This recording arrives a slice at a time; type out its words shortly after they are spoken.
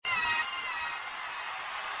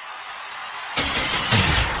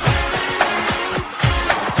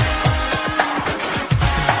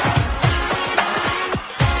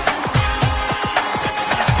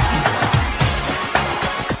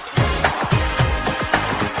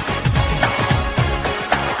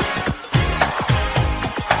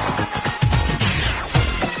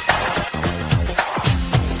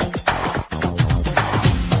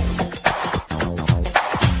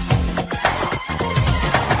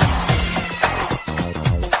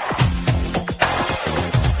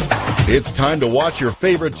It's time to watch your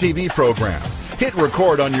favorite TV program. Hit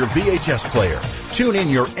record on your VHS player, tune in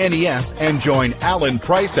your NES, and join Alan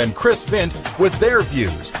Price and Chris Vint with their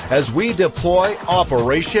views as we deploy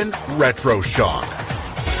Operation Retro Shock.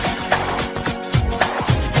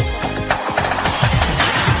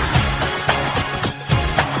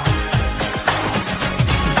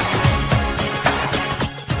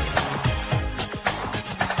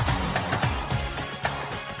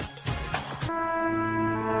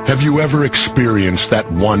 Have you ever experienced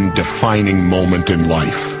that one defining moment in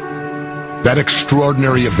life? That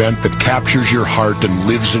extraordinary event that captures your heart and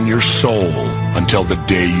lives in your soul until the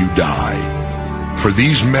day you die. For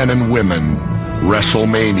these men and women,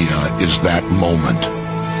 WrestleMania is that moment.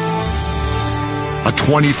 A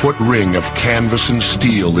 20-foot ring of canvas and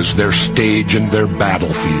steel is their stage and their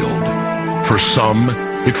battlefield. For some,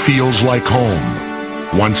 it feels like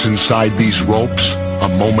home. Once inside these ropes, a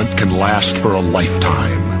moment can last for a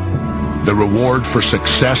lifetime. The reward for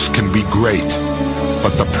success can be great,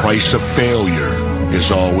 but the price of failure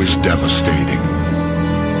is always devastating.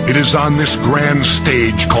 It is on this grand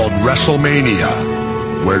stage called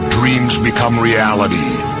WrestleMania where dreams become reality,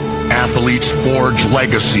 athletes forge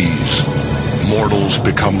legacies, mortals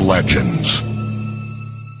become legends.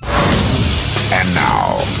 And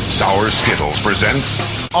now, Sour Skittles presents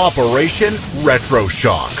Operation Retro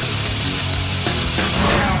Shock.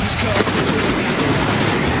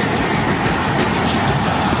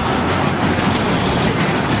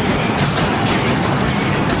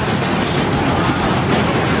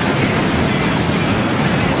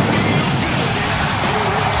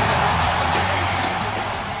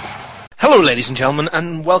 Hello ladies and gentlemen,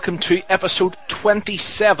 and welcome to episode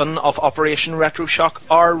 27 of Operation Retro Shock,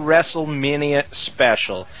 our WrestleMania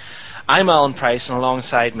special. I'm Alan Price, and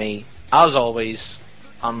alongside me, as always,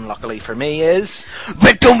 unluckily for me, is...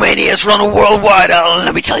 Victomania's running worldwide, Alan,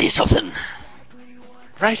 let me tell you something.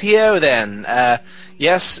 Rightio then.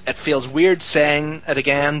 Yes, it feels weird saying it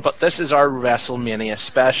again, but this is our WrestleMania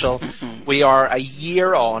special. We are a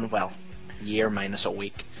year on, well, year minus a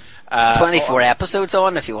week. 24 episodes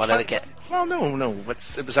on, if you want to get... Well, no,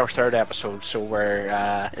 it was our third episode, so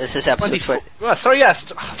we're... this is episode... Well, sorry, yes.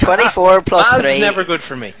 24 plus 3. That's never good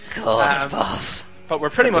for me. God, but we're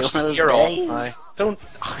pretty much a year on. Don't...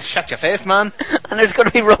 shut your face, man. And there's going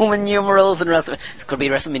to be Roman numerals and WrestleMania. It's going to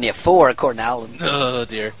be WrestleMania 4, according to Alan. Oh,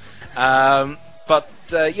 dear.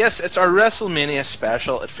 Yes, it's our WrestleMania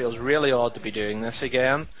special. It feels really odd to be doing this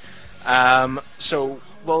again. So,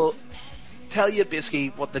 we'll tell you basically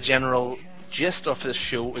what the general gist of this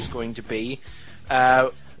show is going to be.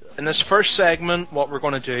 In this first segment, what we're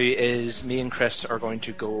going to do is me and Chris are going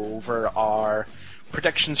to go over our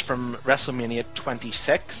predictions from WrestleMania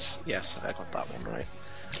 26. Yes, I got that one right.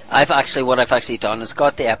 What I've actually done is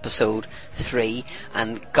got the episode 3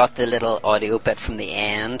 and got the little audio bit from the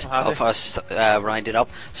end of us rounded up,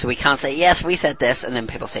 so we can't say yes we said this and then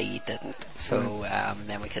people say you didn't. So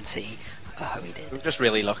then we can see how we did. We're just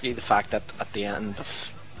really lucky the fact that at the end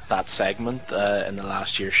of that segment in the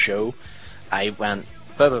last year's show, I went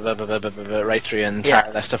right through an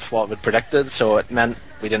entire list of what we'd predicted, so it meant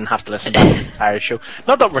we didn't have to listen to the entire show.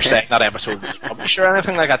 Not that we're saying that episode was published or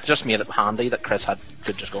anything like that, just made it handy that Chris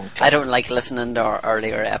could just go and click. I don't like listening to our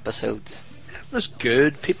earlier episodes. It was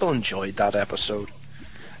good. People enjoyed that episode.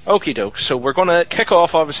 Okie doke, so we're going to kick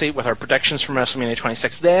off obviously with our predictions from WrestleMania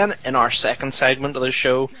 26. Then, in our second segment of the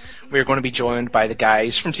show, we're going to be joined by the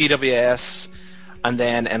guys from TWS. And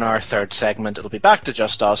then in our third segment, it'll be back to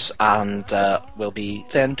just us, and we'll be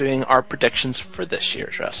then doing our predictions for this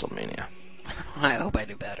year's WrestleMania. I hope I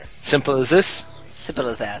do better. Simple as this? Simple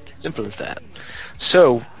as that. Simple as that.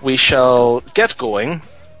 So, we shall get going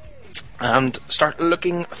and start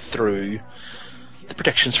looking through the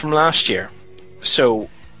predictions from last year. So,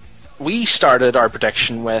 we started our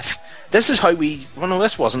prediction with... This wasn't how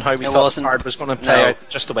we thought the card was going to play out,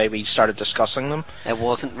 just the way we started discussing them. It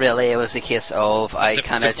wasn't really. It was the case of I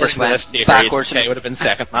kind of just went backwards. backwards. It would have been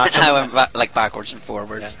second match. I went backwards and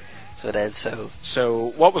forwards. Yeah. So it is. So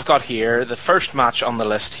what we've got here, the first match on the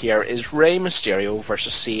list here is Rey Mysterio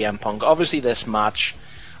versus CM Punk. Obviously, this match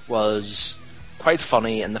was quite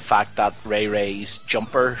funny in the fact that Rey's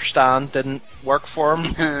jumper stand didn't work for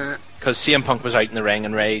him. Because CM Punk was out in the ring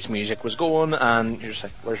and Rey's music was going, and you're just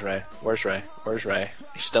like, where's Rey? Where's Rey? Where's Rey?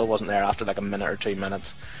 He still wasn't there after like a minute or 2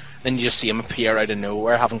 minutes. Then you just see him appear out of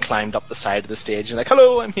nowhere, having climbed up the side of the stage, and like,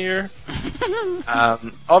 hello, I'm here.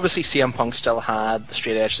 Obviously, CM Punk still had the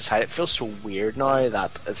Straight Edge Society. It feels so weird now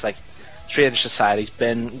that it's like Straight Edge Society's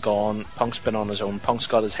been gone, Punk's been on his own, Punk's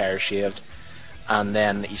got his hair shaved, and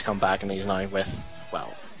then he's come back and he's now with,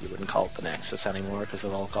 well, you wouldn't call it the Nexus anymore because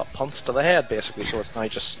they've all got punts to the head, basically, so it's now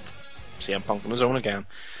just CM Punk on his own again.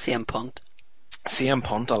 CM Punt. CM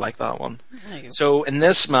Punk, I like that one. There you go. So in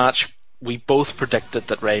this match, we both predicted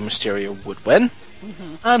that Rey Mysterio would win,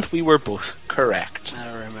 and we were both correct. I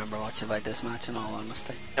don't remember much about this match, in all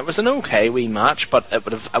honesty. It was an okay wee match, but I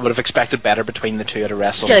would have expected better between the two at a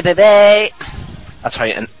wrestle. Jelly baby! That's how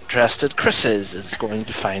interested Chris is going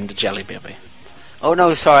to find a Jelly Baby. Oh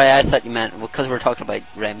no, sorry, I thought you meant, because we were talking about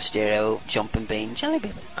Rey Mysterio, Jumping Bean, Jelly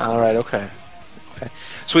Baby. Alright, okay.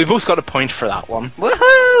 So we both got a point for that one.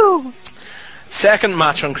 Woohoo! Second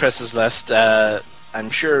match on Chris's list,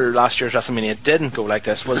 I'm sure last year's WrestleMania didn't go like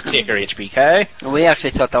this, was Taker HBK. We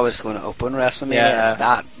actually thought that was going to open WrestleMania. Yeah. It's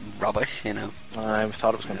that rubbish, you know. I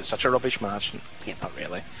thought it was going to be such a rubbish match. Yeah. Not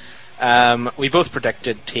really. We both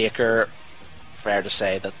predicted Taker. Fair to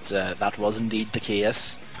say that that was indeed the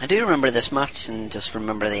case. I do remember this match and just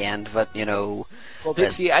remember the end of it, you know. Well,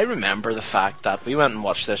 basically, I remember the fact that we went and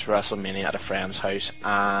watched this WrestleMania at a friend's house,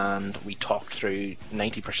 and we talked through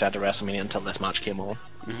 90% of WrestleMania until this match came on.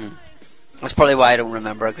 Mm-hmm. That's probably why I don't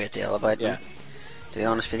remember a great deal about Yeah. them, to be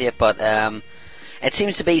honest with you. But it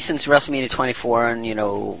seems to be since WrestleMania 24 and, you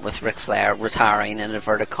know, with Ric Flair retiring in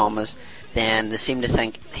inverted commas, then they seem to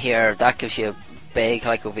think, here, that gives you a big,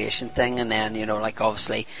 like, ovation thing, and then, you know, like,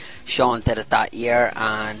 obviously, Shawn did it that year,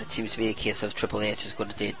 and it seems to be a case of Triple H is going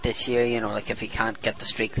to do it this year, you know, like, if he can't get the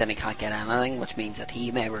streak, then he can't get anything, which means that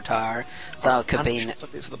he may retire. So it could be...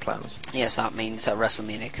 These are the plans. Yes, that means that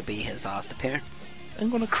WrestleMania could be his last appearance. I'm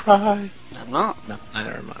going to cry. I'm not. No,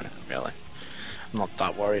 neither am I, really. I'm not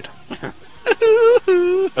that worried.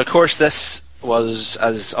 But of course, this was,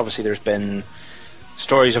 as obviously there's been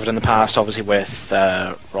stories of it in the past, obviously with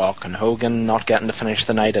Rock and Hogan not getting to finish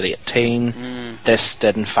the night at 18. This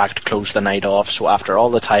did in fact close the night off, so after all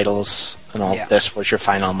the titles and all, this was your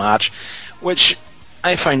final match, which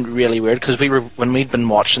I find really weird, because when we'd been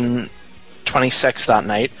watching 26 that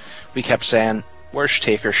night, we kept saying, where's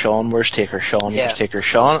Taker Shawn, where's Taker Shawn, where's Taker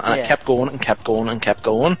Shawn, and it kept going and kept going and kept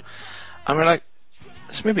going, and we're like,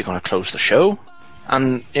 it's maybe going to close the show.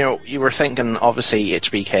 And, you know, you were thinking, obviously,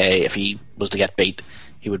 HBK, if he was to get beat,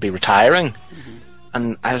 he would be retiring.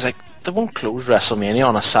 And I was like, they won't close WrestleMania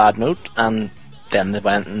on a sad note. And then they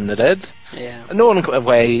went and they did. Yeah. And no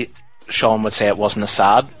way Shawn would say it wasn't a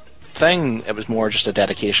sad thing. It was more just a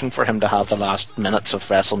dedication for him to have the last minutes of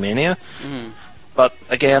WrestleMania. But,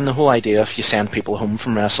 again, the whole idea if you send people home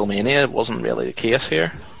from WrestleMania, it wasn't really the case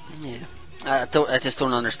here. Yeah. I just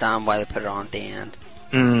don't understand why they put it on at the end,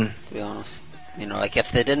 to be honest. You know, like,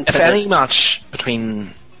 if they didn't... If any match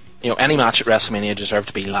between... You know, any match at WrestleMania deserved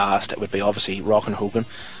to be last, it would be obviously Rock and Hogan.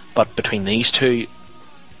 But between these two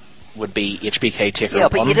would be HBK, Taker. Yeah,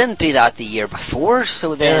 but you didn't do that the year before,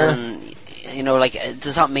 so then... You know, like,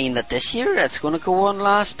 does that mean that this year it's going to go on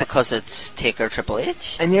last because it's Taker Triple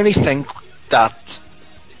H? I nearly think that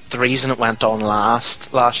the reason it went on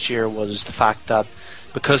last year was the fact that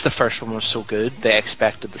because the first one was so good, they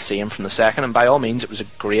expected the same from the second, and by all means it was a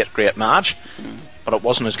great, great match, but it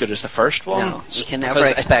wasn't as good as the first one. No, you can never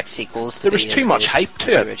expect sequels to be there was too much hype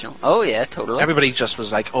to it. Original. Oh yeah, totally. Everybody just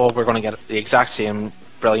was like, oh, we're going to get the exact same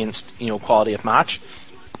brilliant, you know, quality of match.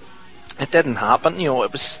 It didn't happen. You know,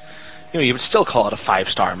 it was, you know, you would still call it a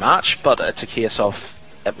 5-star match, but it's a case of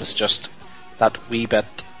it was just that wee bit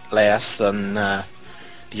less than the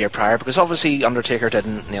year prior, because obviously Undertaker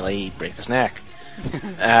didn't nearly break his neck.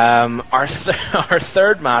 Our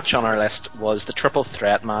third match on our list was the triple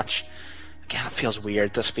threat match. Again, it feels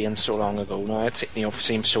weird this being so long ago now. It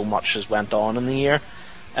seems so much has went on in the year.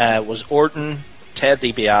 Was Orton, Ted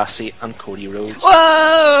DiBiase, and Cody Rhodes.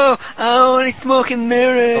 Whoa! Oh, and he's smoking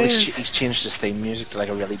mirrors. Well, he's changed his theme music to like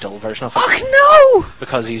a really dull version of it. Oh no!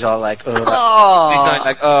 Because he's all like, he's Oh, not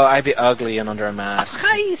like, I'd be ugly and under a mask.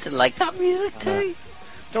 I used to like that music too.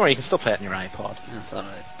 Don't worry, you can still play it on your iPod. That's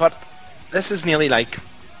alright. But this is nearly like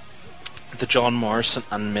the John Morrison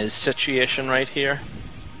and Miz situation right here.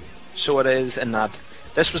 So it is in that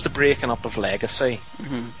this was the breaking up of Legacy,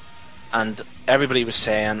 and everybody was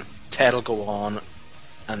saying Ted will go on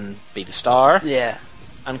and be the star, Yeah.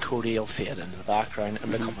 and Cody will fade into the background and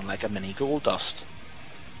becoming like a mini Goldust.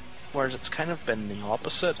 Whereas it's kind of been the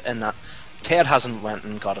opposite in that Ted hasn't went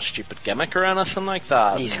and got a stupid gimmick or anything like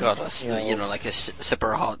that. He's got a, you know, like a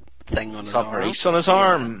super hot thing on his got arm. Maurice on his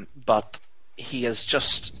arm, but he's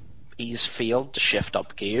failed to shift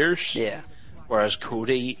up gears. Yeah. Whereas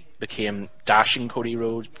Cody became dashing Cody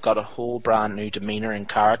Rhodes, got a whole brand new demeanour and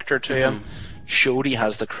character to him, showed he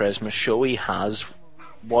has the charisma, showed he has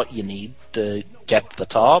what you need to get to the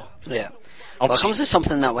top. Yeah. Well, it comes to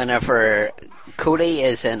something that whenever Cody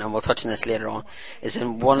is in, and we'll touch on this later on, is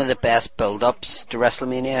in one of the best build-ups to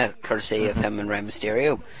WrestleMania, courtesy of him and Rey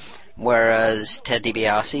Mysterio, whereas Ted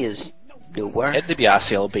DiBiase is nowhere. Ted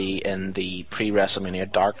DiBiase will be in the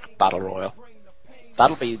pre-WrestleMania Dark Battle Royal.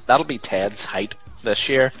 That'll be Ted's height this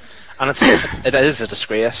year, and it is a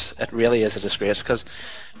disgrace. It really is a disgrace, because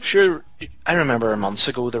sure, I remember months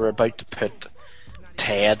ago they were about to put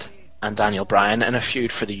Ted and Daniel Bryan in a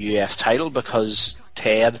feud for the US title, because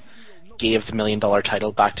Ted gave the $1 million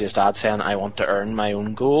title back to his dad, saying, "I want to earn my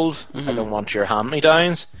own gold. I don't want your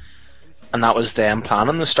hand-me-downs." And that was them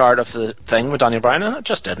planning the start of the thing with Daniel Bryan, and it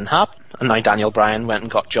just didn't happen. And now Daniel Bryan went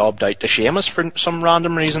and got jobbed out to Sheamus for some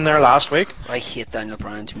random reason there last week. I hate Daniel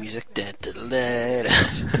Bryan's music. He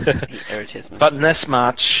irritates me. But in this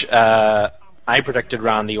match, I predicted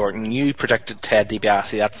Randy Orton. You predicted Ted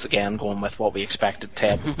DiBiase. That's again going with what we expected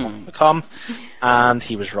Ted to become. And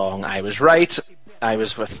he was wrong. I was right. I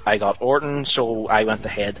got Orton, so I went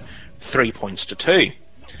ahead 3 points to 2.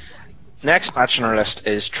 Next match on our list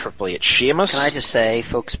is Triple H Sheamus. Can I just say,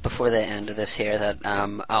 folks, before the end of this here, that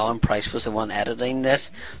Alan Price was the one editing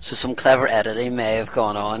this, so some clever editing may have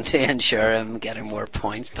gone on to ensure him getting more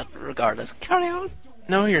points, but regardless, carry on.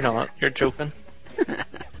 No, you're not. You're joking.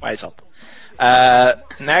 Wise up.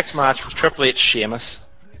 Next match was Triple H Sheamus.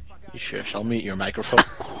 You sure shall mute your microphone?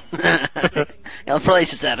 He'll probably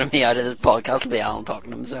just edit me out of this podcast. It'll be Alan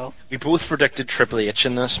talking to himself. We both predicted Triple H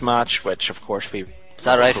in this match, which of course we... Is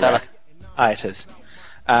that right, fella? Aye, it is.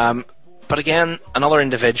 But again, another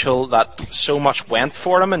individual that so much went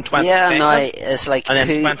for him in 2010. Yeah, no, it's like... And then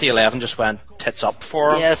 2011 just went tits up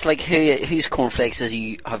for him. Yeah, it's like whose cornflakes have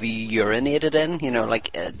you urinated in? You know, like,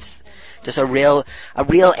 it's just a real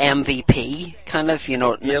MVP, kind of, you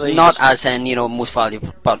know, Really, not as in, you know, most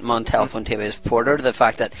valuable, but Montel Fontavious Porter, the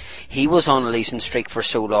fact that he was on a losing streak for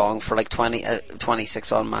so long, for like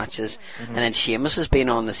 26 on matches, and then Sheamus has been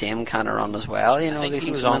on the same kind of run as well, you know. I think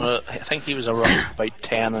he was on a run about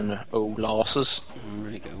 10-0 losses.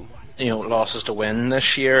 There you go. You know, losses to win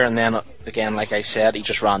this year, and then again, like I said, he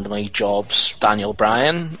just randomly jobs Daniel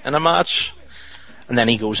Bryan in a match, and then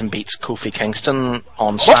he goes and beats Kofi Kingston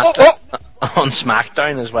on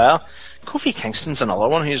SmackDown as well. Kofi Kingston's another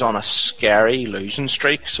one who's on a scary losing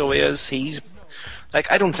streak, so he is. He's like,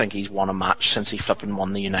 I don't think he's won a match since he flipping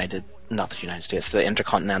won the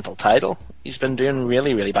Intercontinental title. He's been doing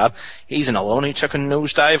really, really bad. He's another one who took a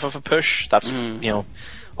nosedive of a push. That's you know,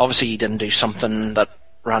 obviously he didn't do something that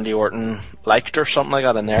Randy Orton liked or something like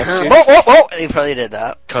that in there. He probably did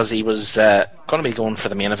that. Because he was going to be going for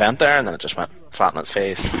the main event there, and then it just went flat on its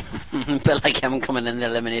face. Bit like him coming in the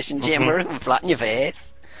Elimination Chamber and flat in your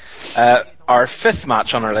face. Our fifth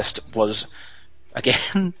match on our list was,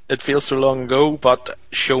 again, it feels so long ago, but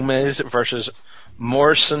Showmiz versus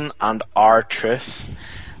Morrison and R-Truth.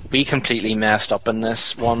 We completely messed up in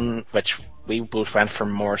this one, which we both went for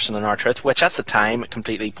Morrison and R-Truth, which at the time it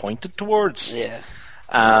completely pointed towards. Yeah.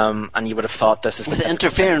 And you would have thought this is with the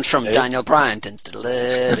interference from Daniel Bryan.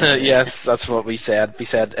 Yes, that's what we said. We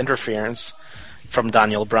said interference from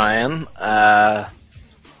Daniel Bryan.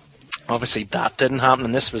 Obviously that didn't happen,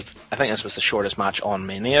 and I think this was the shortest match on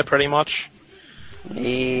Mania, pretty much.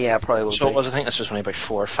 Yeah, probably will. So it was. I think this was only about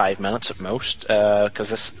 4 or 5 minutes at most, because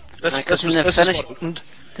this is what opened.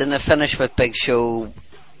 Didn't it finish with Big Show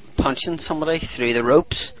punching somebody through the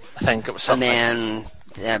ropes? I think it was something. And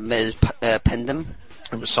then Miz pinned him.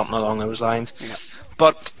 It was something along those lines. Yeah.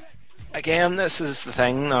 But again, this is the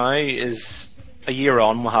thing now, is a year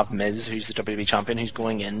on we'll have Miz, who's the WWE champion, who's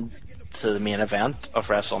going in to the main event of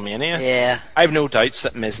WrestleMania. Yeah. I have no doubts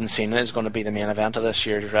that Miz and Cena is going to be the main event of this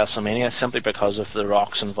year's WrestleMania, simply because of The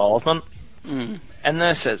Rock's involvement in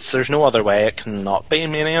this. There's no other way it cannot be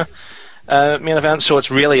Mania main event, so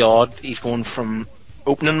it's really odd he's going from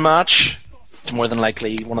opening match to more than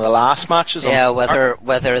likely one of the last matches. Yeah,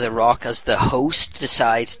 whether The Rock as the host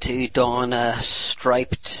decides to don a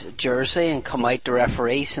striped jersey and come out to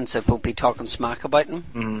referee, since it won't be talking smack about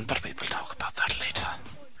him. But we will talk about that later.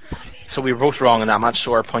 So we were both wrong in that match,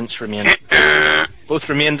 so our points remained both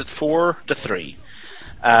remained at 4-3.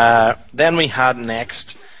 Then we had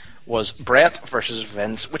next was Brett versus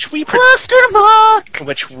Vince, which we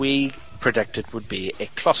predicted would be a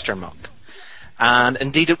cluster muck. And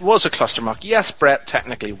indeed it was a cluster muck. Yes, Brett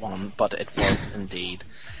technically won, but it was indeed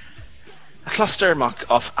a cluster muck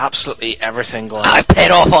of absolutely everything going on. I paid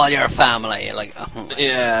off all your family. You're like, oh.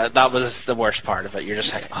 Yeah, that was the worst part of it. You're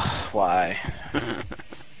just like, oh, why?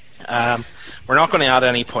 We're not going to add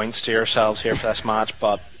any points to yourselves here for this match,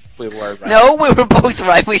 but We were right. No, we were both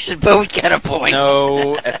right. We should both get a point.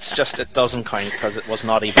 No, it's just it doesn't count because it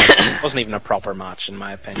wasn't even a proper match in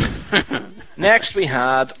my opinion. Next we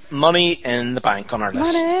had Money in the Bank on our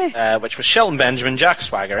list, which was Shelton Benjamin, Jack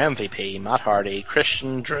Swagger, MVP, Matt Hardy,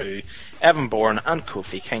 Christian Drew, Evan Bourne, and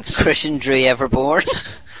Kofi Kingston. Christian Drew Everborn.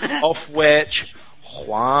 Of which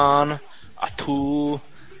Juan, Atul,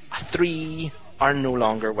 A3 are no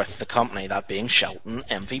longer with the company, that being Shelton,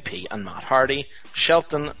 MVP, and Matt Hardy.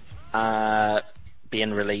 Shelton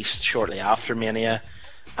being released shortly after Mania,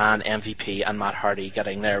 and MVP and Matt Hardy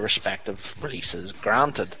getting their respective releases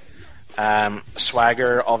granted.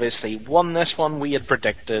 Swagger obviously won this one. We had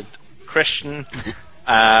predicted Christian.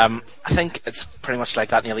 I think it's pretty much like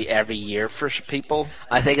that nearly every year for people.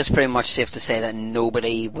 I think it's pretty much safe to say that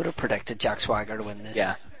nobody would have predicted Jack Swagger to win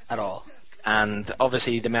this at all. And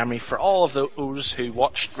obviously the memory for all of those who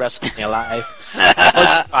watched WrestleMania Live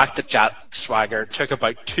was the fact that Jack Swagger took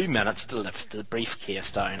about 2 minutes to lift the briefcase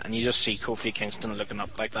down, and you just see Kofi Kingston looking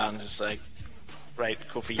up like that and just like, right,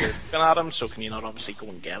 Kofi, you're looking at him, so can you not obviously go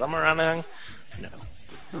and get him or anything? No,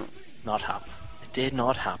 not happen. It did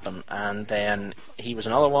not happen. And then he was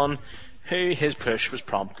another one who his push was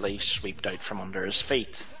promptly swept out from under his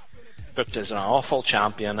feet, booked as an awful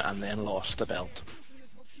champion, and then lost the belt.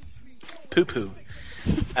 Poo-poo.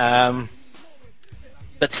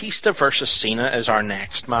 Batista versus Cena is our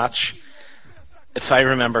next match. If I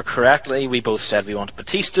remember correctly, we both said we wanted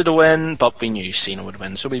Batista to win, but we knew Cena would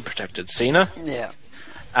win, so we predicted Cena. Yeah.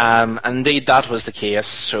 And indeed, that was the case,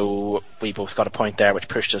 so we both got a point there, which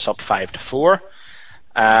pushed us up 5-4.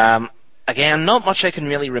 Again, not much I can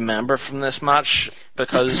really remember from this match,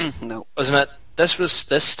 because, no. Wasn't it?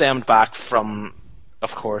 This stemmed back from,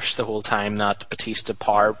 of course, the whole time that Batista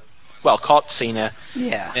caught Cena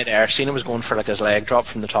mid-air. Cena was going for like his leg drop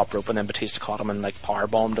from the top rope, and then Batista caught him and like power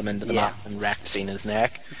bombed him into the mat and wrecked Cena's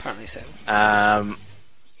neck. Apparently so.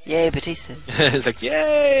 Yay, Batista! It's like,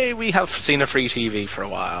 yay, we have Cena free TV for a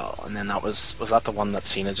while, and then that was that the one that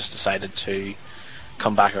Cena just decided to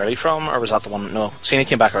come back early from, or was that the one? No, Cena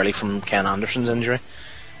came back early from Ken Anderson's injury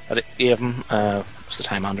that it gave him. Was the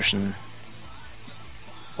time Anderson?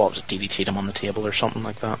 What was it? DDT'd him on the table or something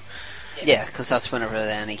like that. Yeah, because that's whenever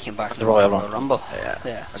then he came back to the Royal Rumble.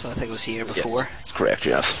 Yeah, so I think it was the year before. Yes, that's correct,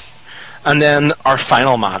 yes. And then our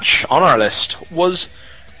final match on our list was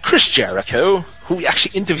Chris Jericho, who we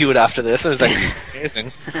actually interviewed after this. It was like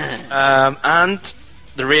amazing. And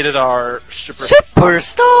the Rated R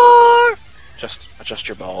Superstar! Just adjust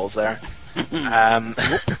your balls there.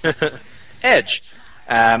 Edge.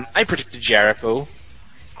 I predicted Jericho.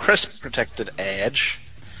 Chris predicted Edge.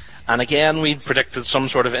 And again, we predicted some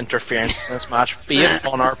sort of interference in this match based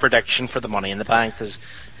on our prediction for the Money in the Bank, because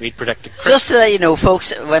we predicted Chris. Just to let you know,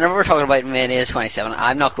 folks, whenever we're talking about Mania 27,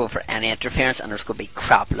 I'm not going for any interference, and there's going to be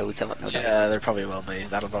crap loads of it, no doubt. Yeah, there probably will be.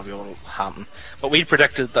 That'll probably will happen. But we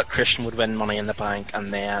predicted that Christian would win Money in the Bank,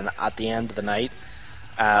 and then at the end of the night...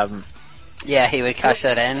 he would cash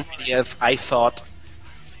that in. I thought...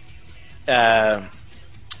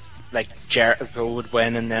 Jericho would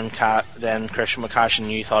win, and then Christian would cash in.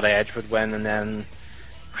 You thought Edge would win, and then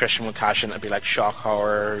Christian would cash in. It'd be like shock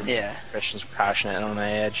horror. Yeah. Christian's cashing it on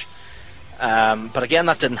Edge. But again,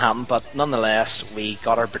 that didn't happen. But nonetheless, we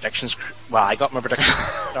got our predictions. Well, I got my predictions.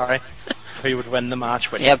 Sorry, who would win the match?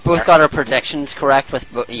 Both got our predictions correct.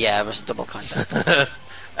 It was a double count.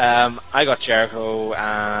 I got Jericho,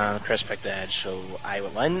 and Chris picked Edge, so I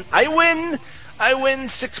will win. I win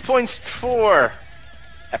 6 points to 4.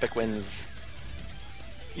 Epic wins.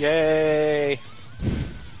 Yay!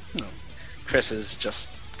 No. Chris is just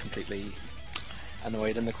completely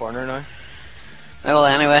annoyed in the corner now. Well,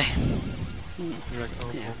 anyway.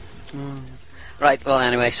 Right, well,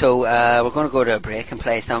 anyway, so we're going to go to a break and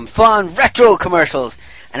play some fun retro commercials.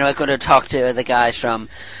 And we're going to talk to the guys from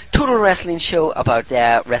Total Wrestling Show about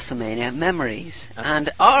their WrestleMania memories. And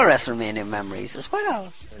our WrestleMania memories as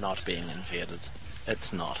well. We're not being invaded.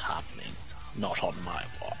 It's not happening. Not on my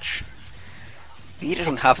watch. You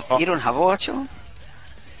don't have a watch on?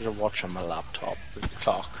 There's a watch on my laptop. There's a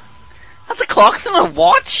clock. That's a clock, it's not a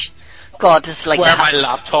watch. God, this is like wear my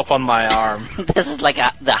laptop on my arm. This is like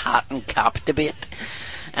the hat and cap debate.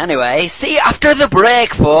 Anyway, see you after the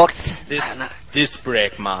break, folks. This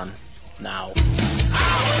break, man. Now.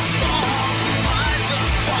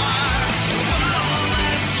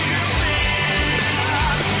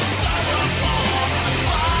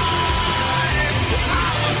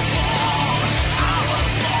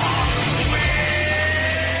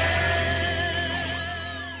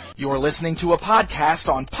 You're listening to a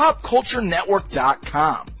podcast on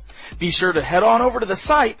PopCultureNetwork.com. Be sure to head on over to the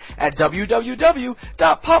site at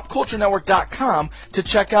www.popculturenetwork.com to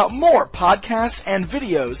check out more podcasts and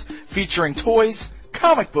videos featuring toys,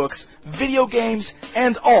 comic books, video games,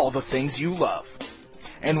 and all the things you love.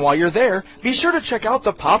 And while you're there, be sure to check out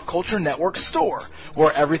the Pop Culture Network store,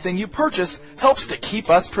 where everything you purchase helps to keep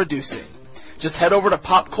us producing. Just head over to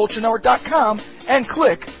popculturenetwork.com and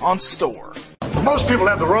click on Store. Most people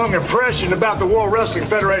have the wrong impression about the World Wrestling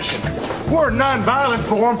Federation. We're a non-violent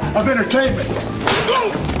form of entertainment.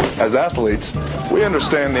 As athletes, we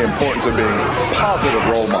understand the importance of being positive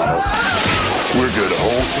role models. We're good,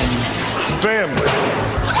 wholesome family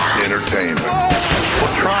entertainment.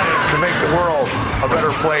 We're trying to make the world a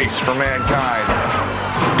better place for mankind.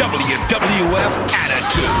 WWF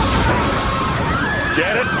Attitude.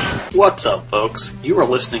 Get it? What's up, folks? You are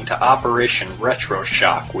listening to Operation Retro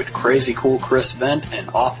Shock with Crazy Cool Chris Vent and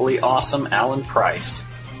Awfully Awesome Alan Price.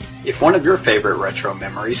 If one of your favorite retro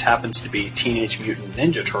memories happens to be Teenage Mutant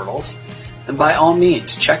Ninja Turtles, then by all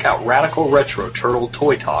means check out Radical Retro Turtle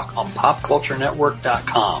Toy Talk on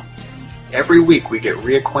PopCultureNetwork.com. Every week we get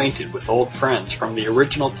reacquainted with old friends from the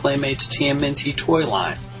original Playmates TMNT toy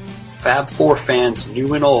line. Fab 4 fans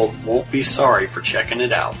new and old won't be sorry for checking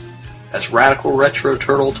it out. That's Radical Retro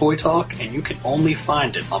Turtle Toy Talk, and you can only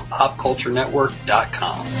find it on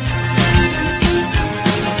PopCultureNetwork.com.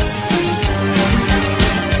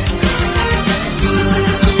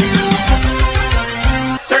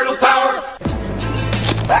 Turtle power!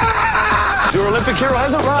 Ah! Your Olympic hero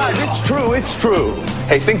has arrived. It's true.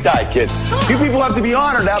 Hey, think die, kid. You people have to be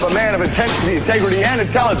honored to have a man of intensity, integrity, and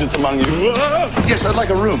intelligence among you. Yes, I'd like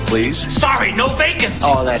a room, please. Sorry, no vacancy.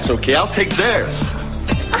 Oh, that's okay. I'll take theirs.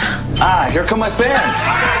 Here come my fans.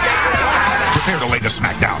 Prepare to lay the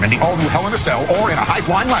smackdown in the all-new Hell in a Cell or in a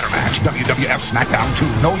high-flying ladder match. WWF SmackDown 2.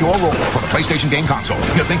 Know your role for the PlayStation game console.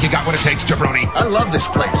 You think you got what it takes, jabroni? I love this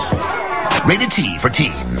place. Rated T for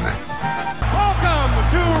teen. Welcome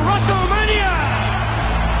to WrestleMania!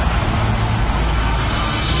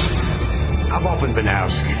 I've often been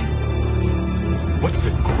asked, what's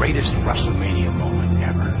the greatest WrestleMania moment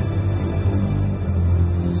ever?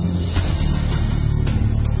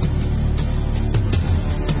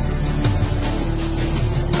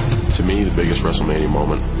 To me, the biggest WrestleMania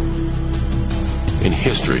moment in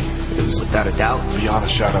history is, without a doubt, beyond a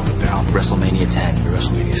shadow of a doubt, WrestleMania 10,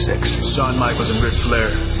 WrestleMania 6. Shawn Michaels and Ric Flair,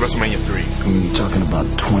 WrestleMania 3. I mean, you're talking about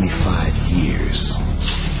 25 years.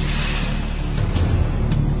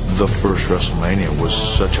 The first WrestleMania was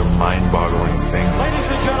such a mind-boggling thing. Ladies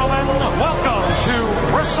and gentlemen, welcome to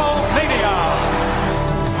WrestleMania!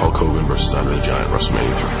 Hulk Hogan versus Andre the Giant,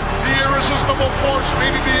 WrestleMania 3. The irresistible force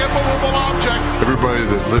meeting the immovable object. Everybody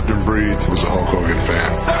that lived and breathed was a Hulk Hogan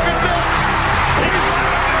fan. Look at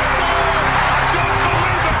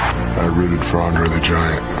I this! rooted for Andre the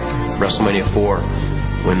Giant. WrestleMania 4,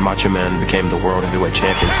 when Macho Man became the World Heavyweight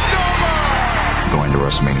Champion. Going to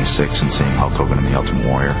WrestleMania 6 and seeing Hulk Hogan and the Ultimate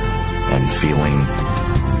Warrior and feeling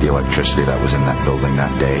the electricity that was in that building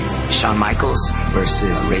that day. Shawn Michaels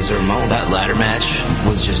versus Razor Ramon. That ladder match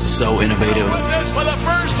was just so innovative. This for the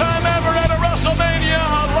first time ever at a WrestleMania,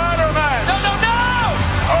 a ladder match. No!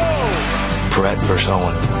 Oh! Bret versus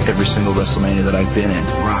Owen. Every single WrestleMania that I've been in,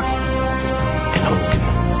 Rock and Hogan,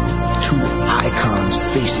 two icons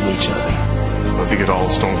facing each other. I think it all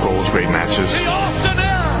Stone Cold's great matches. The Austin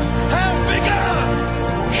era has begun.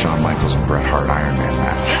 Shawn Michaels and Bret Hart Iron Man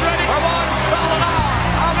match. Get ready for one solid hour.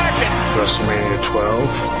 I'll make it. WrestleMania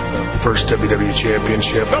 12, the first WWE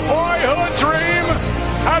Championship. The boyhood dream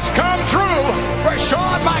has come true for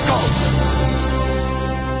Shawn Michaels.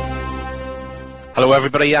 Hello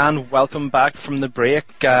everybody and welcome back from the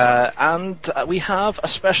break, and we have a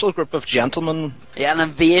special group of gentlemen. Yeah, an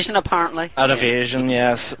invasion apparently. An invasion,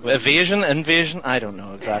 yes. Invasion, I don't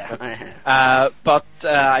know exactly. But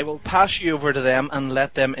I will pass you over to them and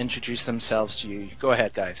let them introduce themselves to you. Go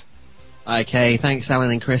ahead, guys. Okay, thanks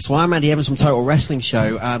Alan and Chris. Well, I'm Andy Evans from Total Wrestling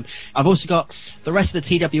Show. I've also got the rest of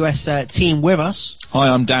the TWS team with us. Hi,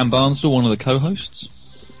 I'm Dan Barnstall, one of the co-hosts.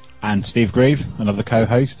 And Steve Grieve, another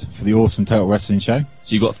co-host for the awesome Total Wrestling Show.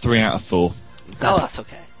 So you got 3 out of 4. That's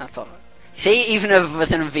okay. That's all right. See, even if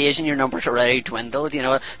with an invasion your numbers already dwindled, you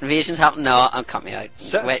know, invasions happen. No, I'll cut me out.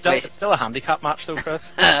 It's still a handicap match though, Chris.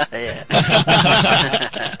 Yeah.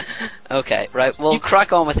 Okay, right. We'll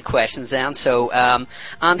crack on with the questions then. So,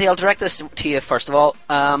 Andy, I'll direct this to you first of all.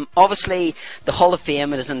 Obviously, the Hall of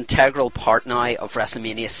Fame is an integral part now of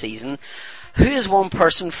WrestleMania season. Who is one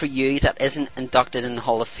person for you that isn't inducted in the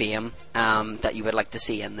Hall of Fame that you would like to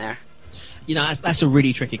see in there? You know, that's a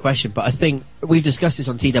really tricky question, but I think we've discussed this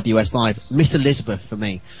on TWS Live. Miss Elizabeth, for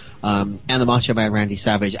me, and the Macho Man Randy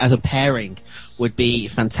Savage, as a pairing, would be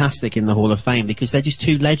fantastic in the Hall of Fame, because they're just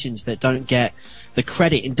two legends that don't get the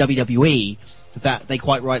credit in WWE that they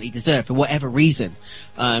quite rightly deserve for whatever reason.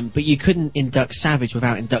 But you couldn't induct Savage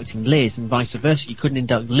without inducting Liz, and vice versa. You couldn't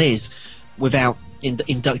induct Liz without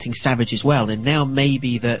inducting Savage as well. And now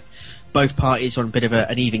maybe that both parties are on a bit of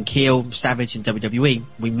an even keel, Savage and WWE,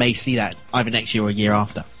 we may see that either next year or a year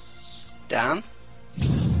after. Dan?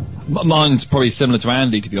 Mine's probably similar to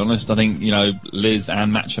Andy, to be honest. I think, you know, Liz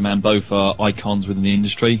and Macho Man both are icons within the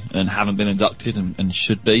industry and haven't been inducted and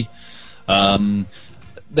should be.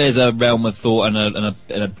 There's a realm of thought and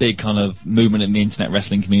a big kind of movement in the internet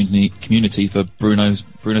wrestling community for Bruno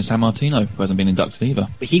Sammartino, who hasn't been inducted either.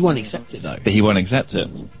 But he won't accept it, though. But he won't accept it.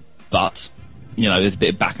 But, you know, there's a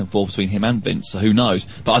bit of back and forth between him and Vince, so who knows?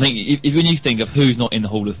 But I think if when you think of who's not in the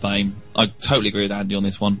Hall of Fame, I totally agree with Andy on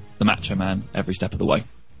this one. The Macho Man, every step of the way.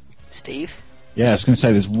 Steve? Yeah, I was going to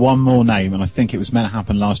say there's one more name, and I think it was meant to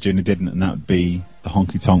happen last year and it didn't, and that would be the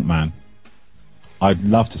Honky Tonk Man. I'd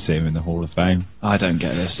love to see him in the Hall of Fame. I don't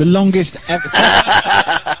get this. The longest ever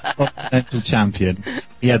Continental champion.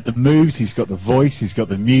 He had the moves, he's got the voice, he's got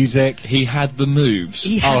the music. He had the moves.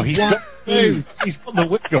 He's got the moves. He's got the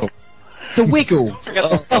wiggle. The wiggle.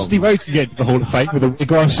 Dusty Rhodes can get into the Hall of Fame with a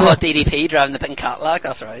wiggle. I'm sure. Oh, DDP driving the pink Cadillac,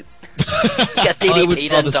 that's right. Get DDP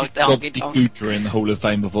to induct the Honky Tonk. Gunther in the Hall of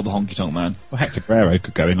Fame before the Honky Tonk Man. Well, Hector Guerrero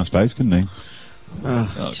could go in, I suppose, couldn't he?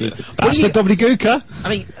 That's the gobbledygooker. I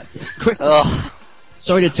mean, Chris...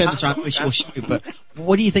 Sorry to turn this around to your show, but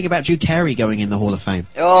what do you think about Drew Carey going in the Hall of Fame?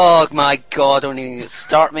 Oh my God, don't even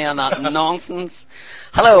start me on that nonsense.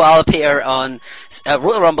 Hello, I'll appear on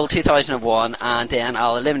Royal Rumble 2001 and then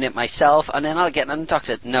I'll eliminate myself and then I'll get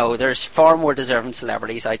inducted. No, there's far more deserving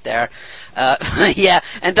celebrities out there. Yeah,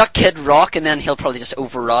 induct Kid Rock and then he'll probably just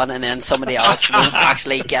overrun and then somebody else will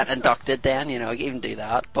actually get inducted then, you know, you can even do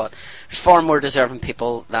that. But there's far more deserving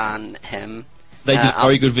people than him. They did a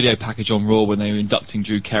very good video package on Raw when they were inducting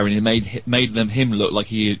Drew Carey, and it made him look like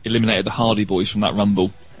he eliminated the Hardy Boys from that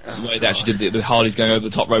Rumble. The way they actually did the Hardys going over the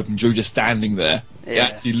top rope and Drew just standing there. Yeah.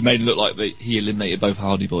 It actually made it look like he eliminated both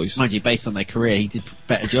Hardy Boys. Mind you, based on their career, he did a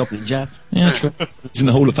better job than Jeff. Yeah, true. He's in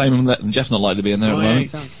the Hall of Fame and Jeff's not likely to be in there at the moment.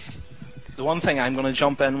 Exactly. The one thing I'm going to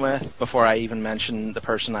jump in with before I even mention the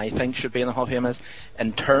person I think should be in the Hall of Fame is,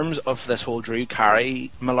 in terms of this whole Drew Carey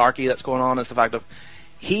malarkey that's going on, is the fact of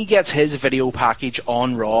he gets his video package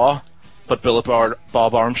on Raw, but Bullet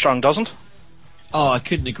Bob Armstrong doesn't. Oh, I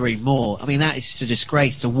couldn't agree more. I mean, that is just a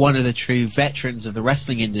disgrace to one of the true veterans of the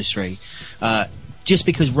wrestling industry. Just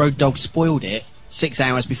because Road Dogg spoiled it 6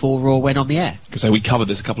 hours before Raw went on the air. Because we covered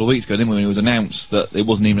this a couple of weeks ago, didn't we, when it was announced that it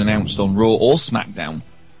wasn't even announced on Raw or SmackDown.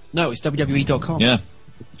 No, it's WWE.com. Yeah.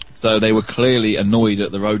 So they were clearly annoyed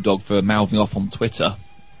at the Road Dogg for mouthing off on Twitter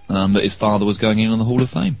that his father was going in on the Hall of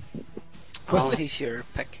Fame. Well, who's your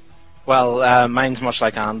pick? Well, mine's much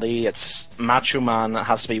like Andy. It's Macho Man. It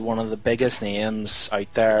has to be one of the biggest names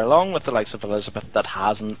out there, along with the likes of Elizabeth, that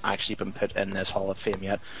hasn't actually been put in this Hall of Fame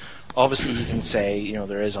yet. Obviously, you can say, you know,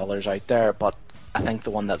 there is others out there, but I think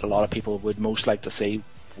the one that a lot of people would most like to see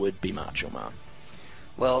would be Macho Man.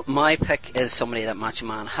 Well, my pick is somebody that Macho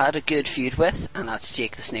Man had a good feud with, and that's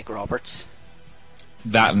Jake the Snake Roberts.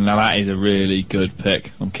 That is a really good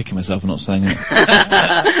pick. I'm kicking myself for not saying it.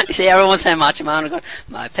 You see, everyone's saying Macho Man, and going,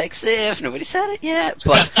 my pick's safe. Nobody said it yet.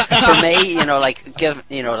 But for me, you know,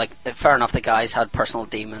 fair enough, the guys had personal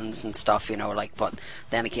demons and stuff, you know, like, but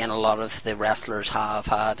then again, a lot of the wrestlers have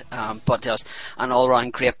had, but just an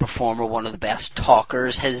all-round great performer, one of the best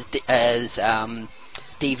talkers. His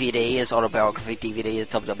DVD, his autobiography DVD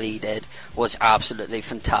that WWE did, was absolutely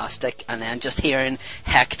fantastic. And then just hearing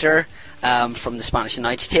Hector from the Spanish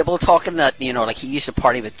Announce Table talking that, you know, like he used to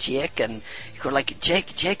party with Jake, and you go like,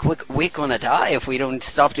 Jake, we're gonna die if we don't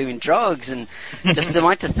stop doing drugs, and just the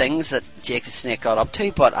amount of things that Jake the Snake got up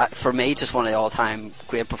to. But for me, just one of the all-time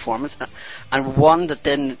great performances, and one that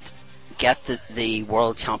didn't get the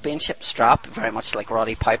World Championship strap, very much like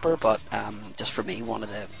Roddy Piper, but just for me, one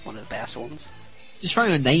of the best ones. Just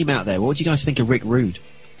throwing a name out there, what do you guys think of Rick Rude?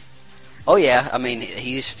 Oh yeah, I mean,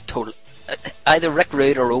 he's total either Rick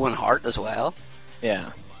Rude or Owen Hart as well.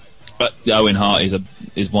 Yeah, but Owen Hart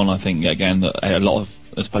is one, I think, again, that a lot of,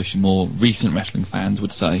 especially more recent wrestling fans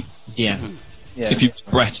would say. Yeah. Mm-hmm. Yeah. If you put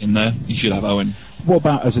Brett in there, you should have Owen. What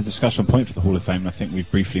about as a discussion point for the Hall of Fame, and I think we've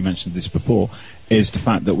briefly mentioned this before, is the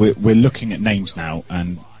fact that we're looking at names now,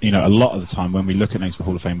 and you know, a lot of the time when we look at names for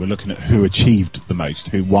Hall of Fame, we're looking at who achieved the most,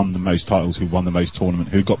 who won the most titles, who won the most tournament,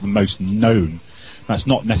 who got the most known that's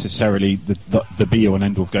not necessarily the be-all and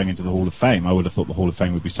end-all of going into the Hall of Fame. I would have thought the Hall of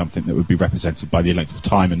Fame would be something that would be represented by the length of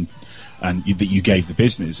time and that you gave the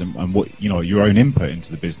business and what, your own input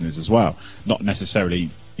into the business as well. Not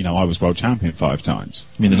necessarily, I was world champion 5 times.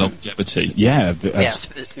 I mean, the longevity. Yeah.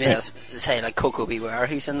 Say like Coco Beware,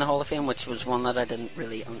 who's in the Hall of Fame, which was one that I didn't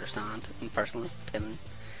really understand personally.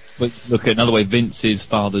 But look at another way, Vince's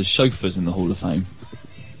father's chauffeur's in the Hall of Fame.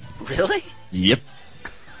 Really? Yep.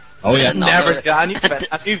 Oh yeah. I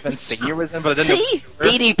knew Vince Senior was in, but I didn't know. See,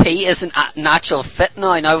 DDP is an natural fit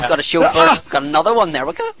now. Now we've got a chauffeur. Got another one. There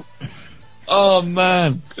we go. Oh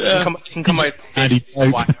man. Yeah. Can come out. Andy.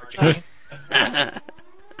 Oh,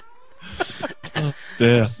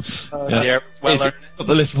 dear. Dear. Well, up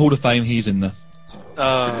the list of Hall of Fame, he's in there.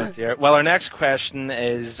 Oh dear. Well, our next question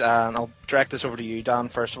is, and I'll direct this over to you, Dan.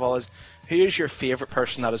 First of all, is who is your favourite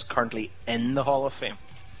person that is currently in the Hall of Fame?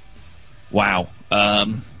 Wow.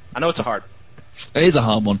 I know it's a hard. It is a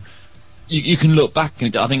hard one. You can look back,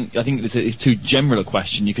 and I think it's too general a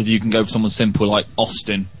question because you can go for someone simple like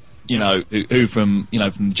Austin. Who from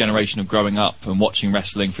the generation of growing up and watching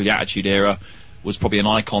wrestling through the Attitude Era was probably an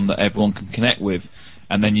icon that everyone can connect with.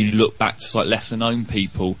 And then you look back to lesser known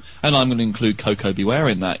people, and I'm going to include Coco Beware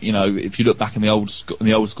in that. If you look back in the old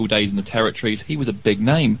school days in the territories, he was a big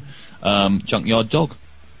name. Junkyard Dog.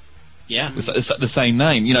 Yeah, it's the same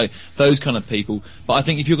name. Those kind of people. But I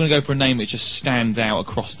think if you're going to go for a name that just stands out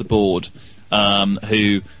across the board,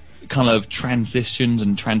 who kind of transitions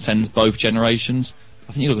and transcends both generations,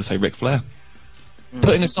 I think you're going to say Ric Flair.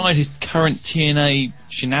 Putting aside his current TNA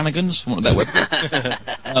shenanigans, from what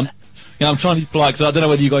I'm trying to be polite because I don't know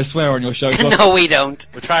whether you guys swear on your show. So no, we don't.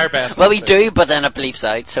 We try our best. Well, we do, but then it bleeps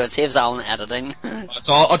out, so it saves Alan editing.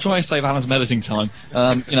 So I'll try and save Alan's editing time.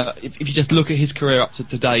 If you just look at his career up to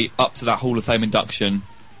today, up to that Hall of Fame induction,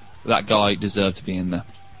 that guy deserved to be in there.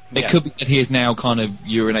 It could be that he is now kind of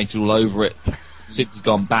urinated all over it since he's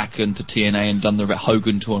gone back into TNA and done the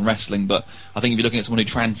Hogan tour and wrestling. But I think if you're looking at someone who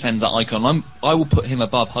transcends that icon, I will put him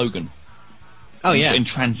above Hogan. Oh yeah, in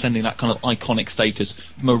transcending that kind of iconic status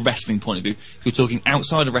from a wrestling point of view. If you're talking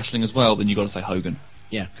outside of wrestling as well, then you've got to say Hogan.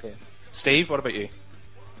 Yeah. Steve, what about you?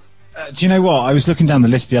 Do you know what? I was looking down the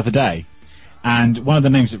list the other day, and one of the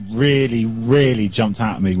names that really, really jumped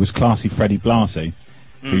out at me was Classy Freddie Blassie,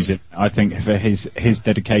 who's, I think, for his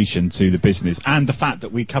dedication to the business and the fact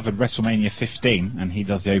that we covered WrestleMania 15, and he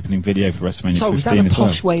does the opening video for WrestleMania 15 as well. So was that a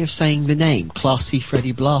posh way of saying the name, Classy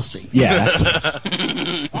Freddie Blassie? Yeah.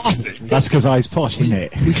 That's because I was posh, isn't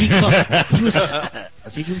it? Was he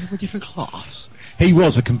was he from a different class? He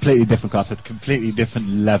was a completely different class, a completely different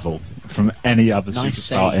level from any other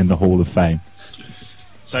superstar in the Hall of Fame.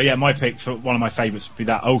 So yeah, my pick for one of my favourites would be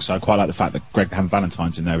that. Also, I quite like the fact that Greg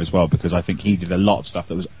Valentine's in there as well, because I think he did a lot of stuff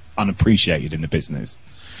that was unappreciated in the business.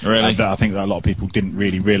 Really? That I think that a lot of people didn't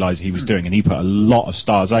really realise he was doing, and he put a lot of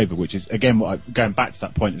stars over, which is, again, going back to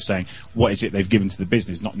that point of saying, what is it they've given to the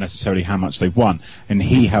business, not necessarily how much they've won. And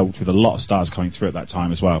he helped with a lot of stars coming through at that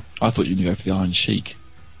time as well. I thought you were going to go for the Iron Sheik.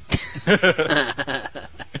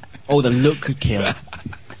 Oh, the look could kill.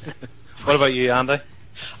 What about you, Andy?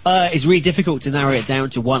 It's really difficult to narrow it down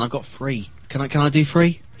to one. I've got 3. Can I do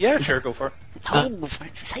 3? Yeah, sure, go for it. No,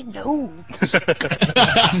 say no.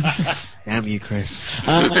 Damn you, Chris.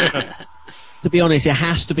 To be honest, it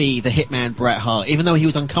has to be the Hitman Bret Hart. Even though he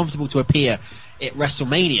was uncomfortable to appear at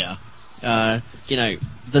WrestleMania, the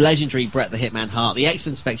legendary Bret the Hitman Hart, the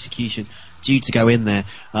excellence of execution due to go in there,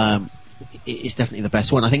 it's definitely the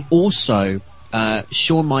best one. I think also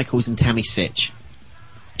Shawn Michaels and Tammy Sytch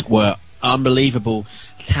were unbelievable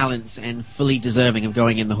talents and fully deserving of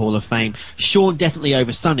going in the Hall of Fame. Shawn definitely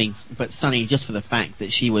over Sunny, but Sunny just for the fact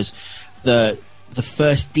that she was the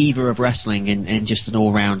first diva of wrestling and just an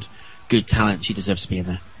all-round good talent. She deserves to be in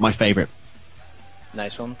there. My favourite.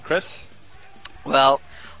 Nice one. Chris? Well,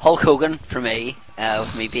 Hulk Hogan for me,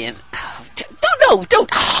 with me being...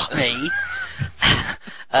 don't me!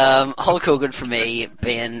 Hulk Hogan for me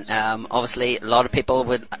being, obviously, a lot of people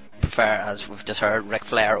would prefer, as we've just heard, Ric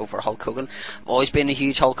Flair over Hulk Hogan. I've always been a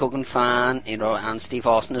huge Hulk Hogan fan, and Steve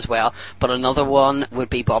Austin as well. But another one would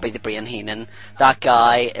be Bobby the Brain Heenan. That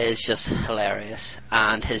guy is just hilarious,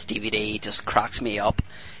 and his DVD just cracks me up.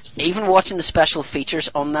 Even watching the special features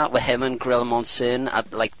on that with him and Gorilla Monsoon at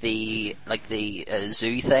the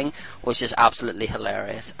zoo thing was just absolutely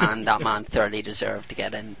hilarious, and that man thoroughly deserved to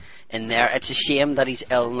get in there. It's a shame that he's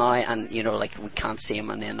ill now, and we can't see him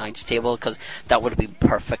on the announce table, because that would have been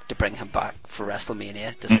perfect to bring him back for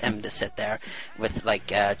WrestleMania. Just him to sit there with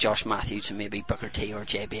Josh Matthews and maybe Booker T or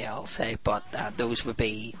JBL, say. But those would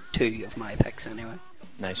be 2 of my picks anyway.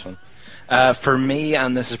 Nice one. For me,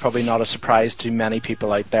 and this is probably not a surprise to many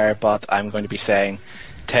people out there, but I'm going to be saying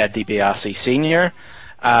Ted DiBiase Sr.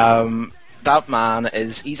 That man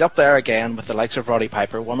he's up there again with the likes of Roddy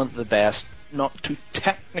Piper, one of the best not to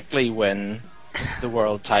technically win the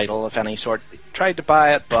world title of any sort. He tried to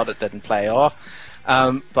buy it, but it didn't play off.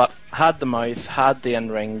 But had the mouth, had the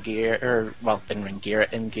in-ring gear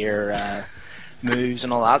moves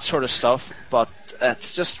and all that sort of stuff. But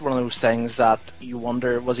it's just one of those things that you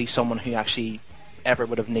wonder, was he someone who actually ever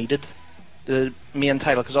would have needed the main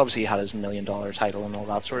title? Because obviously he had his $1 million title and all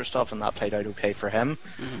that sort of stuff, and that played out okay for him.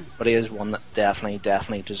 Mm-hmm. But he is one that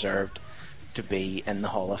definitely deserved to be in the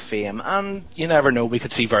Hall of Fame, and you never know, we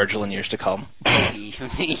could see Virgil in years to come.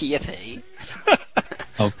 Yippee.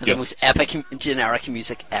 Oh, the most epic generic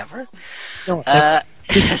music ever.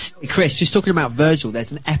 Chris, just talking about Virgil,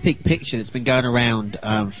 there's an epic picture that's been going around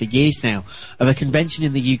for years now of a convention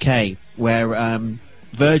in the UK where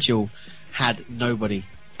Virgil had nobody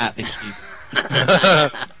at the queue.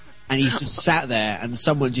 And he's just sat there, and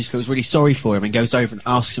someone just feels really sorry for him and goes over and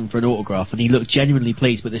asks him for an autograph, and he looked genuinely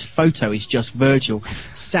pleased. But this photo is just Virgil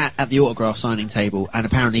sat at the autograph signing table, and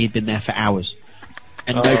apparently he'd been there for hours.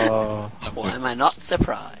 And why am I not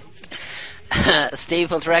surprised?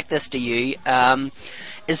 Steve, we'll direct this to you.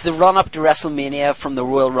 Is the run-up to WrestleMania from the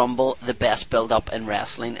Royal Rumble the best build-up in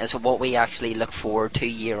wrestling? Is it what we actually look forward to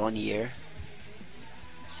year on year?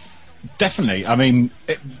 Definitely. I mean,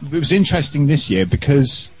 it was interesting this year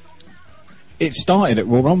because it started at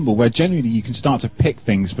Royal Rumble, where generally you can start to pick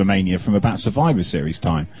things for Mania from about Survivor Series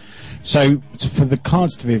time. So for the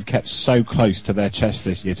cards to be kept so close to their chest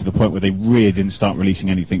this year, to the point where they really didn't start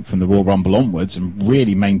releasing anything from the Royal Rumble onwards and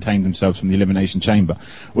really maintained themselves from the Elimination Chamber,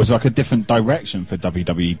 was like a different direction for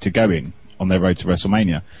WWE to go in on their road to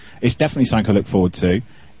WrestleMania. It's definitely something I look forward to.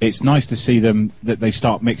 It's nice to see them, that they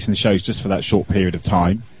start mixing the shows just for that short period of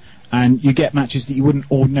time. And you get matches that you wouldn't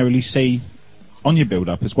ordinarily see on your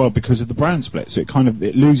build-up as well because of the brand split. So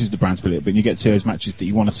it loses the brand split, but you get to see those matches that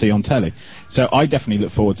you want to see on telly. So I definitely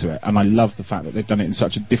look forward to it, and I love the fact that they've done it in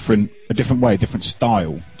such a different way, a different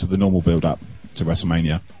style to the normal build-up to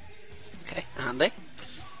WrestleMania. Okay, Andy?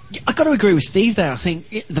 I've got to agree with Steve there. I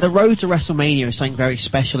think the road to WrestleMania is something very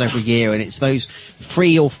special every year, and it's those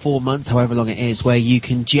 3 or 4 months, however long it is, where you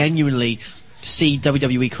can genuinely see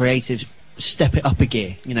WWE creatives step it up a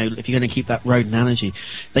gear. You know, if you're going to keep that road analogy,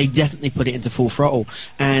 they definitely put it into full throttle,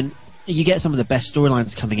 and you get some of the best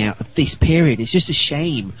storylines coming out of this period. It's just a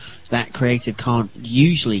shame that creative can't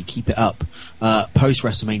usually keep it up post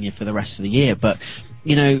WrestleMania for the rest of the year. But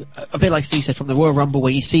you know, a bit like Steve said, from the Royal Rumble,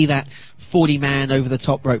 where you see that 40-man over the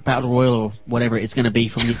top rope battle royal or whatever it's going to be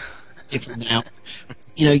from now,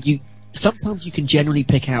 you know, sometimes you can generally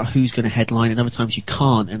pick out who's going to headline, and other times you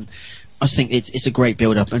can't. And I just think it's a great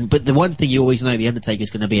build-up, but the one thing you always know, the Undertaker's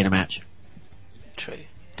going to be in a match. True.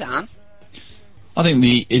 Dan? I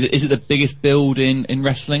think is it the biggest build in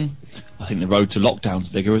wrestling? I think the road to lockdown's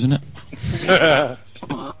bigger, isn't it?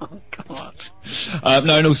 Oh, God.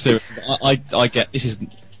 No, in all seriousness, I get this is.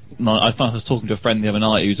 I was talking to a friend the other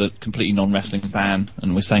night who's a completely non-wrestling fan,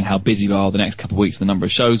 and we're saying how busy we are the next couple of weeks, the number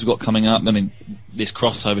of shows we've got coming up. I mean, this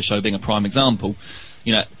crossover show being a prime example.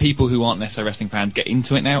 You know, people who aren't necessarily wrestling fans get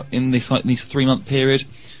into it now in this 3-month period,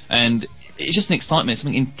 and it's just an excitement.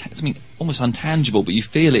 It's something almost intangible, but you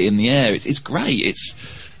feel it in the air. It's great. It's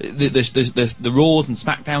the Raws and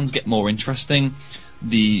SmackDowns get more interesting.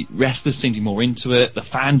 The wrestlers seem to be more into it. The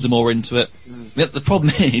fans are more into it. The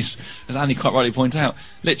problem is, as Andy quite rightly pointed out,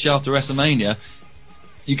 literally after WrestleMania,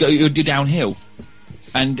 you're downhill.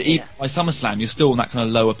 And even by SummerSlam, you're still on that kind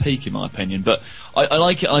of lower peak, in my opinion. But I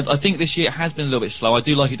like it. I think this year it has been a little bit slow. I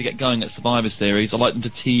do like it to get going at Survivor Series. I like them to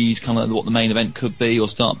tease kind of what the main event could be, or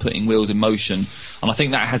start putting wheels in motion. And I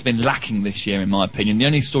think that has been lacking this year, in my opinion. The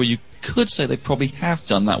only story you could say they probably have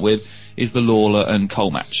done that with is the Lawler and Cole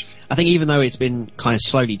match. I think even though it's been kind of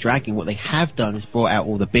slowly dragging, what they have done is brought out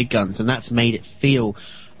all the big guns, and that's made it feel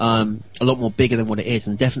a lot more bigger than what it is,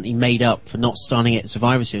 and definitely made up for not starting it at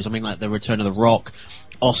Survivor Series. I mean, like the return of The Rock,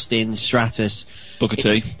 Austin, Stratus, Booker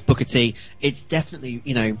T. It's definitely,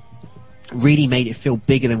 you know, really made it feel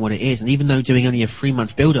bigger than what it is. And even though doing only a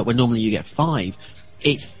 3-month build-up, when normally you get 5,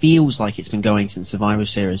 it feels like it's been going since Survivor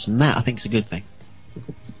Series, and that I think is a good thing.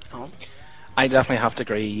 I definitely have to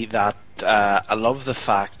agree that I love the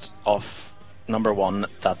fact of, number one,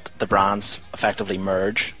 that the brands effectively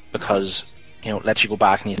merge, because, you know, lets you go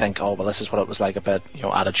back and you think, oh, well, this is what it was like a bit, you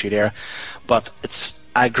know, Attitude Era. But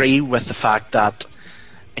I agree with the fact that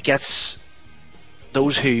it gets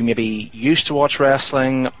those who maybe used to watch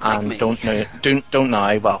wrestling and don't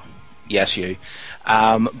now, well, yes, you,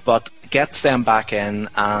 but gets them back in,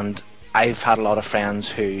 and I've had a lot of friends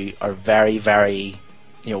who are very, very,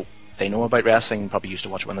 they know about wrestling, probably used to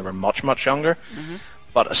watch it when they were much, much younger. Mm-hmm.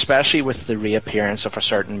 But especially with the reappearance of a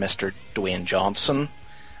certain Mr. Dwayne Johnson,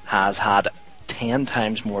 has had 10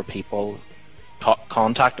 times more people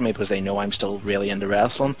contact me because they know I'm still really into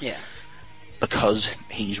wrestling. Yeah. Because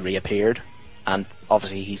he's reappeared, and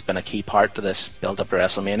obviously he's been a key part to this build-up to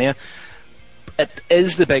WrestleMania. It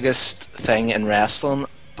is the biggest thing in wrestling,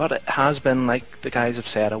 but it has been, like the guys have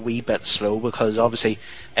said, a wee bit slow, because obviously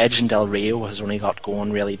Edge and Del Rio has only got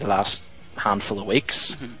going really the last handful of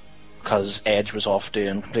weeks, because Edge was off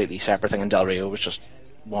doing a completely separate thing and Del Rio was just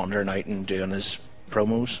wandering out and doing his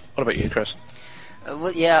promos. What about you, Chris?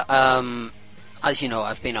 Well, yeah, as you know,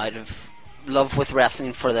 I've been out of love with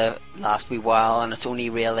wrestling for the last wee while, and it's only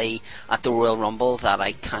really at the Royal Rumble that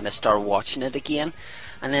I kind of started watching it again.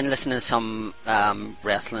 And then listening to some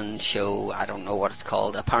wrestling show, I don't know what it's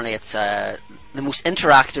called. Apparently it's the most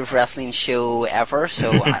interactive wrestling show ever,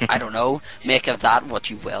 so I don't know. Make of that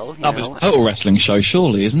what you will. You know. A total wrestling show,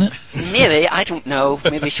 surely, isn't it? Maybe, I don't know.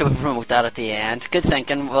 Maybe she'll promote that at the end. Good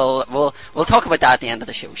thinking. We'll talk about that at the end of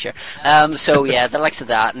the show, sure. So yeah, the likes of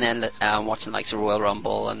that, and then watching the likes of Royal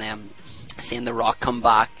Rumble, and then seeing The Rock come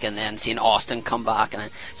back, and then seeing Austin come back, and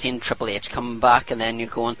then seeing Triple H come back, and then you're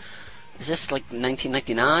going, is this like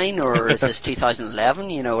 1999 or is this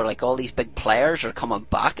 2011? You know, like all these big players are coming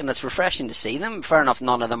back, and it's refreshing to see them. Fair enough,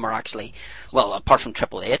 none of them are actually, well, apart from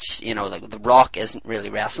Triple H, you know, like The Rock isn't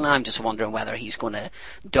really wrestling. I'm just wondering whether he's going to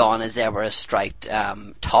don his ever-striped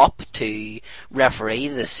top to referee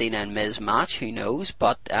the Cena and Miz match. Who knows?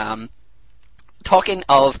 But talking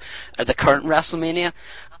of the current WrestleMania,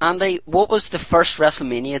 Andy, what was the first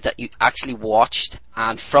WrestleMania that you actually watched?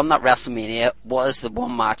 And from that WrestleMania, what is the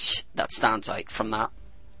one match that stands out from that?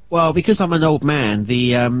 Well, because I'm an old man,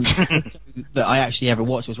 the that I actually ever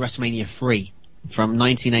watched was WrestleMania 3 from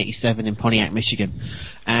 1987 in Pontiac, Michigan.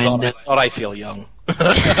 And God, I feel young.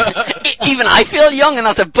 Even I feel young, and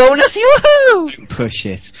that's a bonus. Yoo-hoo! Push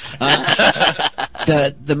it.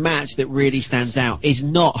 The match that really stands out is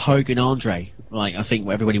not Hogan Andre, like I think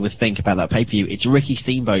what everybody would think about that pay-per-view. It's Ricky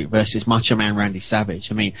Steamboat versus Macho Man Randy Savage.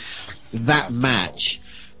 I mean, that match,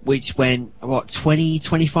 which went,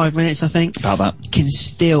 25 minutes, I think? About that. Can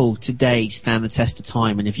still today stand the test of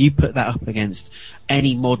time, and if you put that up against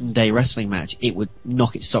any modern day wrestling match, it would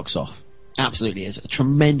knock its socks off. Absolutely, it's a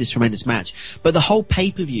tremendous match. But the whole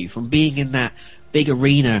pay-per-view, from being in that big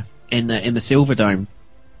arena in the Silverdome,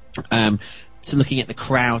 to looking at the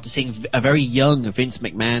crowd, to seeing a very young Vince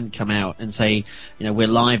McMahon come out and say, you know, we're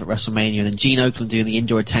live at WrestleMania, and then Gene Okerlund doing the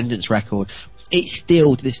indoor attendance record, it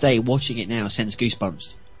still, to this day, watching it now, sends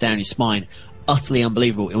goosebumps down your spine. Utterly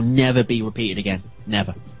unbelievable. It'll never be repeated again.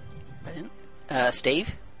 Never. Brilliant.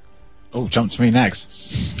 Steve? Oh, jump to me next.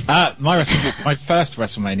 My first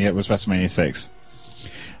WrestleMania was WrestleMania 6.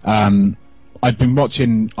 I'd been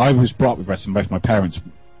watching, I was brought up with wrestling, both my parents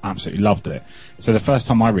absolutely loved it. So the first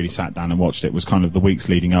time I really sat down and watched it was kind of the weeks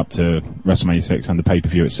leading up to WrestleMania 6 and the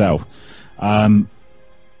pay-per-view itself.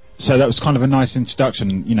 So that was kind of a nice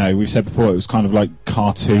introduction. You know, we've said before, it was kind of like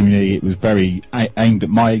cartoony. It was very aimed at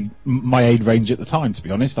my age range at the time, to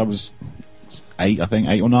be honest. I was 8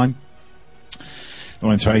 or 9. I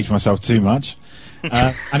wanted to age myself too much.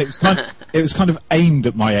 And it was kind of aimed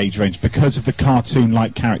at my age range because of the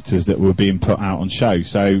cartoon-like characters that were being put out on show.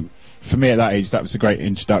 So for me at that age, that was a great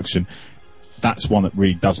introduction. That's one that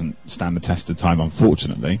really doesn't stand the test of time,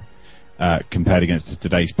 unfortunately, compared against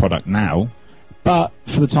today's product now. But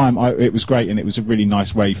for the time, it was great, and it was a really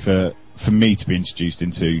nice way for me to be introduced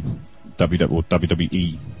into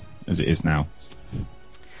WWE as it is now.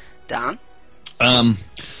 Dan?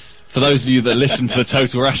 For those of you that listen to the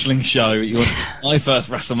Total Wrestling Show, my first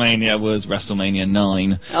WrestleMania was WrestleMania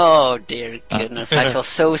 9. Oh, dear goodness. I feel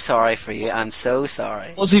so sorry for you. I'm so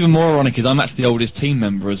sorry. What's even more ironic is I'm actually the oldest team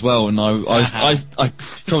member as well, and I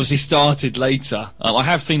obviously started later. I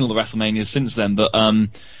have seen all the WrestleManias since then, but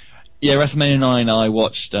yeah, WrestleMania 9 I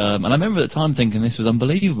watched, and I remember at the time thinking this was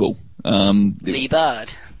unbelievable. Lee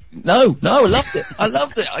Bad. No, I loved it. I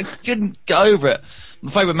loved it. I couldn't get over it. My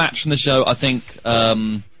favourite match from the show, I think,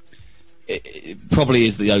 it probably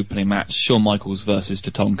is the opening match, Shawn Michaels versus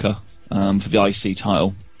Tatanka for the IC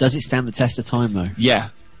title. Does it stand the test of time, though? Yeah,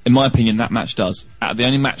 in my opinion, that match does. The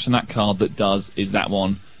only match on that card that does is that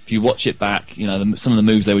one. If you watch it back, you know, some of the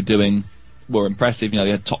moves they were doing were impressive. You know,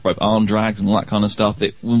 they had top rope arm drags and all that kind of stuff.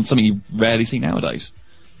 It was something you rarely see nowadays,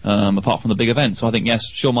 apart from the big events. So I think, yes,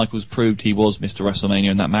 Shawn Michaels proved he was Mr.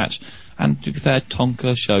 WrestleMania in that match. And to be fair,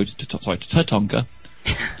 Tatanka showed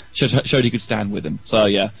he could stand with him. So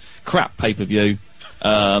yeah, crap pay-per-view,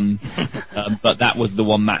 but that was the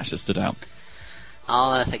one match that stood out.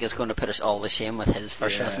 Alan, I think, is going to put us all to shame with his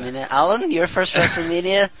first WrestleMania. Alan, your first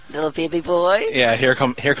WrestleMania, little baby boy. Yeah, here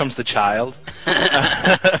comes the child.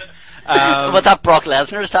 What's that Brock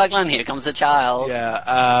Lesnar's tagline? Here comes the child.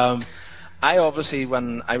 Yeah. I obviously,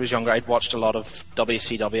 when I was younger, I'd watched a lot of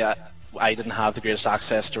WCW. I didn't have the greatest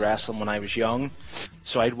access to wrestling when I was young,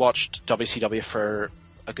 so I'd watched WCW for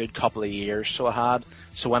a good couple of years. So I had.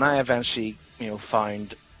 So when I eventually,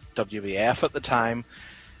 found WWF at the time,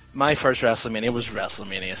 my first WrestleMania was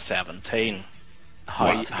WrestleMania 17.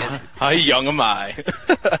 How young am I?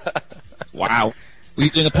 Wow. Were you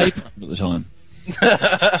doing a paper at the time?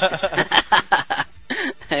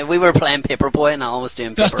 We were playing Paperboy and Alan was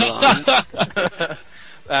doing paper lines.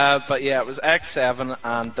 But yeah, it was X7,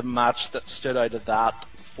 and the match that stood out of that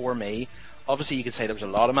for me, obviously you could say there was a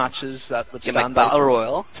lot of matches that would stand out. Gimmick Battle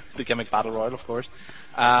Royal. The Gimmick Battle Royal, of course.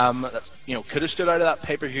 That, could have stood out of that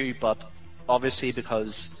pay-per-view, but obviously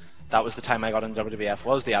because that was the time I got into WWF,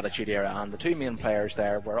 was the Attitude Era, and the two main players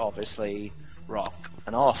there were obviously Rock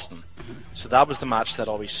and Austin. So that was the match that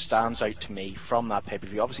always stands out to me from that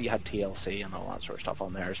pay-per-view. Obviously you had TLC and all that sort of stuff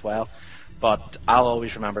on there as well, but I'll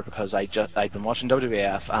always remember because I'd been watching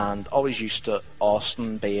WWF and always used to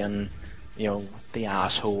Austin being, the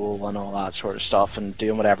asshole and all that sort of stuff and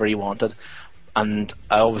doing whatever he wanted. And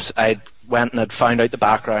I went and had found out the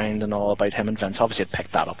background and all about him and Vince. Obviously I'd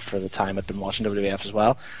picked that up for the time I'd been watching WWF as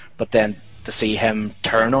well, but then to see him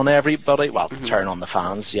turn on everybody, turn on the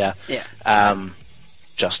fans,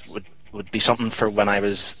 just would be something for when I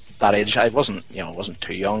was that age. I wasn't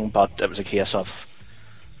too young, but it was a case of,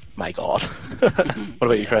 my God. What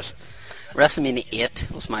about you, Chris? WrestleMania 8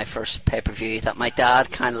 was my first pay-per-view that my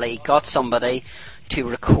dad kindly got somebody to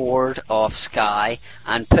record off Sky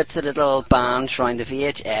and put the little bands around the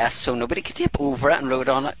VHS so nobody could tape over it and wrote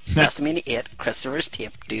on it, WrestleMania 8, Christopher's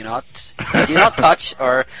tape, do not touch,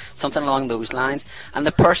 or something along those lines. And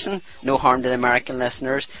the person, no harm to the American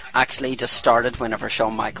listeners, actually just started whenever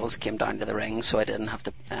Shawn Michaels came down to the ring, so I didn't have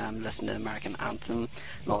to listen to the American anthem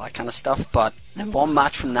and all that kind of stuff. But the one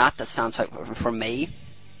match from that stands out for me,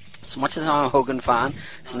 so much as I'm a Hogan fan,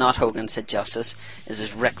 it's not Hogan Sid Justice. This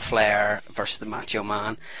is Ric Flair versus the Macho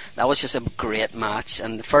Man. That was just a great match,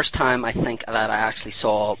 and the first time I think that I actually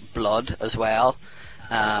saw blood as well,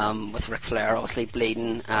 with Ric Flair obviously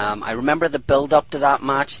bleeding. I remember the build up to that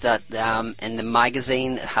match that in the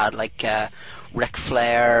magazine it had like Ric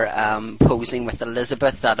Flair posing with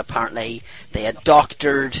Elizabeth, that apparently they had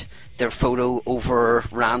doctored their photo over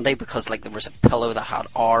Randy because there was a pillow that had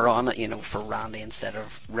R on it, for Randy instead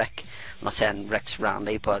of Rick. I'm not saying Rick's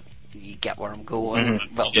Randy, but you get where I'm going.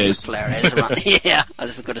 Mm-hmm. Well, Ric Flair is Randy. Yeah, I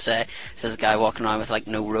was just going to say, this is a guy walking around with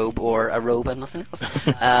no robe or a robe and nothing else.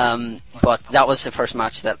 But that was the first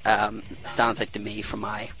match that stands out to me from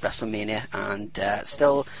my WrestleMania, and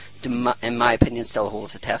still, in my opinion, still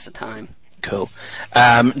holds the test of time. Cool.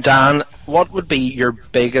 Dan, what would be your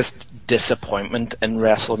biggest disappointment in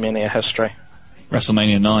WrestleMania history?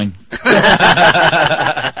 WrestleMania 9.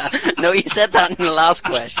 No, you said that in the last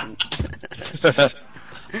question.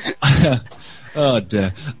 Oh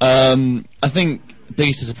dear. I think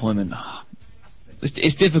biggest disappointment.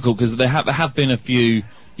 It's difficult because there have been a few.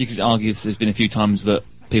 You could argue there's been a few times that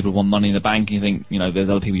people want Money in the Bank, and you think there's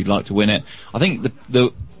other people you'd like to win it. I think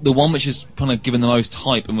the one which is kind of given the most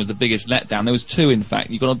hype and was the biggest letdown. There was two, in fact.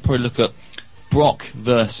 You've got to probably look at Brock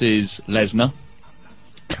versus Lesnar.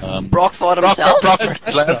 Brock fought himself?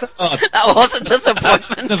 That was a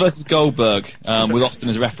disappointment. Lesnar versus Goldberg, with Austin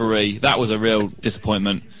as referee. That was a real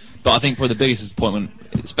disappointment. But I think probably the biggest disappointment,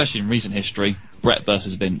 especially in recent history, Brett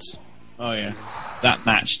versus Vince. Oh, yeah. That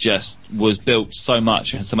match just was built so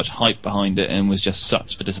much, and had so much hype behind it, and was just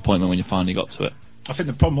such a disappointment when you finally got to it. I think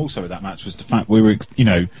the problem also with that match was the fact we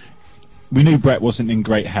knew Brett wasn't in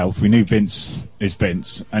great health. We knew Vince is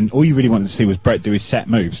Vince, and all you really wanted to see was Brett do his set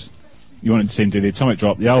moves. You wanted to see him do the atomic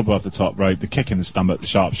drop, the elbow off the top rope, the kick in the stomach, the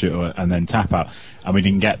sharpshooter, and then tap out. And we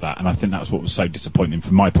didn't get that, and I think that's what was so disappointing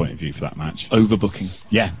from my point of view for that match. Overbooking.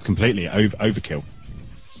 Yeah, completely. Overkill.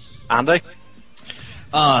 Andy?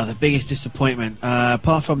 The biggest disappointment,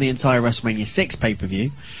 apart from the entire WrestleMania 6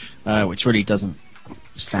 pay-per-view, which really doesn't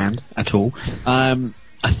stand at all, I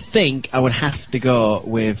think I would have to go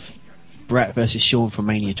with Brett versus Shawn from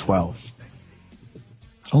Mania 12.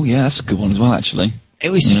 Oh yeah, that's a good one as well, actually. It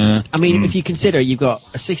was just, if you consider you've got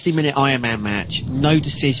a 60-minute Iron Man match, no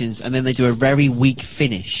decisions, and then they do a very weak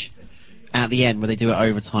finish at the end where they do it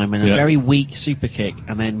overtime, and a very weak super kick,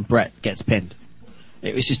 and then Brett gets pinned.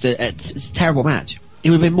 It was just it's a terrible match. It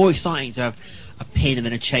would have been more exciting to have a pin and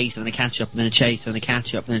then a chase and then a catch-up and then a chase and then a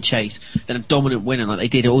catch-up and then a chase, then a dominant winner like they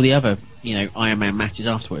did all the other, Iron Man matches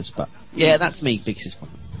afterwards. But, yeah, that's me, biggest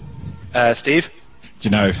disappointment. Steve? Do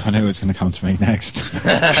you know? I knew it was going to come to me next.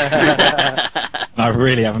 I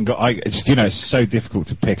really haven't got. It's so difficult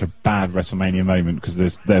to pick a bad WrestleMania moment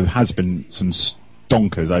because there has been some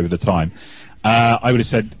stonkers over the time. I would have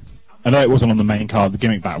said, I know it wasn't on the main card. The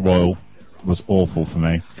Gimmick Battle Royal was awful for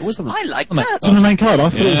me. It wasn't. I like It that. was on the main card. I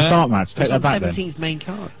thought it was a dark match. Take that back then. 17's main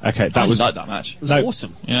card. Okay, that was like that match. It was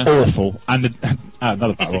awesome. Yeah. Awful. And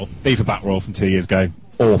another Battle Royal, FIFA Battle Royal from 2 years ago.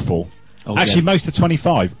 Awful. Oh, Actually, yeah. most of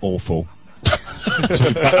 25, awful.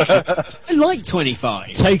 I like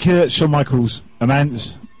 25. Take Shawn Michaels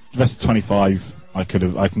amends. The rest of 25, I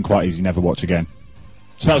can quite easily never watch again.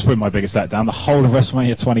 So that was probably my biggest letdown. The whole of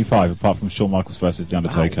WrestleMania 25, apart from Shawn Michaels versus The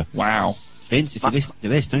Undertaker. Wow. Vince, if you listen to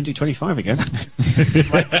this, don't do 25 again.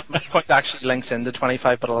 My point actually links into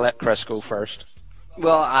 25, but I'll let Chris go first.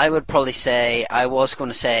 Well, I would probably say, I was going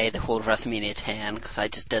to say the whole of WrestleMania 10, because I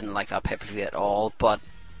just didn't like that pay-per-view at all, but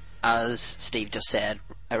as Steve just said,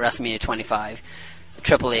 at WrestleMania 25,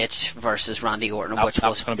 Triple H versus Randy Orton, which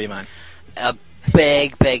was going to be mine. A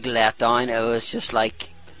big letdown. It was just like,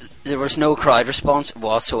 there was no crowd response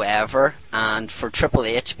whatsoever, and for Triple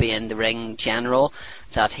H being the ring general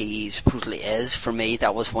that he supposedly is, for me,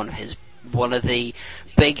 that was one of the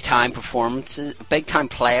big time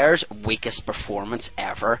players' weakest performance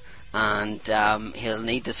ever, and he'll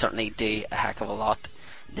need to certainly do a heck of a lot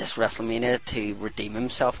this WrestleMania to redeem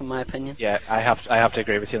himself, in my opinion. Yeah, I have to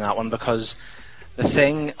agree with you on that one, because the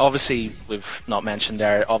thing, obviously, we've not mentioned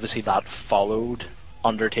there, obviously that followed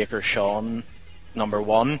Undertaker Shawn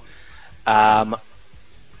 #1,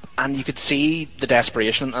 and you could see the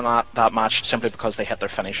desperation in that match simply because they hit their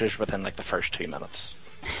finishers within like the first 2 minutes.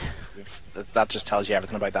 That just tells you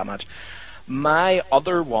everything about that match. My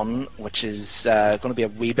other one, which is going to be a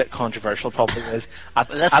wee bit controversial, probably is...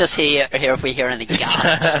 Let's just hear if we hear any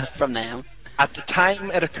gasps from them. At the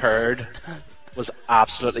time it occurred, was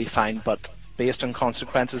absolutely fine, but based on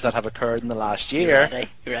consequences that have occurred in the last year...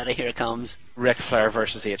 You ready? Here it comes. Ric Flair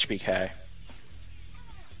versus HBK.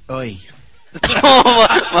 Oi.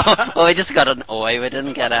 Oh, we just got an oi, we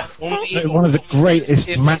didn't get a... So one of the greatest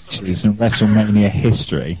matches in WrestleMania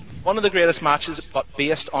history. One of the greatest matches, but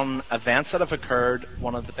based on events that have occurred,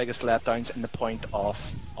 one of the biggest letdowns in the point of,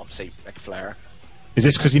 obviously, Ric Flair. Is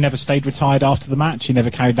this because he never stayed retired after the match? He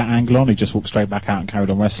never carried that angle on? He just walked straight back out and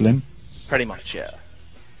carried on wrestling? Pretty much, yeah.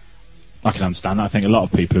 I can understand that. I think a lot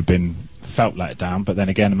of people have felt let down, but then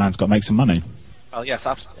again, the man's got to make some money. Well, yes,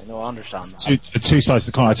 absolutely. No, I understand that. Two sides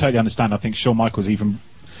to the coin. I totally understand. I think Shawn Michaels even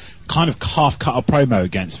kind of half cut a promo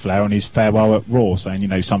against Flair on his farewell at Raw,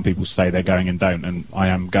 saying, some people say they're going and don't, and I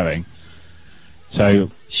am going.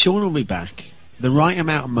 So Shawn will be back. The right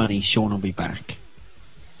amount of money, Shawn will be back.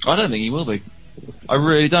 I don't think he will be. I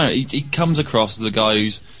really don't. He comes across as a guy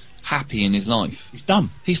who's happy in his life. He's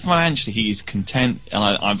done. He's financially, he's content,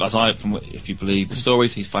 and if you believe the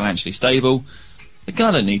stories, he's financially stable. The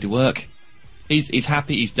guy don't need to work. He's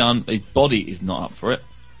happy. He's done. His body is not up for it.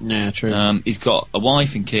 Yeah, true. He's got a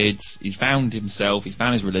wife and kids. He's found himself. He's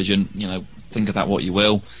found his religion. Think of that what you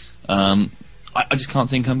will. I just can't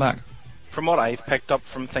see him come back. From what I've picked up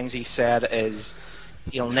from things he said is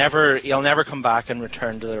he'll never come back and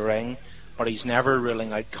return to the ring, but he's never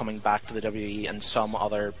ruling out coming back to the WWE in some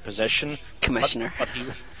other position. Commissioner.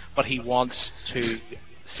 But he wants to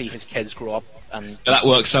see his kids grow up. And that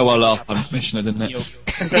worked so well last time, Commissioner, didn't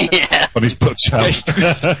it? Yeah. On his bookshelf.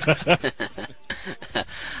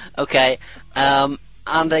 Okay.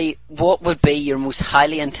 Andy, what would be your most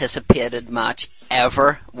highly anticipated match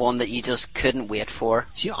ever? One that you just couldn't wait for?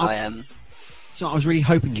 So I was really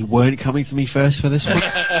hoping you weren't coming to me first for this one.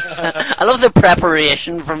 I love the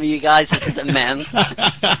preparation from you guys. This is immense.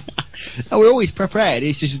 We're always prepared.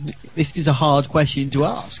 It's just this is a hard question to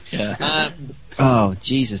ask. Yeah. Oh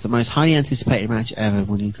Jesus! The most highly anticipated match ever.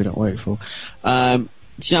 One you couldn't wait for. Do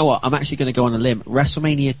you know what? I'm actually going to go on a limb.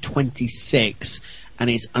 WrestleMania 26, and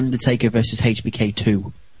it's Undertaker versus HBK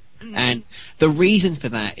 2. And the reason for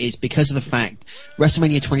that is because of the fact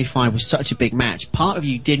WrestleMania 25 was such a big match. Part of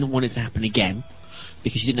you didn't want it to happen again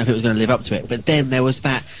because you didn't know if it was going to live up to it. But then there was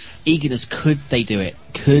that eagerness. Could they do it?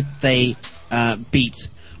 Could they beat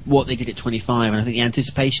what they did at 25? And I think the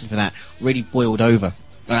anticipation for that really boiled over.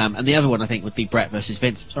 And the other one I think would be Brett versus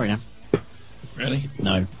Vince. Sorry, Dan. Really?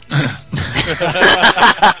 No.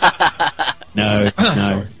 No.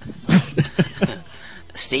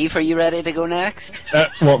 Steve, are you ready to go next?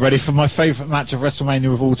 Ready for my favourite match of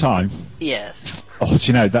WrestleMania of all time? Yes. Oh, do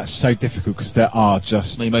you know, that's so difficult because there are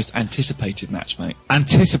just... The most anticipated match, mate.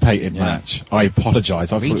 Anticipated match? I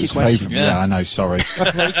apologise. I thought it was favourite. Yeah, I know, sorry.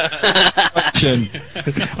 I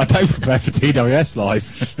don't prepare for TWS Live.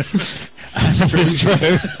 It's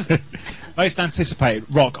true. Most anticipated,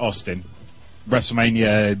 Rock Austin.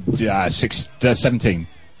 WrestleMania 17.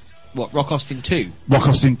 What, Rock Austin 2? Rock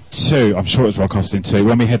Austin 2. I'm sure it was Rock Austin 2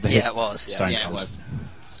 when we had the hit. Yeah, it was. Stone Yeah, it Cold. was.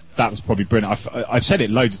 That was probably brilliant. I've said it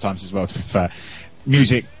loads of times as well, to be fair.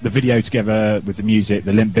 Music, the video together with the music,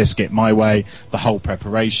 the Limp Bizkit, My Way, the whole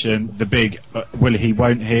preparation, the big will he,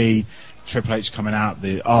 won't he, Triple H coming out.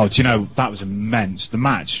 Do you know, that was immense. The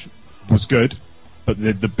match was good, but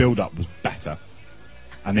the build-up was better.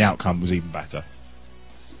 And the outcome was even better.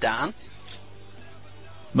 Dan?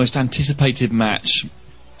 Most anticipated match.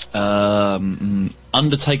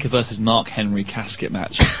 Undertaker versus Mark Henry casket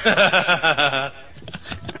match.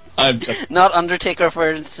 Not Undertaker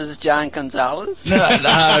versus John Gonzalez? No.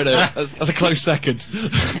 That's a close second.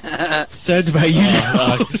 Said about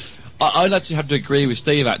you. I'd actually have to agree with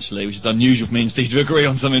Steve, actually, which is unusual for me and Steve to agree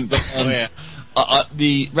on something. But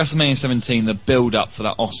the WrestleMania 17, the build-up for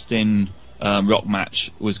that Austin Rock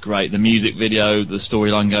match was great. The music video, the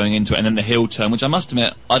storyline going into it, and then the heel turn, which I must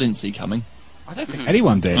admit I didn't see coming. I don't think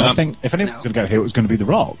anyone did. I think if anyone was going to go here, it was going to be The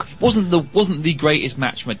Rock. Wasn't the greatest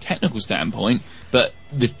match from a technical standpoint, but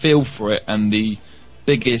the feel for it and the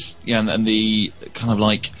biggest, and the kind of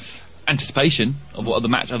like anticipation of what the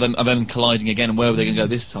match of them colliding again and where were they going to go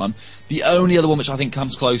this time. The only other one which I think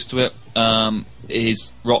comes close to it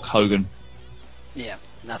is Rock Hogan. Yeah,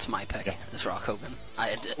 that's my pick. Yeah. It's Rock Hogan.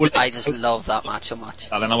 I just love that match so much.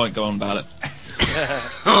 Then I won't go on about it.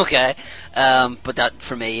 Okay, but that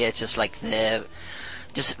for me, it's just like the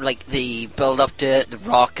build up to it, the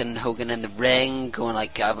Rock and Hogan in the ring, going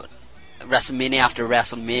like WrestleMania after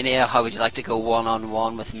WrestleMania. How would you like to go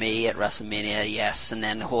one-on-one with me at WrestleMania? Yes, and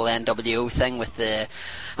then the whole NWO thing with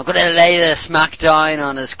I'm going to lay the smackdown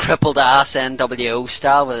on his crippled ass NWO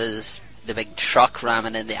style with the big truck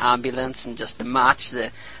ramming in the ambulance, and just the match,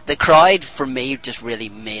 the crowd for me just really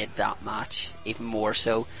made that match even more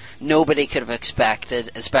so. Nobody could have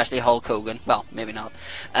expected, especially Hulk Hogan, well, maybe not,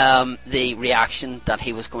 the reaction that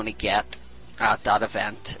he was going to get at that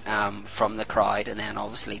event from the crowd, and then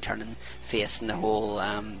obviously turning face in the whole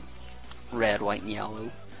red, white and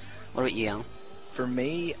yellow. What about you, Alan? For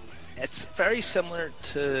me, it's very similar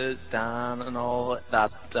to Dan and all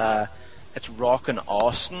that. It's Rock and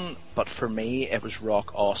Austin, but for me it was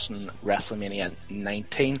Rock Austin WrestleMania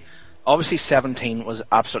 19. Obviously 17 was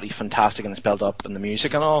absolutely fantastic in its build up and the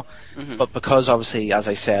music and all, but because obviously, as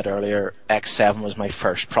I said earlier, X7 was my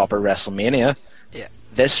first proper WrestleMania,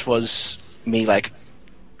 this was me like,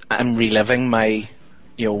 I'm reliving my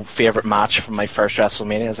favourite match from my first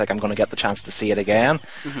WrestleMania. It's like I'm going to get the chance to see it again,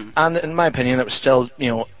 and in my opinion it was still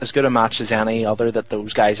as good a match as any other that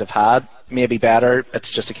those guys have had, maybe better.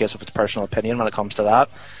 It's just a case of its personal opinion when it comes to that,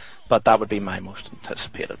 but that would be my most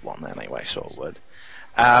anticipated one anyway, so it would.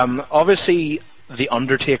 Obviously The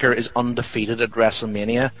Undertaker is undefeated at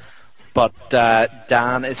WrestleMania, but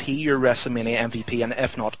Dan, is he your WrestleMania MVP, and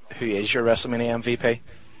if not, who is your WrestleMania MVP?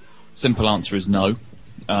 Simple answer is no.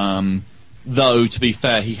 Though, to be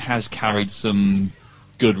fair, he has carried some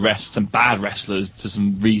good some bad wrestlers to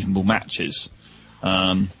some reasonable matches.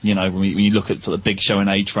 When you look at sort of Big Show and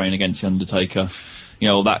A-Train against The Undertaker,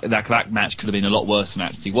 that match could have been a lot worse than it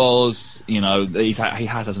actually was. He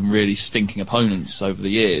had some really stinking opponents over the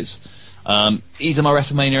years. Is he my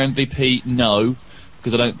WrestleMania MVP? No,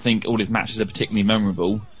 because I don't think all his matches are particularly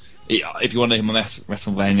memorable. If you want to know who my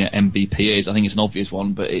WrestleMania MVP is, I think it's an obvious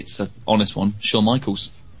one, but it's an honest one. Shawn Michaels.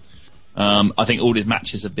 I think all his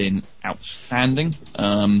matches have been outstanding,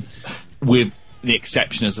 with the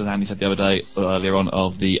exception, as Andy said the other day, earlier on,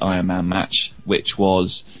 of the Iron Man match, which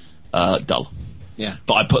was dull. Yeah.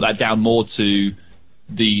 But I put that down more to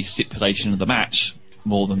the stipulation of the match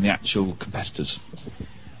more than the actual competitors.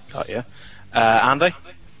 Got you. Andy?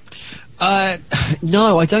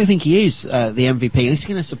 No, I don't think he is the MVP. And this is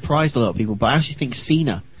going to surprise a lot of people, but I actually think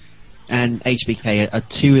Cena and HBK are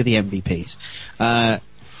two of the MVPs.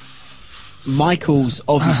 Michaels,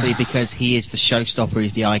 obviously, because he is the showstopper,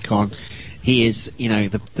 he's the icon, he is,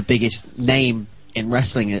 the biggest name in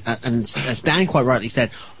wrestling, and as Dan quite rightly said,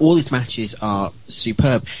 all his matches are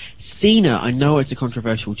superb. Cena, I know it's a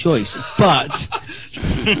controversial choice, but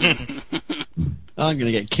I'm going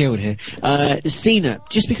to get killed here. Cena,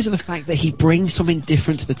 just because of the fact that he brings something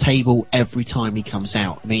different to the table every time he comes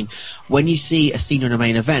out. I mean, when you see a Cena in a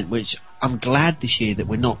main event, which I'm glad this year that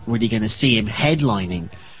we're not really going to see him headlining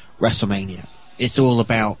WrestleMania. It's all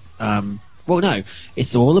about,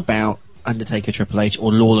 it's all about Undertaker, Triple H,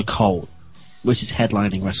 or Lawler Cole, which is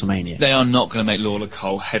headlining WrestleMania. They are not going to make Lawler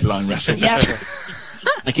Cole headline WrestleMania.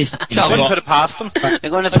 I wouldn't put it past them.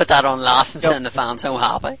 They're going to put that on last and send the fans home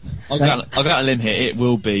happy. I'll go out a limb here. It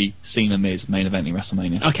will be Cena Miz main eventing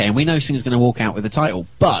WrestleMania. Okay, and we know Cena's going to walk out with the title,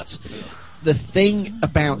 but the thing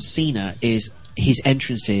about Cena is his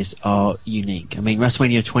entrances are unique. I mean,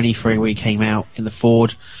 WrestleMania 23, where he came out in the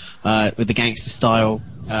Ford with the gangster style,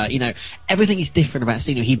 everything is different about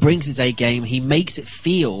Cena. He brings his A game. He makes it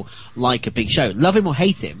feel like a big show. Love him or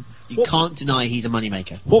hate him, you can't deny he's a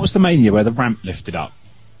moneymaker. What was the Mania where the ramp lifted up?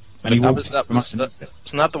 And wasn't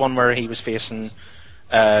that the one where he was facing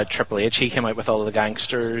Triple H? He came out with all of the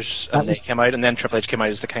gangsters, and they came out, and then Triple H came out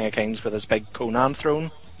as the King of Kings with his big Conan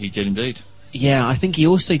throne. He did indeed. Yeah, I think he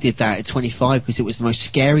also did that at 25 because it was the most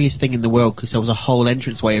scariest thing in the world because there was a whole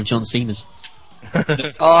entranceway of John Cena's.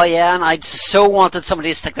 Oh yeah, and I so wanted somebody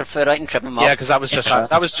to stick their foot out and trip him up. Yeah, because that was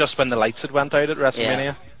just when the lights had went out at WrestleMania.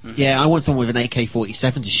 Yeah. Mm-hmm. Yeah, I want someone with an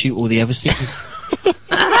AK-47 to shoot all the other Cenas.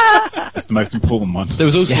 That's the most important one. There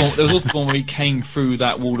was also the one where he came through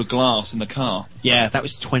that wall of glass in the car. Yeah, that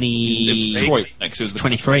was 20. It was Detroit next. It was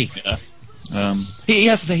 23. Yeah. He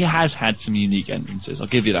has to say he has had some unique entrances. I'll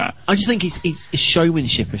give you that. I just think it's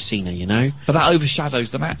showmanship of Cena, But that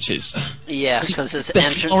overshadows the matches. Yeah, because his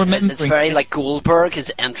entrance, it's very like Goldberg.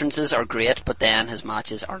 His entrances are great, but then his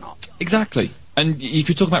matches are not. Exactly. And if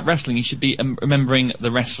you're talking about wrestling, you should be remembering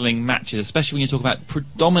the wrestling matches, especially when you're talking about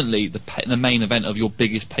predominantly the main event of your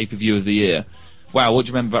biggest pay-per-view of the year. Wow, what do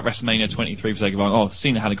you remember about WrestleMania 23 for sake of oh,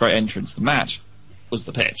 Cena had a great entrance. The match was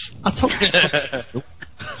the pits. I told you.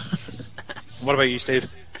 What about you, Steve?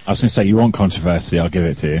 I was going to say, you want controversy, I'll give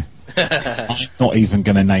it to you. I'm not even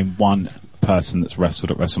going to name one person that's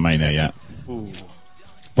wrestled at WrestleMania yet. Ooh.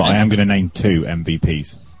 But I am going to name 2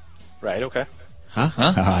 MVPs. Right, okay. Huh?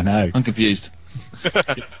 I know. I'm confused.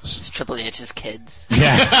 It's Triple H's kids.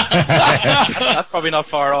 Yeah. That's probably not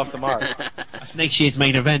far off the mark. That's next year's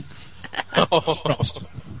main event.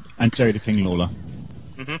 And Jerry the King Lawler.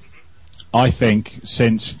 Mm-hmm. I think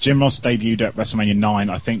since Jim Ross debuted at WrestleMania 9,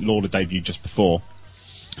 I think Lawler debuted just before,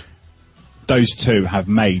 those two have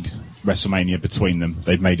made WrestleMania between them.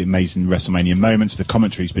 They've made amazing WrestleMania moments. The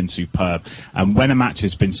commentary's been superb. And when a match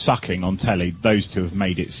has been sucking on telly, those two have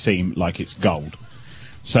made it seem like it's gold.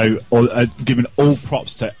 So, giving all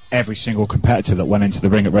props to every single competitor that went into the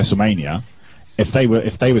ring at WrestleMania, if they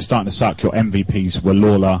were starting to suck, your MVPs were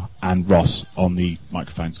Lawler and Ross on the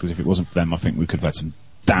microphones, because if it wasn't for them, I think we could have had some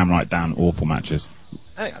damn awful matches.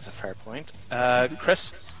 I think that's a fair point.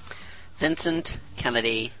 Chris? Vincent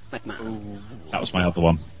Kennedy McMahon. Ooh. That was my other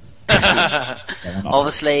one.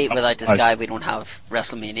 Obviously, without this guy, we don't have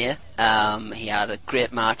WrestleMania. He had a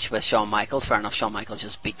great match with Shawn Michaels. Fair enough, Shawn Michaels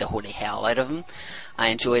just beat the holy hell out of him. I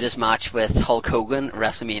enjoyed his match with Hulk Hogan at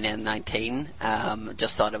WrestleMania 19.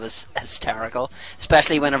 Just thought it was hysterical,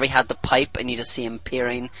 especially whenever he had the pipe and you just see him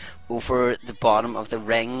peering over the bottom of the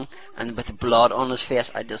ring and with the blood on his face.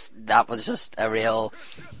 That was just a real,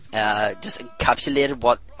 just encapsulated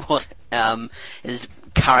what his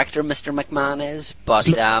character Mr. McMahon is. But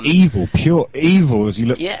evil, pure evil as you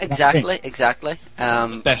look. Yeah, exactly.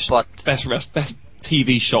 Best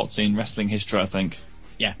TV shots in wrestling history, I think.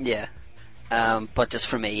 Yeah. But just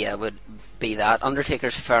for me, it would be that.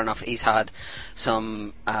 Undertaker's fair enough. He's had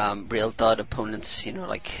some real dud opponents,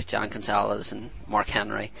 like John Gonzalez and Mark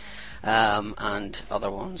Henry, and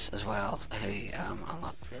other ones as well, who I'll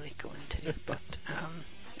not really go into. But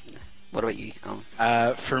what about you,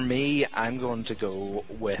 Alan? For me, I'm going to go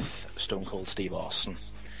with Stone Cold Steve Austin.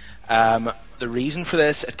 The reason for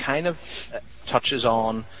this, it kind of touches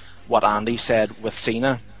on what Andy said with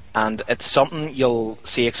Cena. And it's something you'll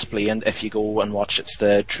see explained if you go and watch It's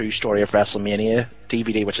the True Story of WrestleMania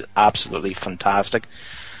DVD, which is absolutely fantastic.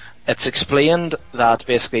 It's explained that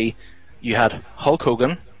basically you had Hulk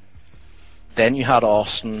Hogan, then you had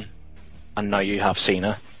Austin, and now you have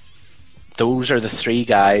Cena. Those are the 3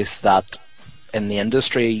 guys that in the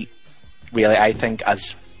industry, really, I think,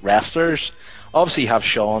 as wrestlers, obviously you have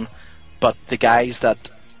Shawn, but the guys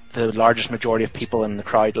that the largest majority of people in the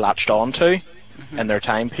crowd latched on to in their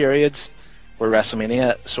time periods were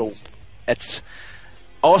WrestleMania. So it's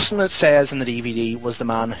Austin, it says in the DVD, was the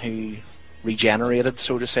man who regenerated,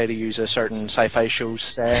 so to say, to use a certain sci-fi show's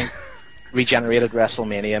saying, regenerated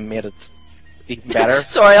WrestleMania, made it even better.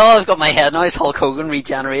 Sorry, all I've got in my head now is Hulk Hogan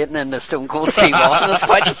regenerating in the Stone Cold Steve Austin. It's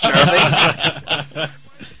quite disturbing.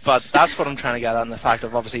 But that's what I'm trying to get at, and the fact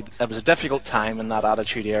of obviously it was a difficult time in that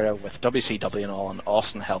Attitude Era with WCW and all, and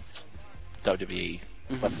Austin helped WWE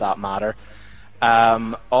with that matter.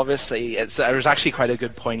 Obviously, there's actually quite a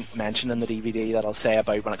good point mentioned in the DVD that I'll say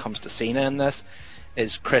about when it comes to Cena in this,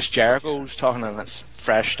 is Chris Jericho's talking, and it's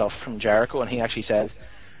fresh stuff from Jericho, and he actually says,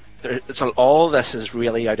 all this is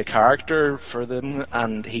really out of character for them,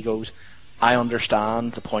 and he goes, I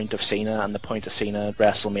understand the point of Cena and the point of Cena at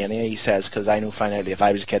WrestleMania, he says, because I know finally if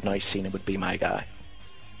I was a kid now, Cena would be my guy.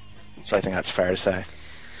 So I think that's fair to say.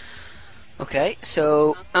 Okay,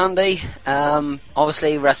 so Andy,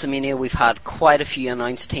 obviously WrestleMania, we've had quite a few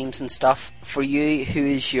announced teams and stuff. For you, who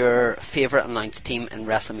is your favourite announced team in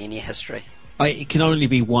WrestleMania history? It can only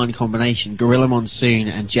be one combination: Gorilla Monsoon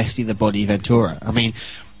and Jesse the Body Ventura. I mean,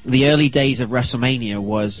 the early days of WrestleMania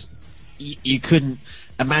was you couldn't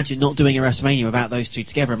imagine not doing a WrestleMania without those two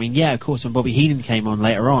together. I mean, yeah, of course, when Bobby Heenan came on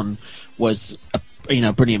later on was a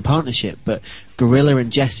brilliant partnership, but Gorilla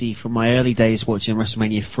and Jesse, from my early days watching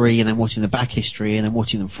WrestleMania 3 and then watching the back history and then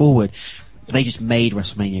watching them forward, they just made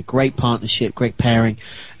WrestleMania. Great partnership, great pairing,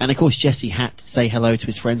 and of course Jesse had to say hello to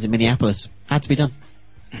his friends in Minneapolis. Had to be done.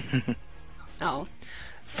 Oh.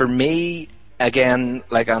 For me, again,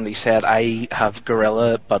 like Andy said, I have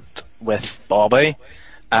Gorilla, but with Bobby.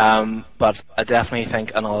 But I definitely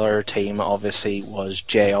think another team, obviously, was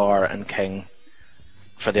JR and King.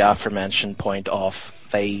 For the aforementioned point of,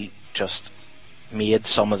 they just made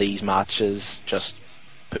some of these matches just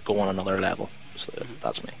go on another level. So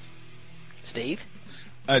that's me. Steve?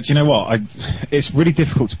 Do you know what? It's really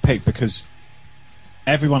difficult to pick because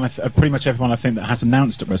everyone, pretty much everyone I think that has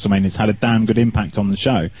announced at WrestleMania has had a damn good impact on the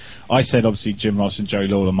show. I said obviously Jim Ross and Joey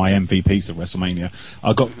Lawler my MVPs of WrestleMania.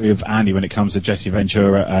 I got with Andy when it comes to Jesse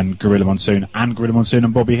Ventura and Gorilla Monsoon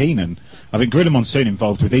and Bobby Heenan. I think Gorilla Monsoon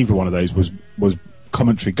involved with either one of those was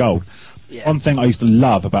commentary gold. Yeah. One thing I used to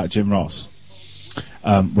love about Jim Ross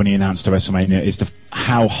when he announced to WrestleMania is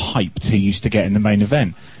how hyped he used to get in the main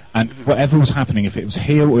event. And whatever was happening, if it was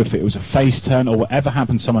heel or if it was a face turn or whatever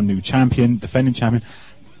happened, someone new champion, defending champion,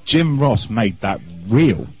 Jim Ross made that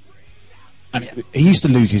real. And he used to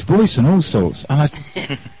lose his voice and all sorts. And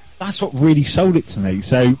that's what really sold it to me.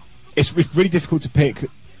 So it's really difficult to pick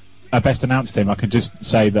a best announced team. I can just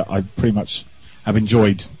say that I pretty much have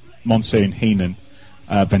enjoyed Monsoon, Heenan,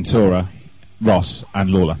 Ventura, Ross and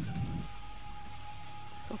Lawler.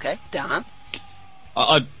 Okay, Dan?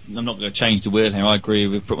 I'm not going to change the word here. I agree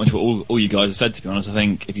with pretty much what all you guys have said, to be honest. I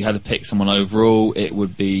think if you had to pick someone overall, it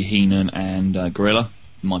would be Heenan and Gorilla,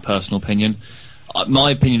 in my personal opinion.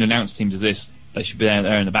 My opinion of announced teams is this: they should be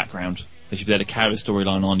there in the background. They should be there to carry the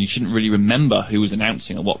storyline on. You shouldn't really remember who was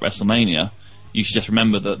announcing at what WrestleMania. You should just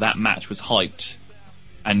remember that match was hyped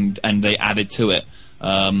and they added to it.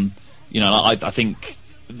 I think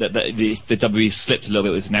that the WWE slipped a little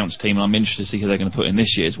bit with this announced team, and I'm interested to see who they're going to put in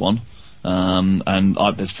this year's one.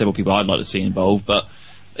 There's several people I'd like to see involved, but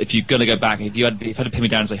if you're going to go back, if you had to pin me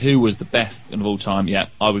down and say who was the best of all time, yeah,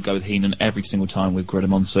 I would go with Heenan every single time with Gorilla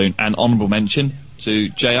Monsoon, and honourable mention to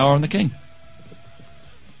JR and the King.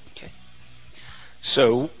 Okay.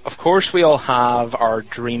 So, of course, we all have our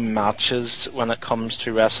dream matches when it comes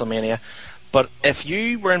to WrestleMania, but if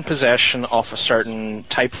you were in possession of a certain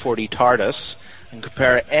Type 40 TARDIS and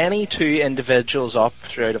compare any two individuals up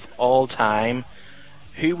throughout of all time,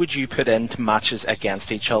 who would you put into matches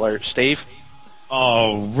against each other? Steve?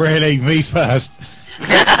 Oh, really? Me first?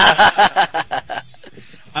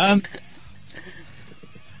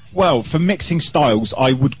 Well, for mixing styles,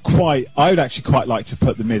 I would actually quite like to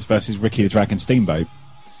put The Miz versus Ricky the Dragon Steamboat.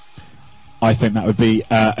 I think that would be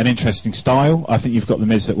an interesting style. I think you've got The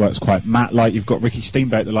Miz that works quite mat-like. You've got Ricky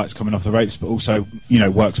Steamboat that likes coming off the ropes, but also,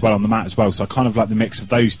 works well on the mat as well. So I kind of like the mix of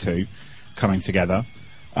those two coming together.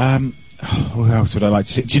 Who else would I like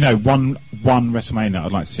to see? Do you know one WrestleMania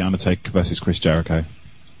I'd like to see Undertaker versus Chris Jericho?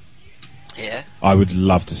 Yeah. I would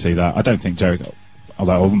love to see that. I don't think Jericho,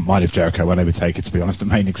 although I wouldn't mind if Jericho went overtaker, to be honest,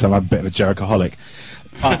 mainly because I'm a bit of a Jericho-holic.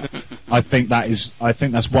 I think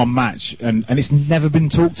that's one match, and it's never been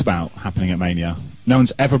talked about happening at Mania. No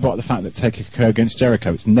one's ever brought the fact that Taker could go against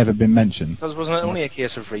Jericho. It's never been mentioned. Because wasn't it only a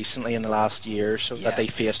case of recently in the last year so that they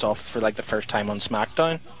faced off for the first time on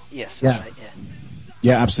SmackDown? Yes, that's right, yeah.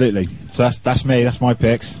 Yeah, absolutely. So that's me. That's my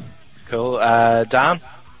picks. Cool. Dan?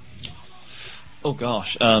 Oh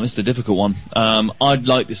gosh, this is a difficult one. I'd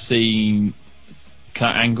like to see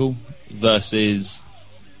Kurt Angle versus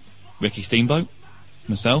Ricky Steamboat.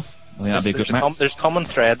 Myself, I think that'd be a good match. There's common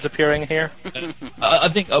threads appearing here. I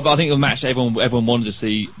think a match that everyone wanted to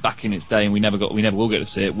see back in its day, and we never will get to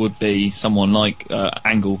see it, would be someone like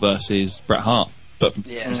Angle versus Bret Hart. But from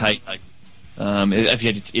if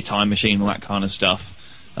you had your time machine and all that kind of stuff,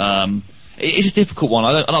 it's a difficult one.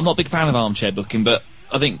 I'm not a big fan of armchair booking, but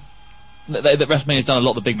I think that WrestleMania's done a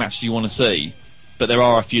lot of the big matches you want to see, but there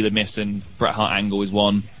are a few that missed, and Bret Hart Angle is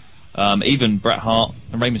one. Even Bret Hart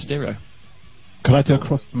and Rey Mysterio. Could I do a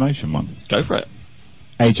cross-promotion one? Go for it.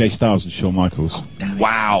 AJ Styles and Shawn Michaels. Oh,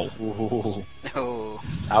 wow. Oh.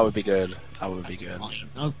 That would be good. I was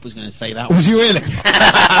going to say that. Was you really?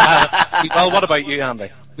 Well, what about you, Andy?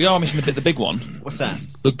 We are missing the big one. What's that?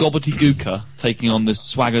 The Gobbledygooker taking on the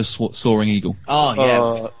Swagger Soaring Eagle. Oh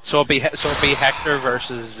yeah. So it'll be Hector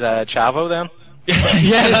versus Chavo then.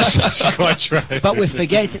 Yeah, that's quite true. But we're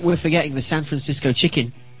forgetting the San Francisco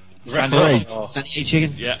Chicken. San Diego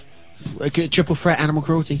Chicken. Yeah. Triple threat animal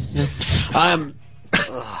cruelty. Yeah.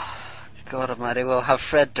 God almighty, we'll have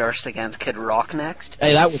Fred Durst against Kid Rock next.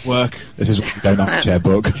 Hey, that would work. This is what we don't armchair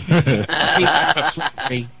book.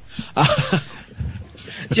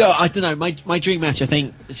 Joe, I don't know. My dream match, I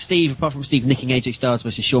think, Steve, apart from Steve nicking AJ Styles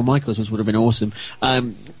versus Shawn Michaels, which would have been awesome.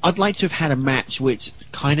 I'd like to have had a match which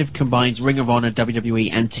kind of combines Ring of Honor, WWE,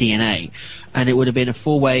 and TNA, and it would have been a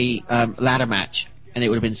 4-way ladder match, and it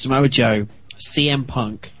would have been Samoa Joe, CM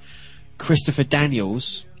Punk, Christopher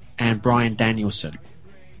Daniels, and Bryan Danielson.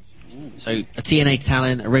 So a TNA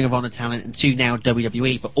talent, a Ring of Honor talent, and 2 now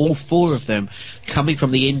WWE, but all 4 of them coming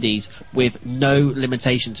from the indies with no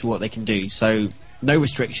limitation to what they can do. So no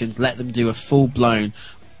restrictions, let them do a full-blown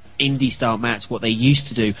indie-style match, what they used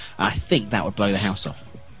to do. I think that would blow the house off.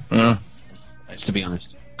 To be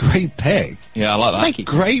honest. Great pick. Yeah, I like that. Thank you.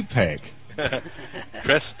 Great pick.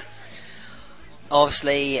 Chris?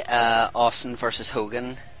 Obviously, Austin versus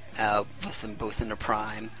Hogan, with them both in their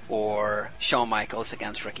prime, or Shawn Michaels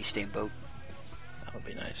against Ricky Steamboat. That would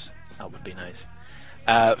be nice. That would be nice.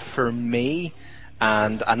 For me,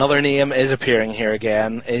 and another name is appearing here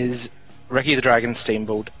again, is Ricky the Dragon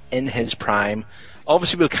Steamboat in his prime.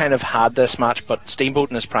 Obviously, we've kind of had this match, but Steamboat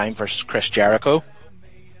in his prime versus Chris Jericho.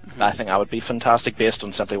 I think that would be fantastic based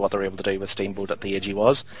on simply what they were able to do with Steamboat at the age he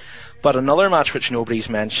was. But another match which nobody's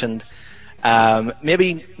mentioned,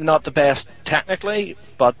 maybe not the best technically,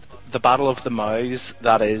 but the Battle of the Mouths,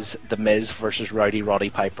 that is The Miz versus Rowdy Roddy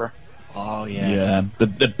Piper. Oh, yeah. Yeah,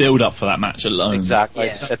 the build-up for that match alone. Exactly.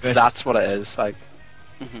 Yeah. That's what it is. Like.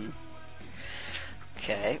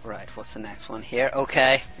 Okay, right, what's the next one here?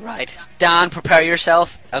 Okay, right. Dan, prepare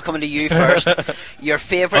yourself. I'll come to you first. Your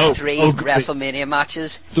favourite 3 WrestleMania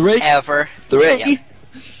matches 3 ever. 3? Yeah.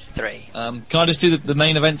 3. Can I just do the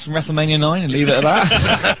main events from WrestleMania 9 and leave it at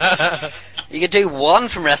that? You could do one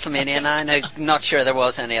from WrestleMania 9. I'm not sure there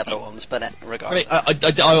was any other ones, but regardless. I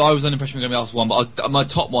was under the impression we were going to be asked one, but my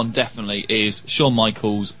top one definitely is Shawn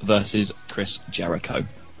Michaels versus Chris Jericho.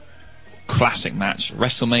 Classic match.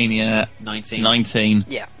 WrestleMania 19.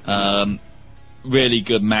 Yeah. Really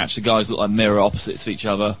good match. The guys look like mirror opposites of each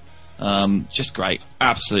other. Just great.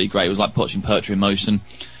 Absolutely great. It was like watching poetry in motion.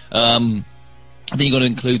 I think you've got to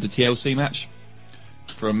include the TLC match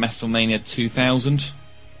from WrestleMania 2000,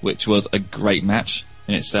 which was a great match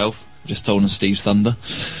in itself. Just stolen Steve's thunder.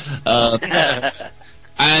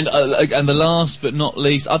 And the last but not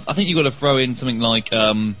least, I think you've got to throw in something like...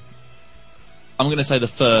 I'm going to say the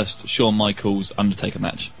first Shawn Michaels Undertaker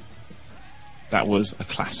match. That was a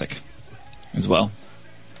classic as well.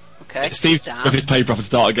 Okay. Steve with his paper up and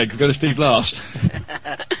start again. Can we go to Steve last?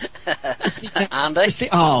 Andy?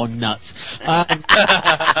 Oh, nuts.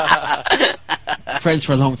 Friends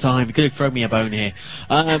for a long time. You could have thrown me a bone here.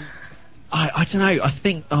 I don't know. I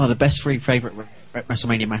think the best 3 favourite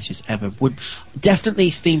WrestleMania matches ever would definitely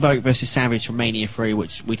Steamboat versus Savage from Mania 3,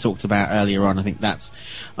 which we talked about earlier on. I think that's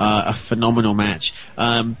a phenomenal match.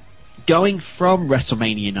 Going from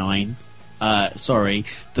WrestleMania 9,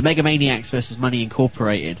 the Mega Maniacs versus Money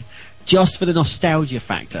Incorporated, just for the nostalgia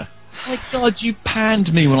factor. Oh my God, you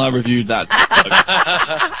panned me when I reviewed that.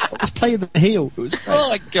 I was playing the heel. It was great. Oh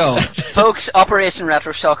my God. Folks, Operation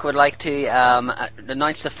Retro Shock would like to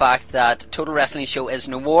announce the fact that Total Wrestling Show is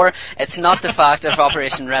no more. It's not the fact of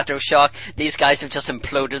Operation Retro Shock. These guys have just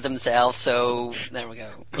imploded themselves, so there we go.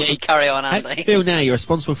 Yeah, carry on, Andy. How do you feel now? You're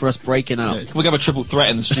responsible for us breaking up. Yeah, can we have a triple threat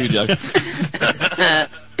in the studio?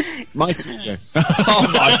 My studio. Oh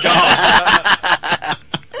my God.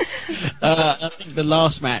 I think the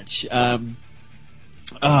last match.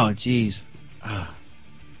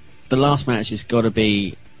 The last match has got to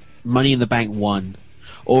be Money in the Bank 1,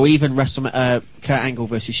 or even Kurt Angle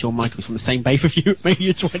versus Shawn Michaels from the same pay-per-view at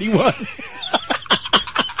Mania 21.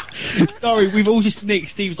 Sorry, we've all just nicked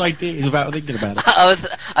Steve's ideas without thinking about it.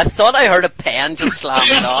 I thought I heard a pen just slam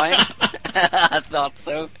down. I thought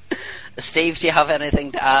so. Steve, do you have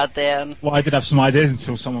anything to add then? Well, I did have some ideas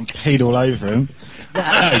until someone peed all over him.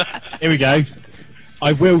 Here we go.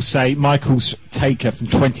 I will say Michael's Taker from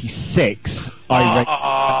 26. I rate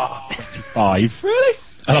 25. Really?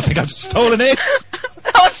 And I think I've stolen it.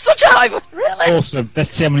 Oh, it's such a high one. Really? Awesome. Let's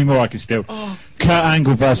see how many more I can steal. Kurt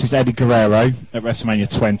Angle versus Eddie Guerrero at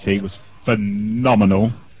WrestleMania 20 was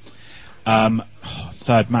phenomenal.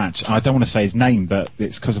 Third match. I don't want to say his name, but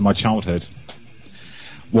it's because of my childhood.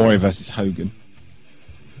 Warrior versus Hogan.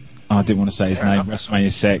 I didn't want to say his name.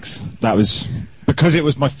 WrestleMania 6. That was because it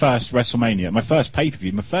was my first WrestleMania, my first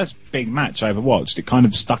pay-per-view, my first big match I ever watched, it kind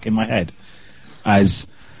of stuck in my head as,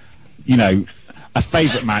 you know, a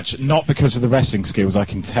favourite match, not because of the wrestling skills, I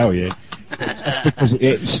can tell you. It's just because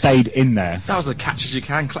it stayed in there. That was a Catch As You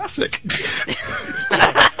Can classic.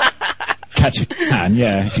 Catch As You Can,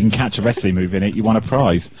 yeah. If you can catch a wrestling move in it, you won a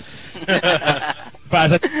prize.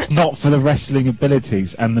 But it's not for the wrestling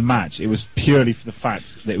abilities and the match. It was purely for the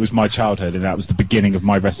fact that it was my childhood and that was the beginning of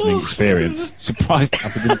my wrestling experience. Surprised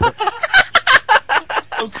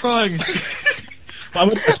I'm crying. But I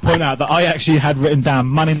would just point out that I actually had written down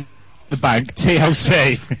Money in the Bank,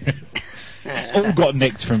 TLC. It's all got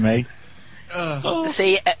nicked from me.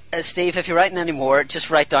 See, Steve, if you're writing any more, just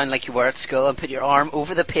write down like you were at school and put your arm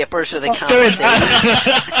over the paper so they can't see.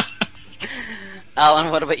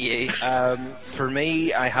 Alan, what about you? For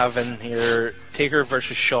me, I have in here Taker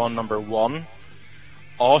versus Shawn #1,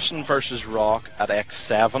 Austin versus Rock at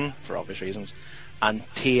X7 for obvious reasons, and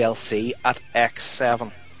TLC at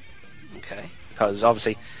X7. Okay. Because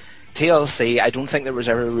obviously, TLC, I don't think there was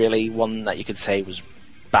ever really one that you could say was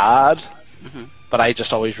bad, but I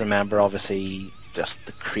just always remember obviously just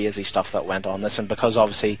the crazy stuff that went on this, and because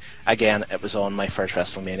obviously again it was on my first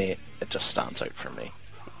WrestleMania, it just stands out for me.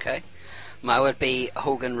 Okay. Mine would be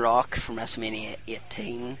Hogan Rock from WrestleMania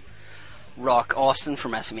 18, Rock Austin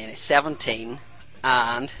from WrestleMania 17,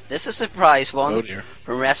 and this is a surprise one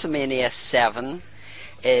from WrestleMania 7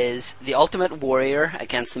 is the Ultimate Warrior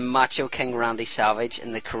against the Macho King Randy Savage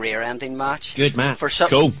in the career-ending match. Good match.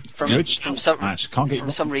 Cool. From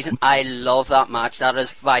some reason, I love that match. That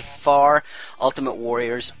is by far Ultimate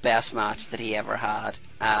Warrior's best match that he ever had.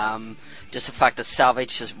 Just the fact that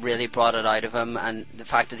Savage has really brought it out of him, and the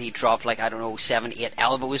fact that he dropped 7, 8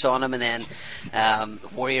 elbows on him, and then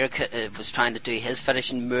Warrior was trying to do his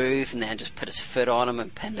finishing move, and then just put his foot on him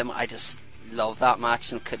and pinned him. I just love that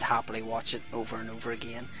match and could happily watch it over and over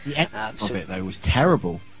again. The end of it though was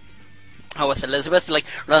terrible. Oh, with Elizabeth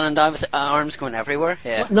running down with arms going everywhere.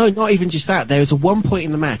 Yeah. No, not even just that. There was a one point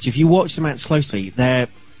in the match. If you watch the match closely, they're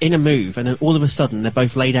in a move, and then all of a sudden they're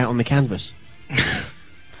both laid out on the canvas.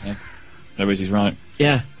 Yeah. No, he's right.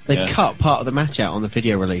 Yeah, they cut part of the match out on the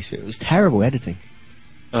video release. It was terrible editing.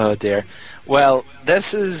 Oh dear. Well,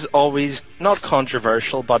 this is always not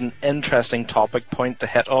controversial, but an interesting topic point to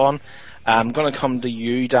hit on. I'm going to come to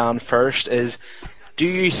you, Dan, first. Do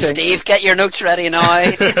you think... Steve, get your notes ready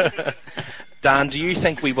now. Dan, do you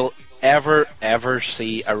think we will ever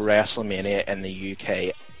see a WrestleMania in the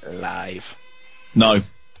UK live? No.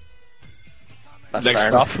 That's Next fair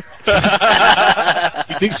enough.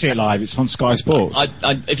 You do see it live. It's on Sky Sports.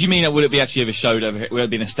 If you mean, would it be actually ever showed over here? Would it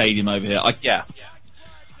be in a stadium over here? Yeah.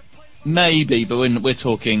 Maybe, but we're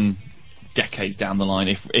talking decades down the line.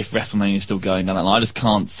 If WrestleMania is still going down that line, I just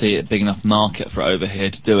can't see a big enough market for it over here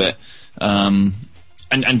to do it. And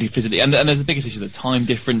do physically. And there's the biggest issue: the time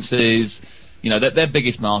differences. You know, their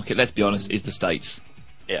biggest market, let's be honest, is the States.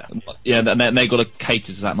 Yeah. Yeah, and they've got to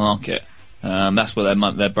cater to that market. That's where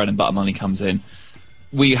their bread and butter money comes in.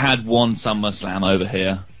 We had one SummerSlam over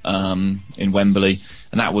here in Wembley,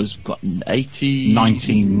 and that was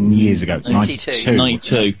 19 years ago.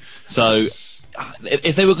 92. So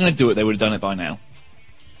if they were going to do it, they would have done it by now.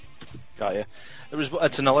 Got you.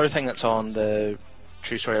 It's another thing that's on the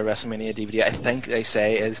True Story of WrestleMania DVD. I think they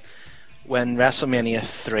say is when WrestleMania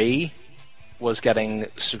 3 was getting,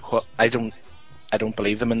 I don't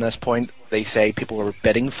believe them in this point. They say people were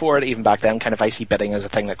bidding for it even back then. Kind of, I see bidding as a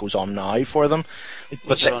thing that goes on now for them.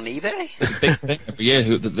 But on eBay? It's a big thing every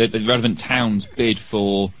year. The relevant towns bid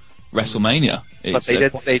for WrestleMania. But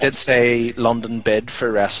they did say London bid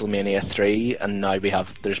for WrestleMania 3, and now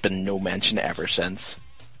there's been no mention ever since.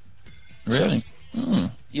 Really?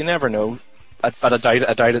 So, you never know. But I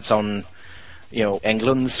doubt it's on,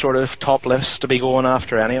 England's sort of top list to be going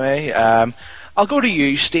after anyway. I'll go to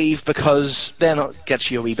you, Steve, because then it gets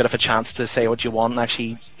you a wee bit of a chance to say what you want and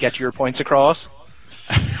actually get your points across.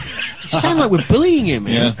 You sound like we're bullying him,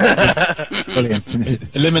 man. Yeah. Brilliant.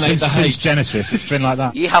 Eliminate the hate. Since Genesis, it's been like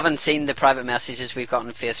that. You haven't seen the private messages we've got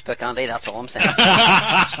on Facebook, Andy, that's all I'm saying.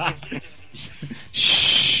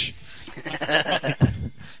 Shh.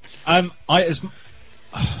 I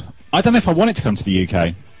don't know if I want it to come to the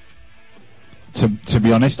UK. To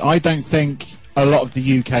be honest, I don't think a lot of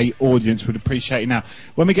the UK audience would appreciate it now.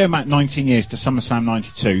 When we go back 19 years to SummerSlam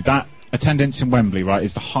 92, that attendance in Wembley, right,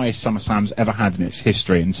 is the highest SummerSlam's ever had in its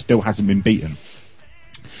history and still hasn't been beaten.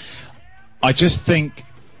 I just think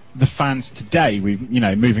the fans today,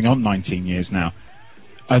 moving on 19 years now,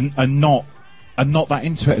 are not that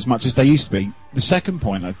into it as much as they used to be. The second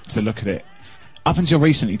point to look at it, up until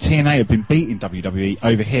recently, TNA have been beating WWE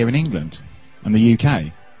over here in England and the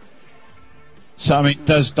UK. So, I mean,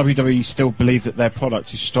 does WWE still believe that their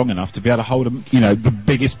product is strong enough to be able to hold, the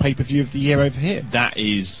biggest pay-per-view of the year over here? That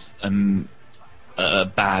is a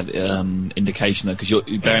bad indication, though, because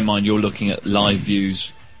bear in mind you're looking at live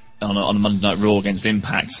views on a Monday Night Raw against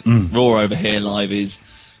Impact. Raw over here live is,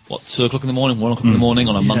 2 o'clock in the morning, 1 o'clock in the morning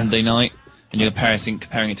on a Monday night? And you're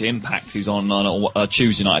comparing it to Impact, who's on a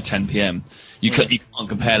Tuesday night at 10 p.m. You can't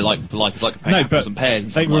compare like for like. It's like comparing apples and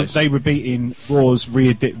pears. They were beating Raw's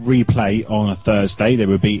replay on a Thursday. They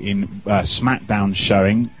were beating SmackDown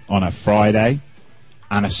showing on a Friday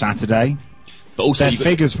and a Saturday. But also their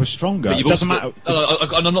figures were stronger. It doesn't matter.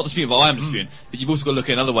 I'm not disputing, but I am disputing. But you've also got to look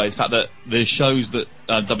at another way. It's the fact that the shows that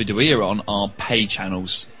WWE are on are pay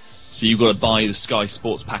channels. So you've got to buy the Sky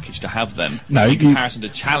Sports package to have them. No, in comparison to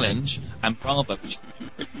Challenge and Bravo.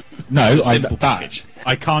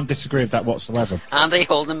 I can't disagree with that whatsoever. Andy,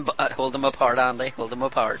 hold them apart. Andy, hold them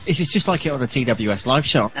apart. This is just like it on a TWS live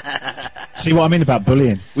show. See what I mean about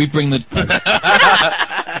bullying? We bring the.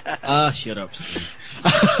 Shut up, Steve.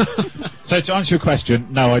 So to answer your question,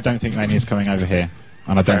 no, I don't think Mania's coming over here,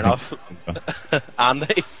 and I don't think.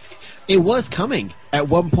 Andy. It was coming at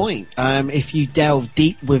one point. If you delve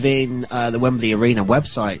deep within the Wembley Arena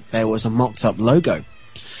website, there was a mocked-up logo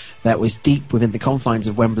that was deep within the confines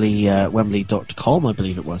of Wembley.com, I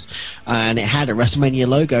believe it was. And it had a WrestleMania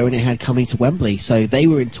logo, and it had coming to Wembley. So they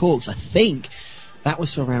were in talks. I think that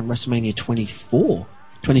was for around WrestleMania 24,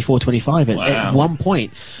 25 at one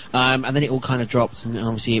point. And then it all kind of dropped, and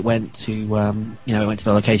obviously it went to, it went to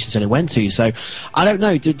the locations that it went to. So I don't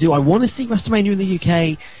know. Do I want to see WrestleMania in the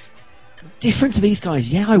UK? Different to these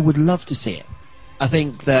guys, yeah, I would love to see it. I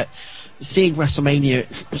think that seeing WrestleMania,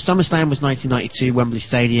 SummerSlam was 1992, Wembley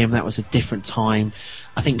Stadium, that was a different time.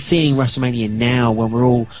 I think seeing WrestleMania now, when we're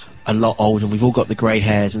all a lot older and we've all got the grey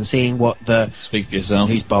hairs, and seeing what the... Speak for yourself.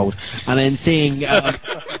 Who's bold. And then seeing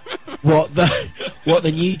what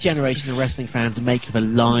the new generation of wrestling fans make of a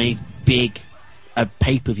live, big,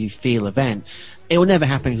 pay-per-view feel event. It will never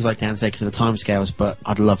happen, because like Dan said, because of the timescales, but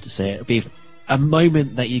I'd love to see it. It'd be a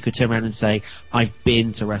moment that you could turn around and say, I've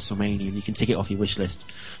been to WrestleMania, and you can tick it off your wish list.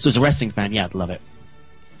 So as a wrestling fan, yeah, I'd love it.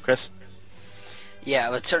 Chris? Yeah,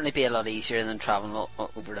 it would certainly be a lot easier than travelling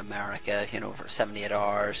over to America, for 78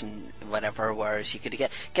 hours and whatever, whereas you could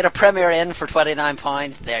get a premiere in for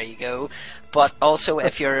 £29, there you go. But also,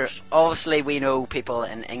 if you're, obviously we know people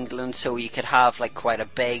in England, so you could have like quite a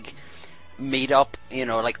big meet-up,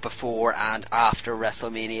 like before and after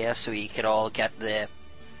WrestleMania, so you could all get the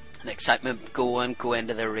excitement go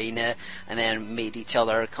into the arena and then meet each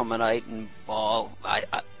other coming out and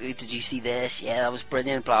did you see this? Yeah, that was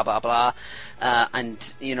brilliant, blah blah blah. And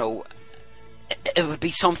it would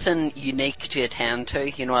be something unique to attend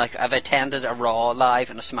to. Like I've attended a Raw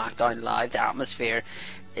live and a SmackDown live. The atmosphere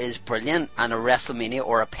is brilliant, and a WrestleMania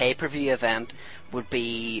or a pay-per-view event would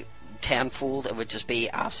be tenfold. It would just be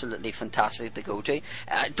absolutely fantastic to go to.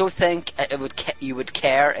 I don't think you would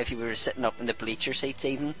care if you were sitting up in the bleacher seats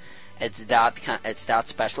even. It's that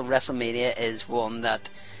special. WrestleMania is one that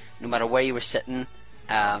no matter where you were sitting,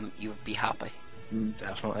 you would be happy.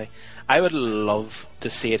 Definitely. I would love to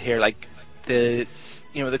see it here. Like the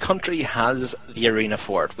country has the arena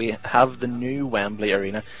for it. We have the new Wembley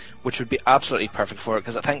Arena, which would be absolutely perfect for it,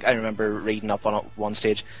 because I remember reading up on it one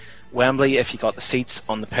stage. Wembley, if you got the seats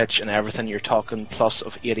on the pitch and everything, you're talking plus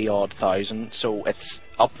of 80-odd thousand, so it's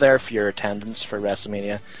up there for your attendance for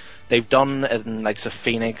WrestleMania. They've done it in likes of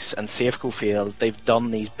Phoenix and Safeco Field. They've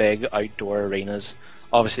done these big outdoor arenas.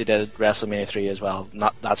 Obviously did WrestleMania 3 as well.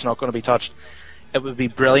 That's not going to be touched. It would be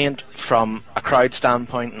brilliant from a crowd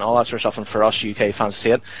standpoint and all that sort of stuff, and for us UK fans to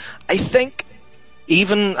see it. I think,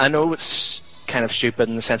 I know it's kind of stupid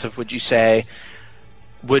in the sense of, would you say,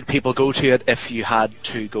 would people go to it if you had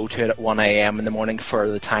to go to it at 1 a.m. in the morning for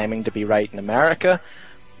the timing to be right in America?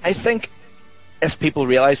 I think if people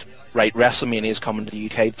realise, right, WrestleMania is coming to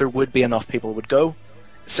the UK, there would be enough people would go.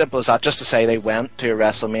 Simple as that, just to say they went to a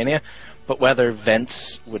WrestleMania. But whether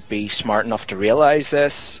Vince would be smart enough to realise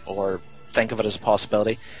this or think of it as a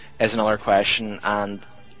possibility is another question, and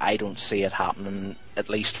I don't see it happening, at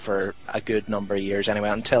least for a good number of years anyway,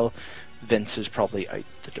 until Vince is probably out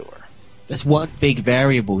the door. There's one big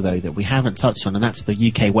variable, though, that we haven't touched on, and that's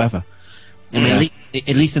the UK weather. I mean,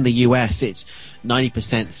 at least in the US, it's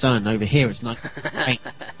 90% sun. Over here, it's 90% rain.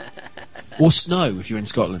 Or snow, if you're in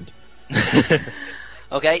Scotland.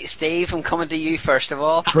 Okay, Steve, I'm coming to you first of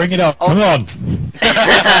all. Bring it up, come on!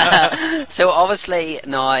 So obviously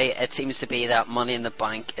now it seems to be that Money in the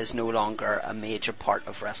Bank is no longer a major part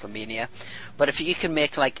of WrestleMania. But if you can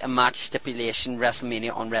make like a match stipulation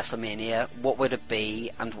WrestleMania on WrestleMania, what would it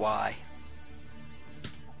be and why?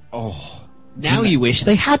 Oh, Now you wish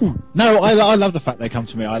they hadn't. No, I love the fact they come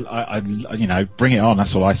to me. I bring it on.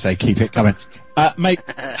 That's all I say. Keep it coming. Make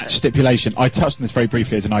stipulation. I touched on this very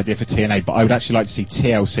briefly as an idea for TNA, but I would actually like to see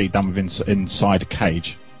TLC done with inside a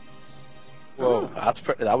cage. Whoa,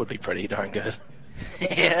 that would be pretty darn good.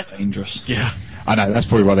 Yeah. Dangerous. Yeah. I know, that's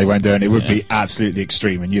probably why they won't do it. It would be absolutely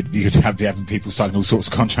extreme, and you'd have people signing all sorts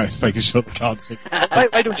of contracts, making sure they can't see.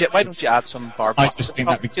 Why don't you add some barbed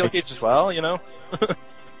steel cage as well? You know.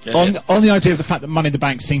 On the idea of the fact that Money in the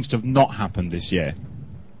Bank seems to have not happened this year,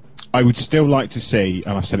 I would still like to see,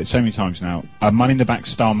 and I've said it so many times now, a Money in the Bank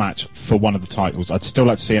style match for one of the titles. I'd still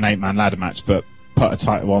like to see an 8-man ladder match, but put a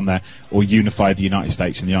title on there, or unify the United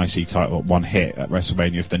States and the IC title at one hit at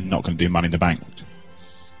WrestleMania if they're not going to do Money in the Bank.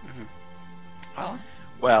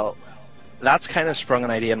 Well, that's kind of sprung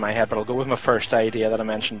an idea in my head, but I'll go with my first idea that I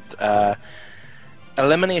mentioned.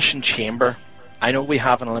 Elimination Chamber. I know we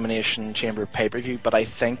have an Elimination Chamber pay-per-view, but I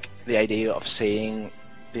think the idea of seeing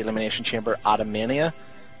the Elimination Chamber at a Mania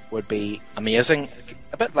would be amazing.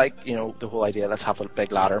 A bit like, the whole idea, let's have a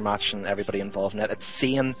big ladder match and everybody involved in it. It's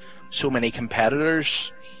seeing so many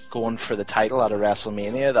competitors going for the title at a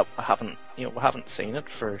WrestleMania that we haven't seen it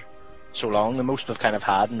for so long. The most we've kind of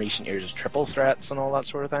had in recent years is triple threats and all that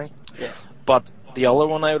sort of thing. Yeah. But the other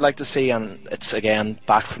one I would like to see, and it's again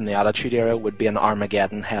back from the Attitude Era, would be an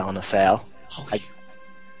Armageddon Hell in a Cell. Shut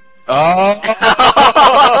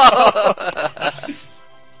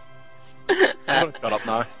up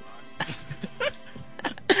now.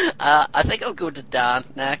 I think I'll go to Dan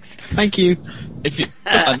next. Thank you.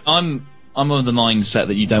 I'm of the mindset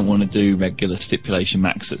that you don't want to do regular stipulation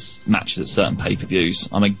matches at certain pay-per-views.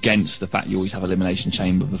 I'm against the fact you always have Elimination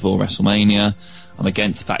Chamber before WrestleMania. I'm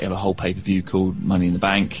against the fact you have a whole pay-per-view called Money in the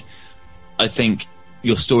Bank. I think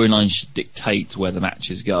your storyline should dictate where the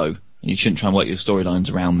matches go. You shouldn't try and work your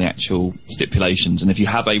storylines around the actual stipulations. And if you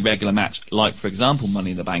have a regular match, like, for example, Money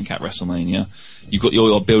in the Bank at WrestleMania,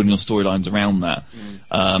 you're building your storylines around that.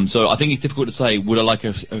 So I think it's difficult to say, would I like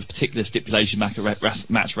a particular stipulation match at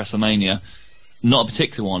WrestleMania? Not a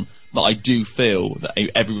particular one, but I do feel that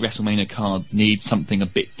every WrestleMania card needs something a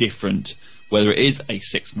bit different, whether it is a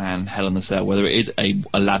 6-man Hell in a Cell, whether it is a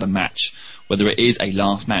ladder match, whether it is a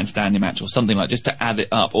last man standing match, or something like, just to add it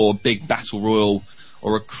up, or a big battle royal,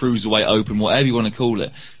 or a cruiserweight open, whatever you want to call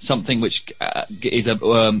it, something which is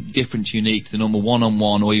a different, unique to the normal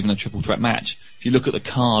one-on-one or even a triple threat match. If you look at the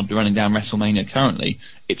card running down WrestleMania currently,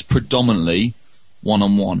 it's predominantly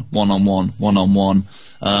one-on-one, one-on-one, one-on-one.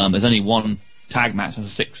 There's only one tag match,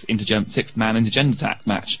 that's a 6-man intergender tag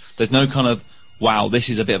match. There's no kind of, wow, this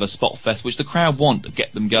is a bit of a spot fest, which the crowd want to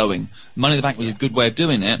get them going. Money in the Bank was a good way of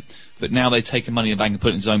doing it, but now they've taken Money in the Bank and put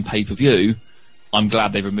it in its own pay-per-view. I'm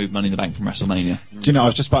glad they've removed Money in the Bank from WrestleMania. Do you know, I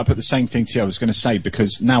was just about to put the same thing to you. I was going to say,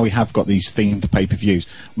 because now we have got these themed pay-per-views.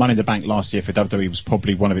 Money in the Bank last year for WWE was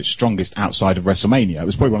probably one of its strongest outside of WrestleMania. It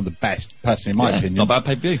was probably one of the best, personally, in my opinion. Not a bad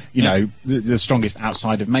pay-per-view. You know, the strongest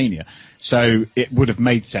outside of Mania. So it would have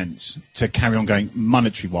made sense to carry on going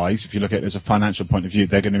monetary-wise. If you look at it as a financial point of view,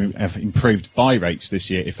 they're going to have improved buy rates this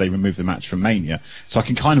year if they remove the match from Mania. So I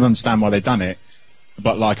can kind of understand why they've done it.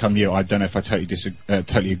 But like you, I don't know if I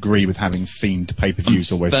totally agree with having themed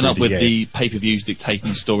pay-per-views all the way through the year. Fed up with the pay-per-views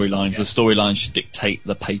dictating storylines. The storylines should dictate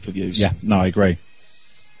the pay-per-views. Yeah, no, I agree.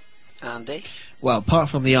 Andy? Well, apart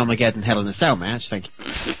from the Armageddon Hell in a Cell match, thank you.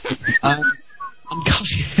 I'm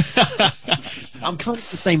kind of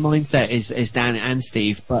the same mindset as Dan and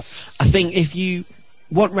Steve, but I think if you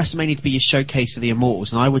want WrestleMania to be a showcase of the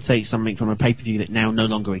Immortals, and I would take something from a pay-per-view that now no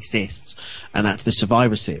longer exists, and that's the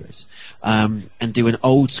Survivor Series, and do an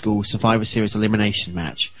old-school Survivor Series elimination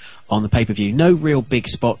match on the pay-per-view. No real big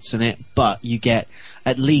spots in it, but you get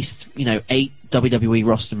at least 8 WWE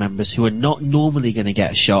roster members who are not normally going to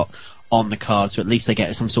get a shot on the card, so at least they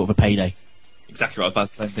get some sort of a payday. Exactly right.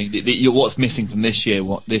 That's the same thing. What's missing from this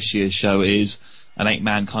year's show is an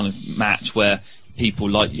 8-man kind of match where people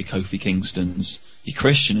like your Kofi Kingstons, your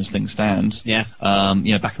Christian, as things stand, back in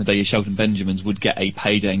the day, your Shelton Benjamins would get a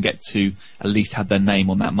payday and get to at least have their name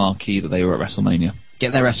on that marquee that they were at WrestleMania.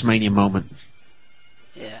 Get their WrestleMania moment.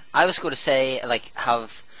 Yeah, I was going to say,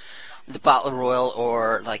 have the Battle Royal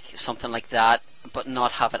or, something like that, but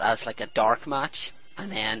not have it as, a dark match.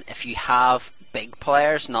 And then if you have big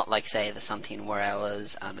players, not say the Santino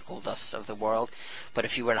Marellas and the Goldusts of the world, but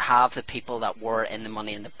if you were to have the people that were in the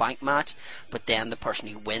Money in the Bank match, but then the person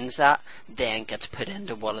who wins that then gets put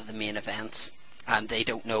into one of the main events and they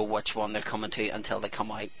don't know which one they're coming to until they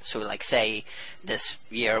come out. So, like, say this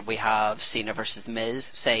year we have Cena versus Miz.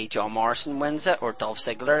 Say John Morrison wins it or Dolph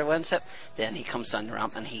Ziggler wins it, then he comes down the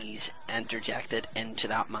ramp and he's interjected into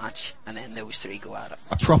that match, and then those three go at it.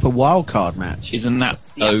 A proper wild card match. Isn't that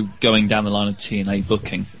though going down the line of TNA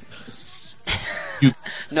booking?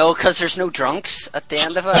 No, because there's no drunks at the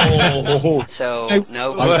end of it. So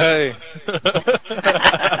no. I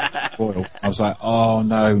was like, oh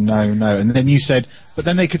no. And then you said, but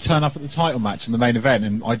then they could turn up at the title match in the main event,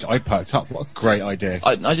 and I perked up. What a great idea.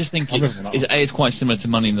 I just think it's quite similar to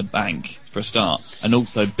Money in the Bank for a start, and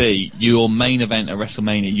also B, your main event at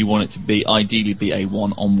WrestleMania, you want it to be ideally be a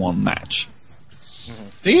one-on-one match.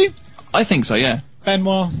 Do you? I think so, yeah.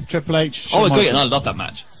 Benoit, Triple H. Oh, great, and I love that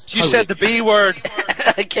match. You said the B word.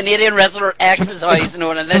 Canadian Wrestler X is how he's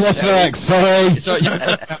known in this. Wrestler X, sorry. It's all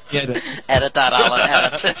right, Edit that, Alan,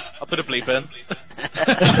 edit. I'll put a bleep in.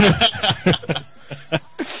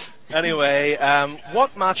 Anyway,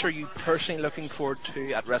 what match are you personally looking forward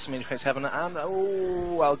to at WrestleMania 27? And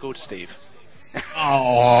I'll go to Steve.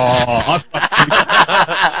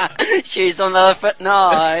 She's on the other foot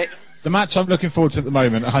now. The match I'm looking forward to at the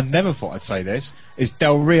moment, I never thought I'd say this, is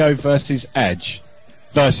Del Rio versus Edge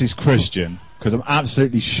versus Christian, because I'm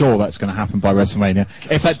absolutely sure that's going to happen by WrestleMania.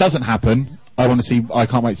 If that doesn't happen, I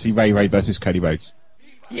can't wait to see Ray versus Cody Rhodes.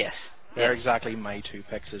 Yes. They're exactly my two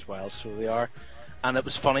picks as well, so they are. And it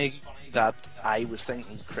was funny that I was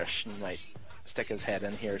thinking Christian might stick his head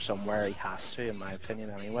in here somewhere. He has to, in my opinion,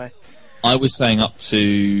 anyway. I was saying up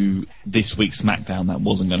to this week's SmackDown that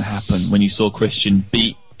wasn't going to happen. When you saw Christian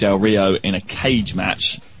beat Del Rio in a cage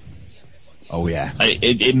match. Oh yeah.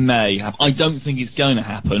 It may happen. I don't think it's going to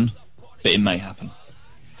happen, but it may happen.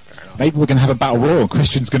 Maybe we're going to have a battle royal and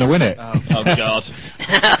Christian's going to win it. Oh God.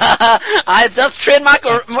 That's trademark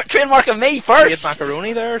of me first.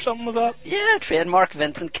 Macaroni there or something, was that? Yeah, trademark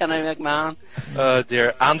Vincent Kennedy McMahon. Oh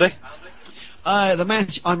dear. Andy? The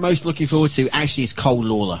match I'm most looking forward to actually is Cole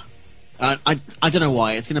Lawler. I don't know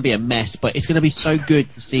why. It's going to be a mess, but it's going to be so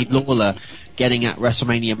good to see Lawler getting that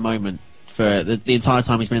WrestleMania moment for the entire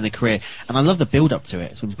time he's been in the career. And I love the build-up to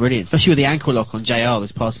it. It's been brilliant, especially with the ankle lock on JR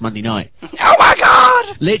this past Monday night. Oh my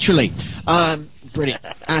God! Literally. Brilliant.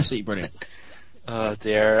 Absolutely brilliant. Oh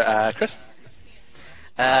dear. Chris?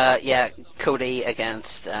 Yeah, Cody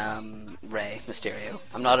against Rey Mysterio.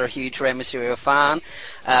 I'm not a huge Rey Mysterio fan.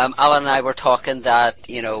 Alan and I were talking that,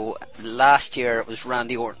 last year it was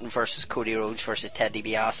Randy Orton versus Cody Rhodes versus Ted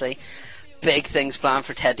DiBiase. Big things planned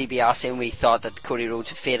for Ted DiBiase, and we thought that Cody Rhodes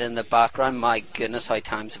would fade in the background. My goodness, how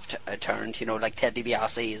times have turned. Like Ted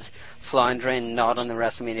DiBiase is floundering, not on the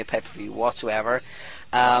WrestleMania pay-per-view whatsoever.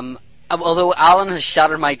 Although Alan has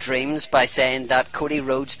shattered my dreams by saying that Cody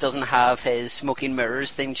Rhodes doesn't have his Smoking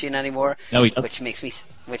Mirrors theme tune anymore, no, he doesn't. which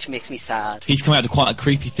makes me sad. He's come out to quite a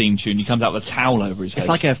creepy theme tune. He comes out with a towel over his head. It's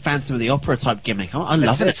like a Phantom of the Opera type gimmick. I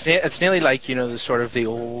love it. It's nearly like the sort of the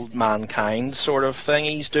old Mankind sort of thing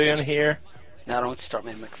he's doing here. No, don't start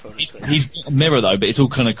me in microphone. He's got a mirror though, but it's all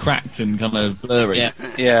kind of cracked and kind of blurry.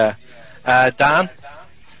 Yeah. Dan?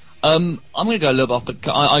 I'm going to go a little bit off,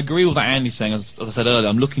 but I agree with what Andy's saying. As I said earlier,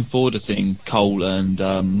 I'm looking forward to seeing Cole and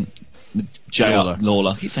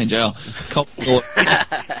Lawler. I keep saying JR. Cole, Lawler,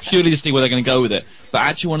 purely to see where they're going to go with it. But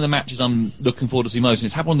actually, one of the matches I'm looking forward to see most, and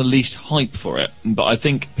it's had one of the least hype for it, but I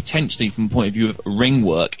think potentially from the point of view of ring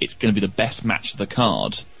work, it's going to be the best match of the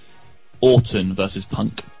card. Orton versus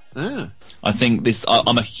Punk. I think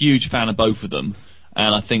I'm a huge fan of both of them,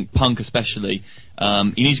 and I think Punk especially,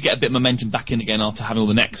 he needs to get a bit of momentum back in again after having all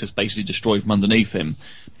the Nexus basically destroyed from underneath him.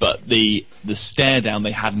 But the stare down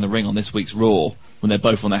they had in the ring on this week's Raw, when they're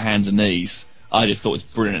both on their hands and knees, I just thought it was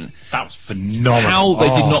brilliant. That was phenomenal. How they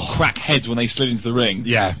did not crack heads when they slid into the ring.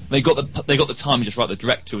 Yeah. They got the timing just right. The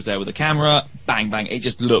director was there with the camera, bang, bang.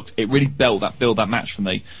 It really built that match for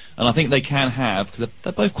me. And I think they can have, because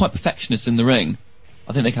they're both quite perfectionists in the ring,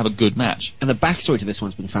 I think they can have a good match. And the backstory to this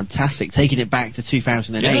one's been fantastic. Taking it back to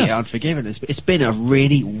 2008, Unforgiven, it's been a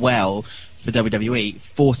really well, for WWE,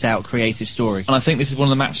 thought-out creative story. And I think this is one of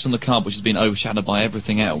the matches on the card which has been overshadowed by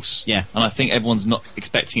everything else. Yeah. And I think everyone's not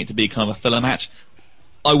expecting it to be kind of a filler match.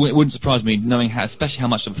 It wouldn't surprise me, knowing especially how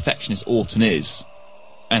much of a perfectionist Orton is,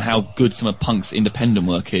 and how good some of Punk's independent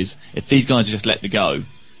work is. If these guys are just let to go,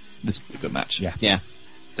 this is a good match. Yeah.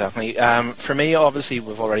 Definitely. For me, obviously,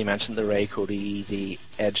 we've already mentioned the Ray Cody, the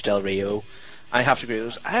Edge Del Rio. I have to agree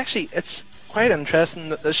with those. Actually, it's quite interesting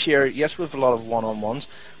that this year, yes, we have a lot of one-on-ones,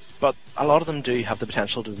 but a lot of them do have the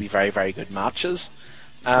potential to be very, very good matches.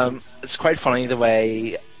 It's quite funny the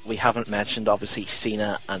way we haven't mentioned, obviously,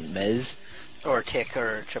 Cena and Miz. Or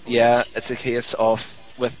Taker or Triple H. Yeah, it's a case of,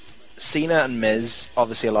 with Cena and Miz,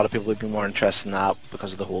 obviously a lot of people have been more interested in that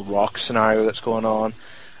because of the whole Rock scenario that's going on.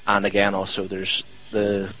 And again, also there's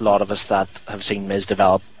the lot of us that have seen Miz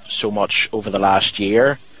develop so much over the last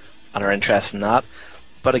year and are interested in that.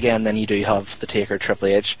 But again, then you do have the Taker Triple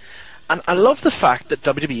H. And I love the fact that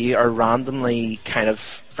WWE are randomly kind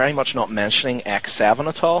of very much not mentioning X7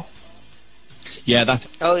 at all. Yeah, that's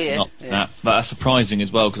yeah. That's surprising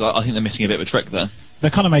as well, because I think they're missing a bit of a trick there. They're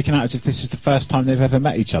kind of making out as if this is the first time they've ever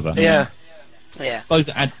met each other. Yeah. Both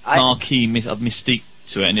add marquee mystique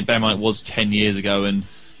to it, and bear in mind it was 10 years ago, and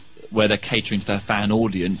where they're catering to their fan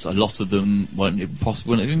audience, a lot of them wouldn't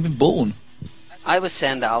even been born. I was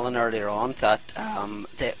saying to Alan earlier on that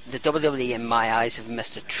the WWE, in my eyes, have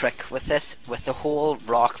missed a trick with this. With the whole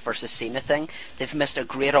Rock versus Cena thing, they've missed a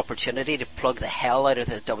great opportunity to plug the hell out of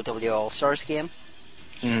the WWE All-Stars game.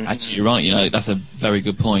 Actually, you're right. That's a very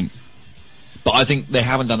good point. But I think they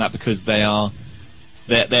haven't done that because they're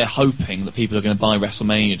hoping that people are going to buy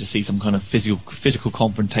WrestleMania to see some kind of physical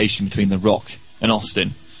confrontation between The Rock and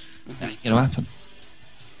Austin. That ain't going to happen.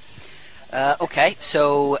 Okay,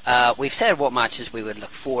 so we've said what matches we would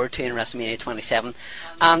look forward to in WrestleMania 27.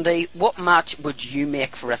 Andy, what match would you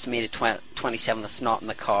make for WrestleMania 27 that's not in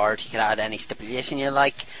the card? You could add any stipulation you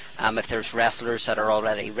like. If there's wrestlers that are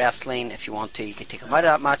already wrestling, if you want to, you could take them out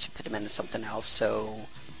of that match and put them into something else. So,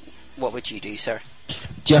 what would you do, sir?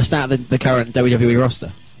 Just out of the current WWE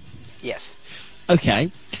roster? Yes.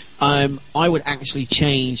 Okay. I would actually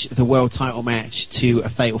change the world title match to a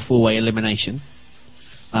fatal 4-way elimination.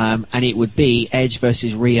 And it would be Edge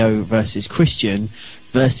versus Rio versus Christian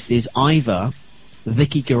versus either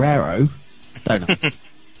Vicky Guerrero, Donuts,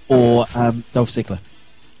 or Dolph Ziggler.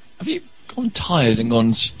 Have you gone tired and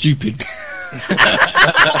gone stupid?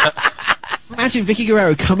 Imagine Vicky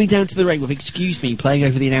Guerrero coming down to the ring with "Excuse me" playing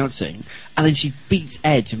over the announcing, and then she beats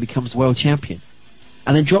Edge and becomes world champion,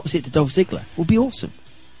 and then drops it to Dolph Ziggler. Would be awesome.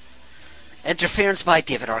 Interference by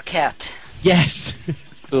David Arquette. Yes.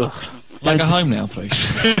 Ugh. Can I go home now, please?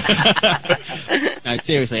 No,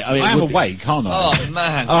 seriously. I mean, I am awake, can't I? Oh,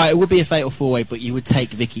 man. Alright, it would be a fatal 4-way, but you would take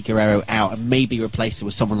Vicky Guerrero out and maybe replace her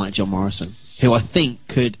with someone like John Morrison, who I think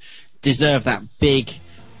could deserve that big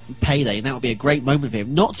payday, and that would be a great moment for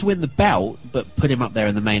him. Not to win the belt, but put him up there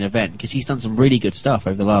in the main event, because he's done some really good stuff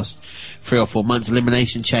over the last 3 or 4 months.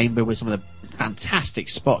 Elimination Chamber with some of the fantastic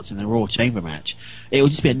spots in the Raw Chamber match. It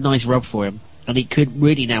would just be a nice rub for him, and he could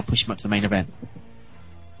really now push him up to the main event.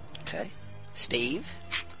 Okay. Steve?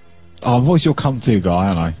 Oh, I'm always your come-to guy,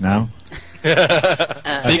 aren't I, now?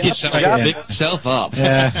 Big yourself up.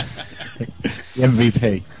 Yeah. The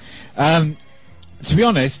MVP. To be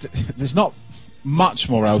honest, there's not much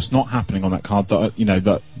more else not happening on that card that,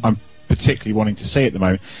 that I'm particularly wanting to see at the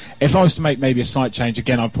moment. If I was to make maybe a slight change,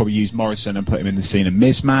 again, I'd probably use Morrison and put him in the Cena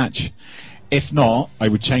Miz match. If not, I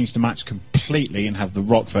would change the match completely and have The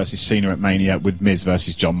Rock versus Cena at Mania with Miz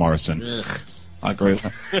versus John Morrison. Ugh. I agree with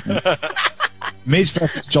that. Miz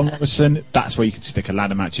versus John Morrison, that's where you could stick a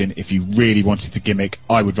ladder match in. If you really wanted to gimmick,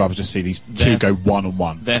 I would rather just see these two go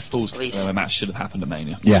one-on-one. Their Fool's match should have happened at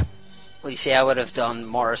Mania. Yeah. Well, you see, I would have done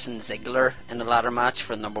Morrison Ziggler in a ladder match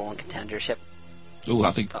for the #1 contendership. Oh,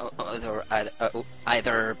 that'd be...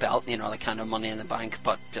 Either belt, like kind of Money in the Bank,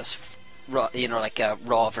 but just, like a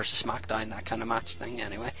Raw versus SmackDown, that kind of match thing,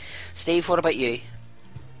 anyway. Steve, what about you?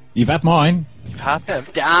 You've had mine. You've had him.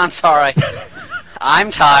 Dan, sorry.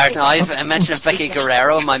 I'm tired now. I mentioned Vicky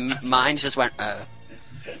Guerrero, and my mind just went, oh.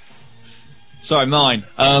 Sorry, mine.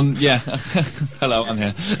 Yeah. Hello, I'm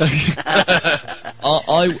here.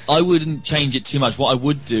 I wouldn't change it too much. What I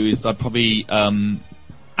would do is I'd probably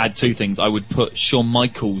add 2 things. I would put Shawn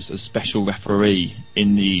Michaels as special referee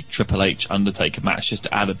in the Triple H Undertaker match, just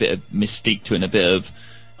to add a bit of mystique to it and a bit of...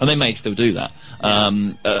 And they may still do that,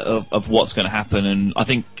 of what's going to happen. And I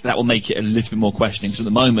think that will make it a little bit more questioning, because at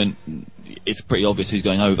the moment, it's pretty obvious who's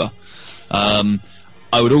going over. I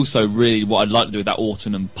would also what I'd like to do with that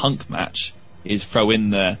Orton and Punk match is throw in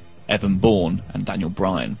there Evan Bourne and Daniel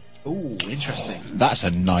Bryan. Ooh, interesting. That's a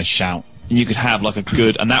nice shout. And you could have like a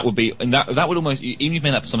good, and that would be, and that would almost, even if you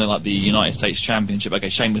made that for something like the United States Championship, okay,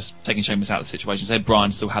 taking Sheamus out of the situation, say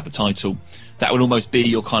Bryan still had the title, that would almost be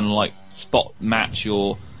your kind of like spot match,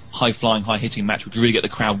 your high-flying, high-hitting match, would really get the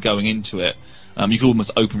crowd going into it. You could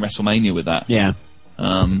almost open WrestleMania with that. Yeah.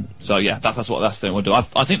 So yeah, that's the thing I would do.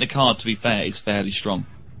 I think the card, to be fair, is fairly strong.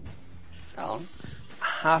 Alan? I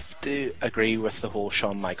have to agree with the whole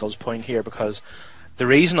Shawn Michaels point here, because the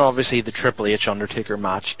reason obviously the Triple H Undertaker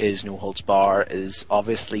match is no holds bar is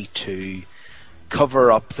obviously to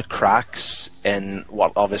cover up the cracks in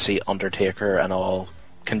what obviously Undertaker and all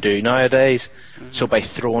can do nowadays. So by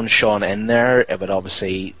throwing Shawn in there, it would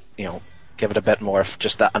obviously, give it a bit more,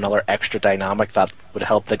 just another extra dynamic that would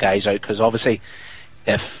help the guys out. Because obviously,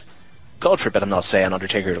 if God forbid, I'm not saying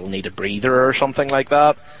Undertaker will need a breather or something like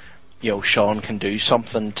that, Shawn can do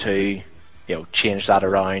something to change that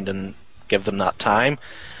around and give them that time.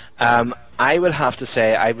 I would have to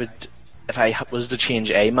say, if I was to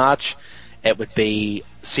change a match, it would be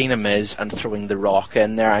Cena Miz and throwing The Rock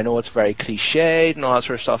in there. I know it's very cliched and all that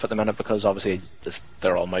sort of stuff at the minute because obviously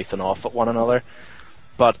they're all mouthing off at one another,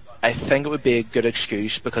 but I think it would be a good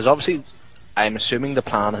excuse because obviously I'm assuming the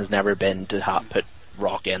plan has never been to put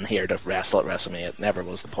Rock in here to wrestle at WrestleMania. It never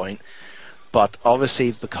was the point, but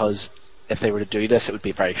obviously because if they were to do this, it would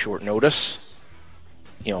be very short notice.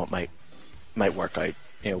 It might work out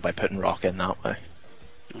by putting Rock in that way.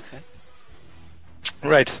 Okay.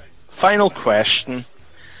 Right. Final question.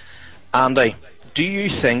 Andy, do you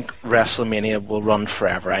think WrestleMania will run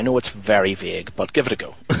forever? I know it's very vague, but give it a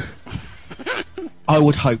go. I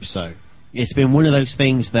would hope so. It's been one of those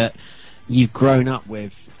things that you've grown up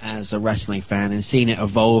with as a wrestling fan and seen it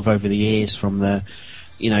evolve over the years from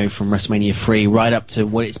from WrestleMania 3 right up to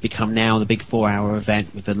what it's become now, the big 4-hour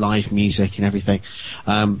event with the live music and everything.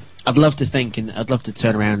 I'd love to think, and I'd love to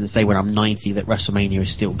turn around and say when I'm 90 that WrestleMania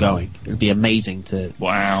is still going. It would be amazing to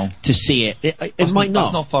see it. It might not.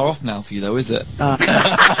 That's not far off now for you, though, is it? You'll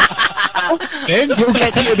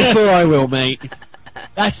get to it before I will, mate.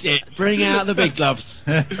 That's it. Bring out the big gloves.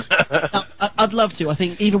 I'd love to. I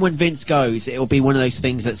think even when Vince goes, it'll be one of those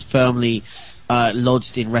things that's firmly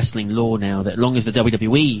lodged in wrestling lore now, that as long as the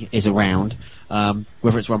WWE is around,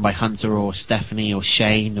 whether it's run by Hunter or Stephanie or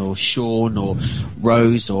Shane or Shawn or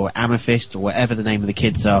Rose or Amethyst or whatever the name of the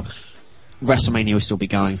kids are, WrestleMania will still be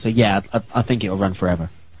going. So yeah, I think it'll run forever.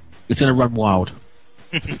 It's going to run wild.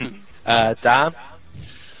 Dan?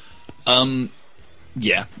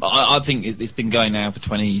 Yeah, I think it's been going now for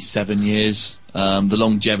 27 years. The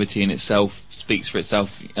longevity in itself speaks for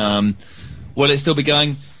itself. Will it still be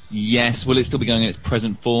going? Yes. Will it still be going in its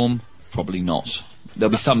present form? Probably not.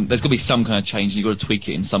 There's got to be some kind of change, and you've got to tweak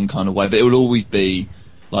it in some kind of way. But it will always be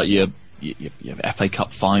like your FA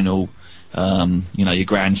Cup final, your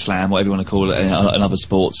Grand Slam, whatever you want to call it, in other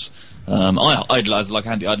sports. I'd like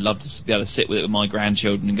Andy. I'd love to be able to sit with it with my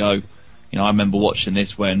grandchildren and go, I remember watching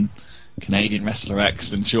this when Canadian Wrestler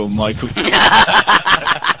X and Shawn Michaels.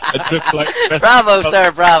 Bravo,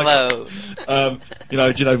 sir, bravo.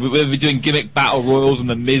 We'll be doing gimmick battle royals, and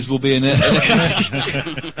the Miz will be in it.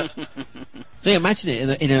 Yeah, imagine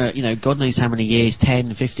it in a God knows how many years,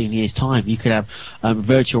 10, 15 years time, you could have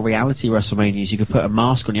virtual reality WrestleManias. You could put a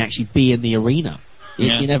mask on, you actually be in the arena.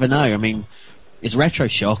 You never know. I mean, it's retro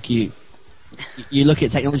shock. You look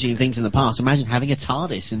at technology and things in the past. Imagine having a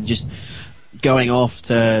TARDIS and just going off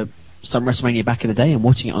to some WrestleMania back in the day and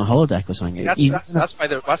watching it on a holodeck or something. That's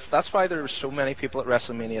why there were so many people at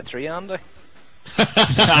WrestleMania 3, Andy.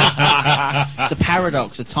 It's a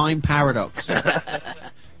paradox, a time paradox.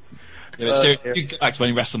 Yeah, but seriously, you go back to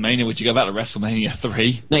any WrestleMania, would you go back to WrestleMania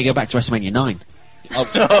 3? No, you go back to WrestleMania 9.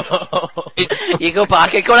 You go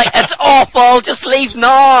back and go like, it's awful, just leave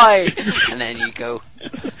now! And then you go.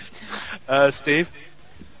 Steve?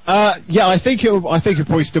 Yeah, I think it'll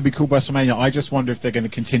probably still be called WrestleMania. I just wonder if they're going to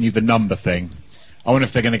continue the number thing. I wonder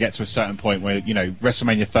if they're going to get to a certain point where,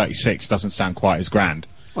 WrestleMania 36 doesn't sound quite as grand.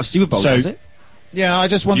 Well, Super Bowl does it? Yeah, I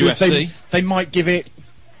just wonder UFC. if they might give it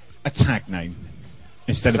a tag name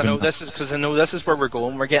instead of. I know this is where we're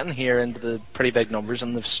going. We're getting here into the pretty big numbers,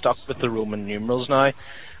 and they've stuck with the Roman numerals now.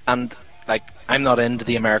 And I'm not into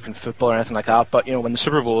the American football or anything like that, but when the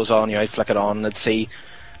Super Bowl is on, I'd flick it on and I'd see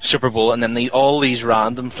Super Bowl, and then all these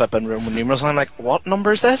random flipping Roman numerals, and I'm like, what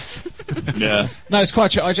number is this? Yeah. No, it's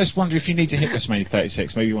quite true. I just wonder if you need to hit WrestleMania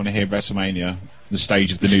 36, maybe you want to hear WrestleMania, the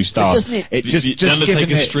stage of the new stars. Doesn't it? Just the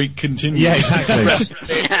Undertaker streak continues. Yeah, exactly.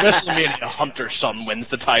 WrestleMania Hunter's son wins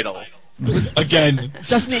the title. Again.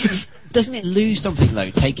 Doesn't it lose something though?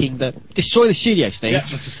 Destroy the studio, Steve. Yeah,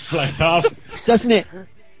 just play half.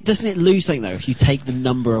 Doesn't it lose something though if you take the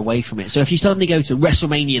number away from it? So if you suddenly go to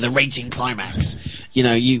WrestleMania, the Raging Climax, you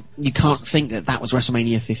can't think that was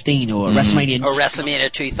WrestleMania 15 or WrestleMania or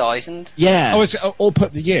WrestleMania 2000. Yeah. Or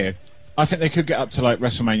put the year. I think they could get up to like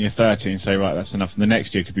WrestleMania 30 and say, right, that's enough. And the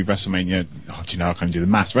next year could be WrestleMania. Oh, do you know I can't do the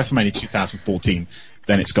maths? WrestleMania 2014.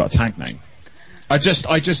 Then it's got a tag name. I just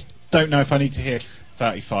don't know if I need to hear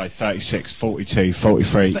 35, 36, 42,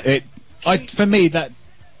 43. For me that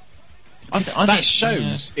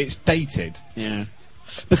shows it's dated. Yeah.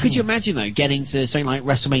 But could you imagine though getting to something like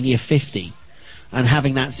WrestleMania 50 and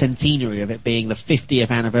having that centenary of it being the 50th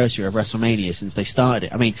anniversary of WrestleMania since they started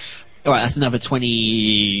it? I mean, all right, that's another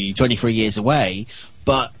 23 years away,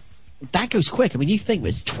 but that goes quick. I mean, you think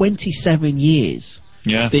it's 27 years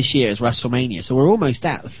this year is WrestleMania. So we're almost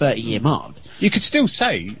at the 30-year mark. You could still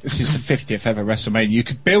say this is the 50th ever WrestleMania. You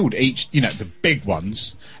could build each, the big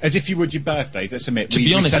ones, as if you would your birthdays. Let's admit,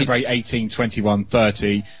 we celebrate 18, 21,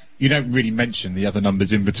 30. You don't really mention the other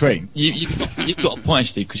numbers in between. You've got a point,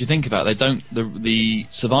 Steve, because you think about it, they don't, the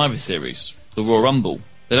Survivor Series, the Royal Rumble,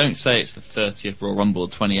 they don't say it's the 30th Royal Rumble or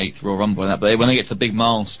 28th Royal Rumble, and that, but when they get to the big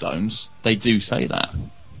milestones, they do say that.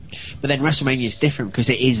 But then WrestleMania is different because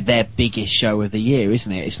it is their biggest show of the year,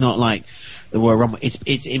 isn't it? It's not like the Royal Rumble.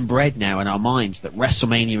 It's inbred now in our minds that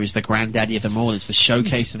WrestleMania is the granddaddy of them all. It's the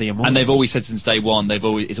showcase of the immortal. And they've always said since day one,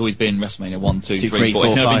 it's always been WrestleMania 1, 2, 3, 4.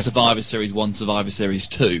 It's never been Survivor Series 1, Survivor Series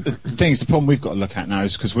 2. The thing is, the problem we've got to look at now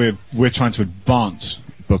is because we're trying to advance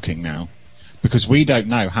booking now. Because we don't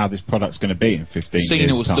know how this product's going to be in 15 years'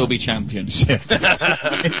 Cena will time. still be champion.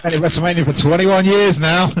 Been in WrestleMania for 21 years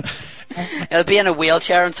now. He'll be in a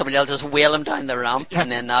wheelchair and somebody will just wheel him down the ramp,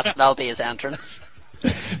 and then that'll be his entrance.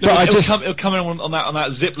 But it'll come in on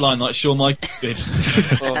that zip line like Shawn Michaels did.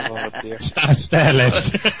 Oh dear. Stair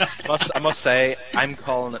lift. I must say, I'm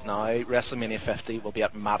calling it now. WrestleMania 50 will be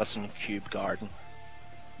at Madison Cube Garden.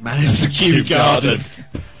 Madison Cube Garden.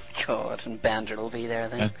 God, and Bender will be there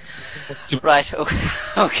then. Right,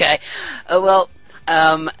 okay.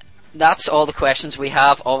 That's all the questions we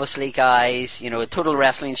have. Obviously, guys, a Total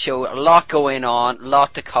Wrestling Show, a lot going on, a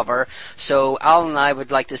lot to cover. So, Alan and I would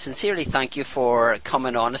like to sincerely thank you for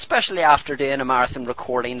coming on, especially after doing a marathon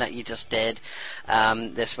recording that you just did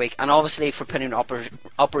this week, and obviously for putting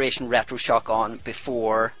Operation Retro Shock on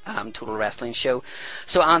before Total Wrestling Show.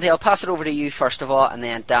 So, Andy, I'll pass it over to you first of all, and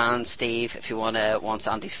then Dan, Steve, if you once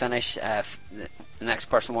Andy's finished, the next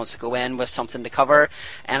person wants to go in with something to cover,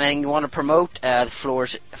 anything you want to promote, the floor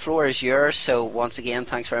is yours. So once again,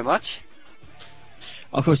 thanks very much.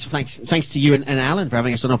 Of course, thanks to you and Alan for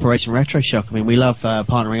having us on Operation Retro Shock. I mean, we love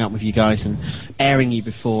partnering up with you guys and airing you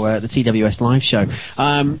before the TWS live show.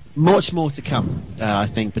 Much more to come, I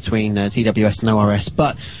think, between TWS and ORS.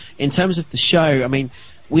 But in terms of the show, I mean,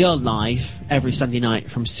 we are live every Sunday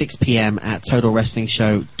night from 6 p.m. at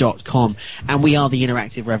TotalWrestlingShow.com, and we are the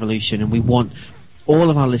interactive revolution, and we want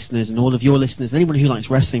all of our listeners and all of your listeners, anyone who likes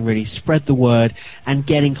wrestling, really spread the word and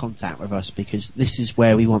get in contact with us, because this is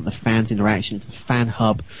where we want the fans' interaction. It's the fan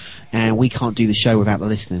hub, and we can't do the show without the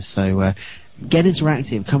listeners. So get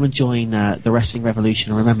interactive, come and join the Wrestling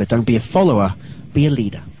Revolution, and remember, don't be a follower, be a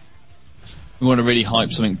leader. We want to really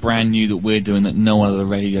hype something brand new that we're doing that no other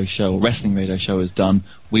radio show or wrestling radio show has done.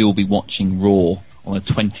 We will be watching Raw on the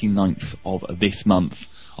 29th of this month,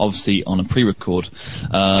 obviously on a pre-record,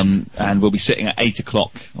 and we'll be sitting at 8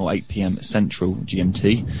 o'clock or 8 p.m. Central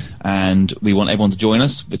GMT, and we want everyone to join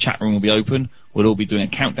us. The chat room will be open. We'll all be doing a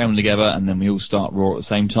countdown together, and then we all start Raw at the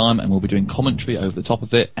same time, and we'll be doing commentary over the top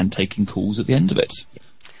of it and taking calls at the end of it.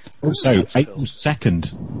 Also, April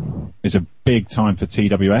 2nd is a big time for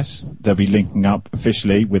TWS. They'll be linking up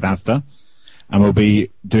officially with Asda, and we'll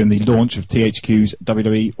be doing the launch of THQ's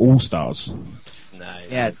WWE All-Stars.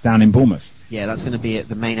 Nice. Down in Bournemouth. Yeah, that's going to be at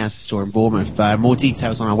the main Asda store in Bournemouth. More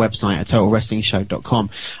details on our website at TotalWrestlingShow.com.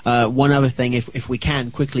 One other thing, if we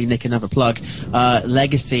can quickly nick another plug,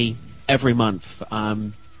 Legacy every month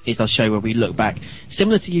is our show where we look back,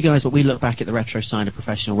 similar to you guys, but we look back at the retro side of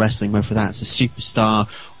professional wrestling, whether that's a superstar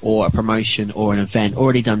or a promotion or an event.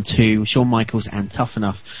 Already done 2, Shawn Michaels and Tough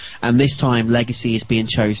Enough. And this time, Legacy is being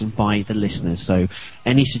chosen by the listeners. So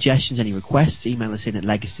any suggestions, any requests, email us in at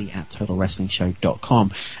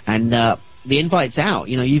legacy@TotalWrestlingShow.com. And the invite's out.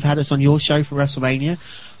 You've had us on your show for WrestleMania.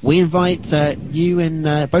 We invite you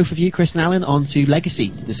and both of you, Chris and Alan, onto Legacy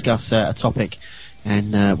to discuss a topic,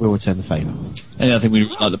 and we'll return the favour. And the other thing we'd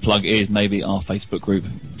like to plug is maybe our Facebook group,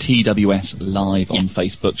 TWS Live on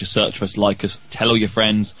Facebook. Just search for us, like us, tell all your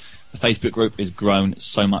friends. The Facebook group has grown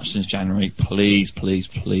so much since January. Please, please,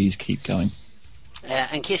 please keep going.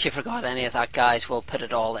 In case you forgot any of that, guys, we'll put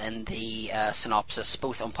it all in the synopsis,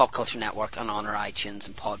 both on Pop Culture Network and on our iTunes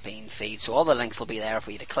and Podbean feed. So all the links will be there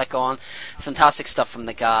for you to click on. Fantastic stuff from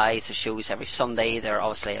the guys. The shows every Sunday. They're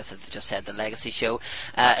obviously, as I just said, the Legacy show.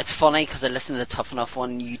 It's funny because I listened to the Tough Enough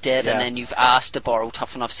one you did, and then you've asked to borrow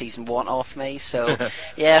Tough Enough Season 1 off me. So,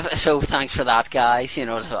 yeah, so thanks for that, guys.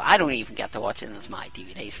 So I don't even get to watch it, and it's my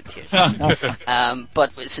DVDs for tears.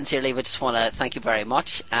 But sincerely, we just want to thank you very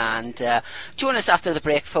much. And join us after the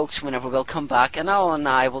break, folks, whenever we'll come back, and Alan and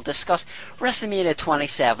I will discuss WrestleMania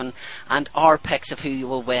 27 and our picks of who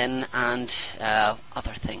will win and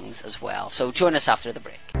other things as well. So join us after the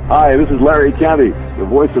break. Hi, this is Larry County, the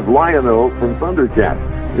voice of Lion-O from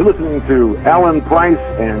Thundercats. You're listening to Alan Price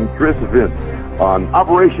and Chris Vince on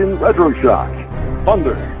Operation Retro Shock.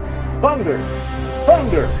 Thunder, thunder,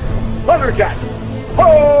 thunder, Thundercats!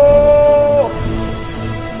 Ho!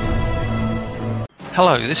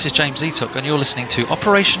 Hello, this is James Eatock, and you're listening to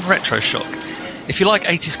Operation Retro Shock. If you like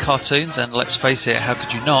 80s cartoons, and let's face it, how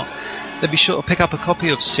could you not, then be sure to pick up a copy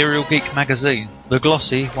of Serial Geek magazine, the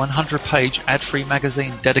glossy 100-page ad-free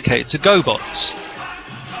magazine dedicated to GoBots.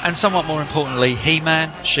 And somewhat more importantly, He-Man,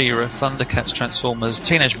 She-Ra, Thundercats, Transformers,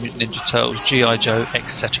 Teenage Mutant Ninja Turtles, G.I. Joe,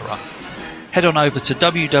 etc. Head on over to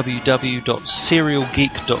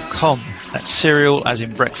www.serialgeek.com. That's cereal as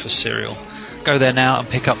in breakfast cereal. Go there now and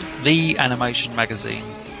pick up the animation magazine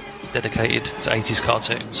dedicated to 80s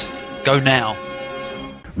cartoons. Go now.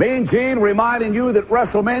 Mean Gene reminding you that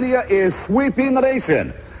WrestleMania is sweeping the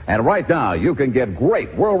nation. And right now, you can get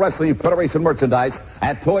great World Wrestling Federation merchandise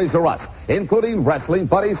at Toys R Us, including wrestling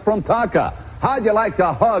buddies from Tonka. How'd you like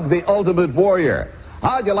to hug the Ultimate Warrior?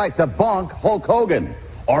 How'd you like to bonk Hulk Hogan?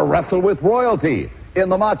 Or wrestle with royalty in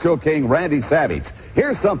the Macho King Randy Savage?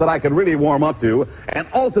 Here's something I could really warm up to, an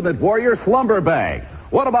Ultimate Warrior slumber bag.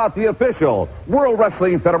 What about the official World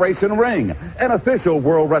Wrestling Federation ring, an official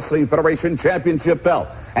World Wrestling Federation championship belt,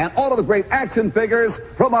 and all of the great action figures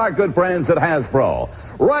from our good friends at Hasbro?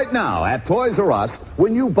 Right now at Toys R Us,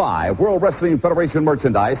 when you buy World Wrestling Federation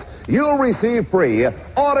merchandise, you'll receive free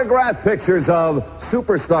autographed pictures of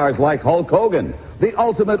superstars like Hulk Hogan, the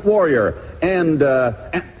Ultimate Warrior, and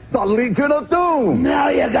the Legion of Doom. Now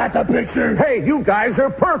you got the picture. Hey, you guys are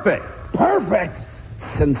perfect. Perfect.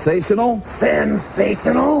 Sensational?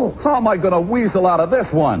 Sensational? How am I going to weasel out of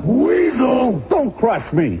this one? Weasel? Don't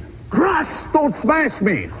crush me. Crush? Don't smash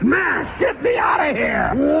me. Smash! Get me out of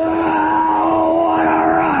here! Oh, what a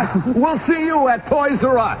rush! We'll see you at Toys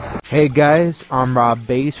R Us. Hey guys, I'm Rob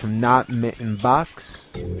Bass from Not Mitten Box,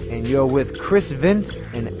 and you're with Chris Vint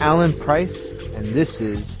and Alan Price, and this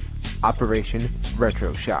is Operation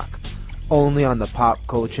Retro Shock, only on the Pop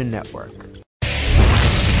Culture Network.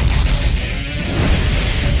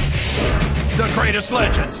 The greatest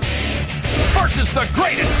legends versus the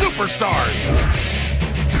greatest superstars.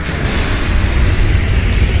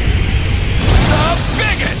 The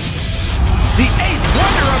biggest, the eighth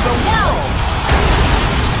wonder of the world,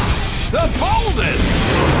 the boldest,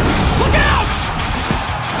 look out,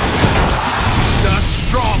 the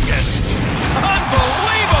strongest,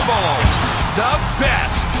 unbelievable, the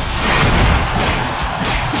best.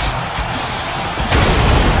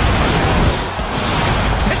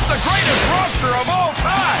 It's the greatest roster of all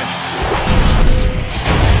time.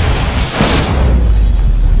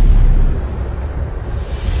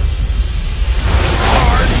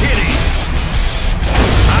 Hard-hitting,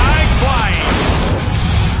 high-flying,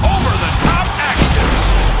 over-the-top action.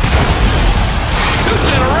 Two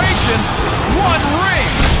generations, one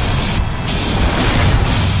ring.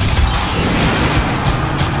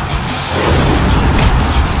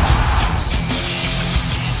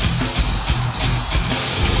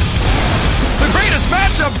 The greatest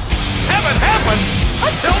matchups haven't happened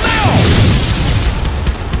until now.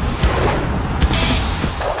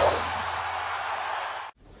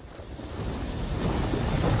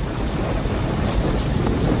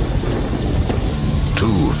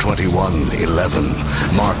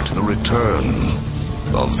 .2111 marked the return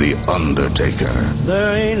of The Undertaker.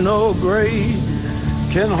 There ain't no grave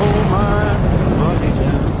can hold my body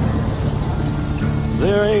down.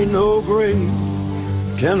 There ain't no grave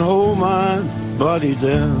can hold my body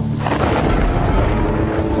down.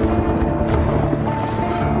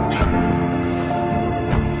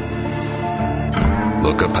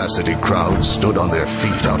 The capacity crowd stood on their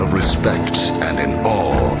feet out of respect and in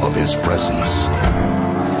awe of his presence.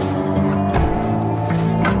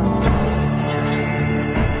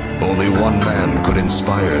 Only one man could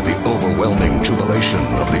inspire the overwhelming jubilation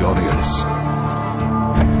of the audience.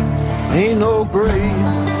 Ain't no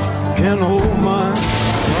grave can hold my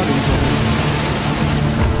body down.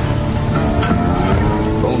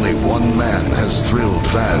 Only one man has thrilled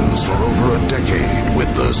fans for over a decade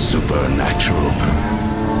with the supernatural.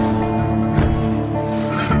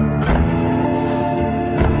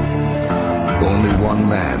 Only one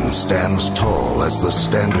man stands tall as the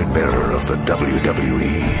standard bearer of the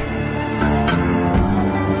WWE.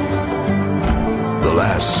 The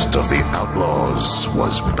last of the Outlaws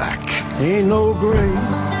was back. Ain't no grave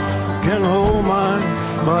can hold my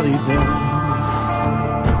body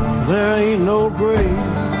down. There ain't no grave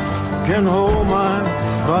can hold my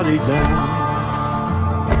body down.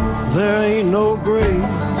 There ain't no grave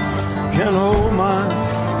can hold my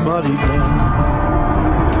body down.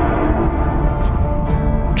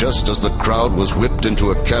 Just as the crowd was whipped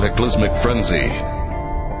into a cataclysmic frenzy,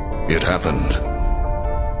 it happened.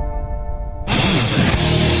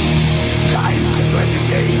 Time to play the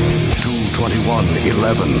game.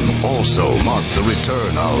 2/21/11 also marked the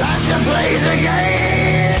return of... Time to play the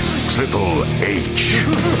game! Triple H.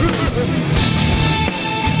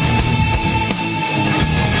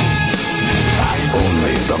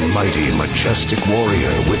 Only the mighty, majestic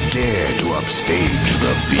warrior would dare to upstage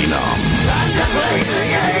the Phenom.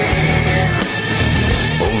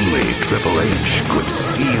 Only Triple H could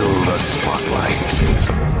steal the spotlight.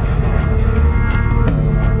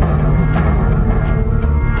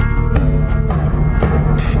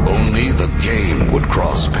 Only the Game would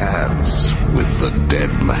cross paths with the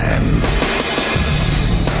Dead Man.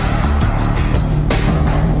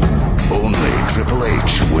 Only Triple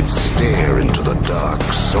H would stare into the dark,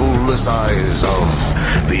 soulless eyes of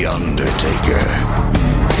The Undertaker.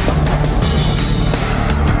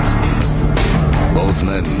 Both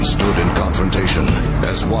men stood in confrontation,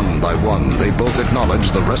 as one by one they both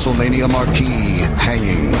acknowledged the WrestleMania marquee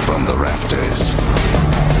hanging from the rafters.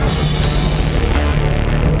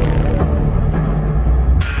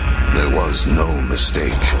 There was no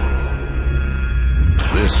mistake.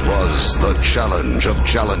 This was the challenge of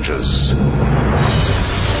challenges.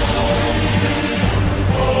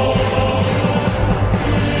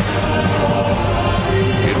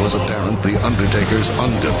 It was apparent The Undertaker's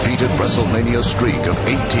undefeated WrestleMania streak of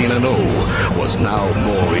 18-0 was now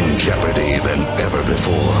more in jeopardy than ever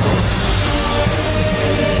before.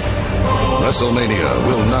 WrestleMania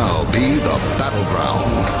will now be the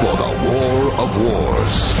battleground for the War of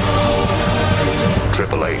Wars.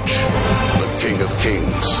 Triple H, the King of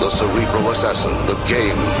Kings, the Cerebral Assassin, the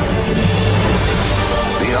Game.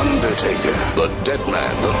 The Undertaker, the Dead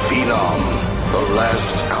Man, the Phenom, the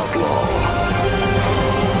Last Outlaw.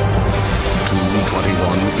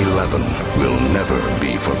 2/21/11 will never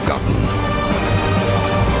be forgotten.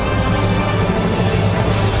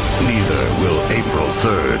 Neither will April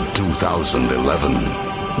 3rd, 2011.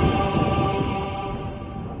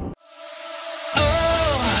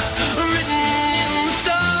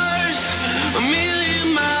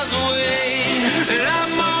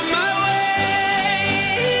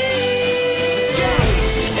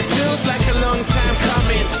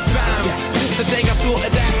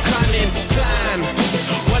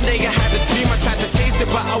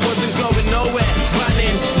 But I wasn't going nowhere,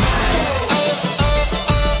 running.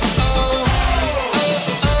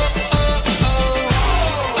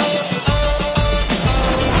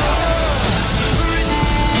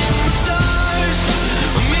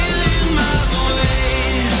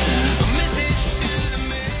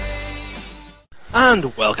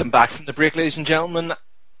 And welcome back from the break, ladies and gentlemen.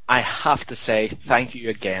 I have to say thank you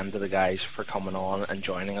again to the guys for coming on and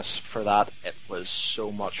joining us for that. It was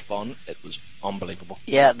so much fun. It was unbelievable.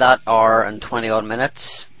 Yeah, that hour and 20 odd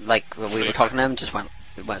minutes, like when we were talking to him, just went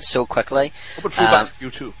so quickly. Hope it flew back for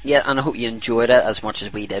you too. Yeah, and I hope you enjoyed it as much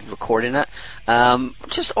as we did recording it.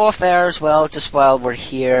 Just off air as well, just while we're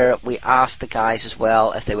here, we asked the guys as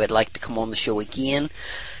well if they would like to come on the show again.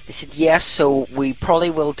 They said yes, so we probably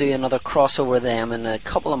will do another crossover with them in a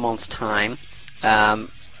couple of months' time.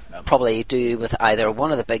 Probably do with either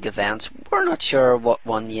one of the big events. We're not sure what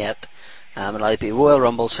one yet. It'll either be Royal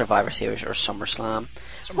Rumble, Survivor Series, or SummerSlam.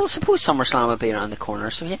 Well, suppose SummerSlam would be around the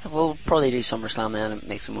corner, so yeah, we'll probably do SummerSlam then. It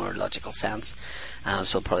makes more logical sense.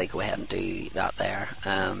 So we'll probably go ahead and do that there.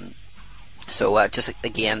 So just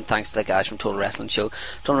again, thanks to the guys from Total Wrestling Show,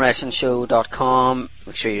 TotalWrestlingShow.com.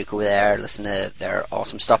 Make sure you go there, listen to their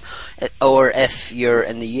awesome stuff. Or if you're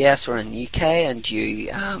in the US or in the UK and you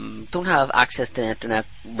don't have access to the internet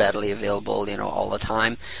readily available, all the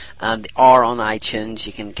time, they are on iTunes.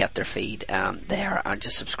 You can get their feed there and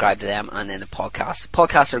just subscribe to them. And then the podcasts.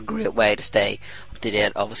 Podcasts are a great way to stay up to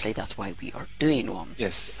date. Obviously, that's why we are doing one.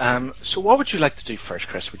 Yes. So what would you like to do first,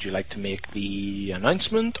 Chris? Would you like to make the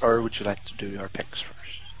announcement, or would you like to do our picks first?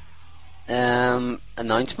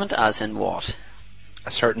 Announcement as in what? A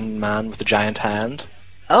certain man with a giant hand.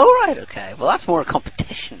 Oh, right, okay. Well, that's more a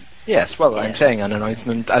competition. Yes, well, yes. I'm saying an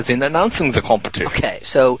announcement as in announcing the competition. Okay,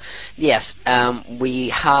 so, yes, we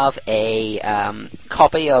have a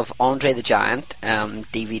copy of Andre the Giant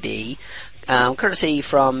DVD, courtesy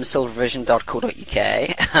from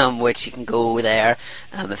silvervision.co.uk, which you can go there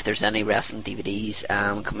if there's any wrestling DVDs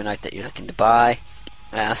coming out that you're looking to buy.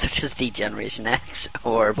 Such as D-Generation X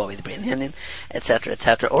or Bobby the Brain Indian, etc.,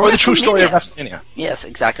 etc. Or the true story of WrestleMania. Yes,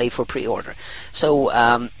 exactly, for pre-order. So,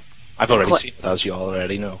 I've already seen it, as you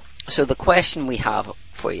already know. So the question we have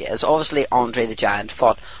for you is, obviously Andre the Giant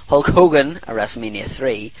fought Hulk Hogan at WrestleMania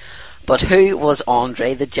 3, but who was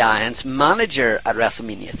Andre the Giant's manager at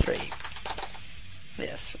WrestleMania 3?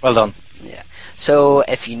 Yes. Well done. Yeah. So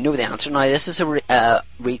if you know the answer, now this is a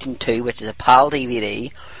Region 2, which is a PAL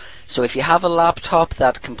DVD. So if you have a laptop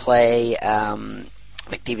that can play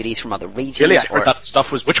like DVDs from other regions. Really, I heard that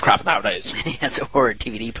stuff was witchcraft nowadays. Yes, or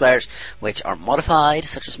DVD players which are modified,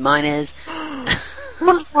 such as mine is.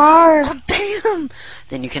 Oh, damn!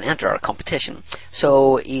 Then you can enter our competition.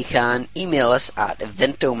 So you can email us at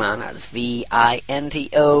Vintoman, that's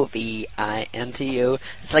Vinto, Vinto.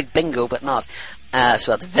 It's like bingo, but not.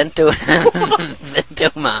 So that's Vintoman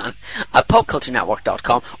at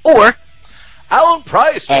popculturenetwork.com, or Alan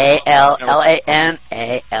Price. Allan,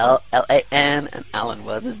 and Alan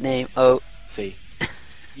was his name. Oh, see,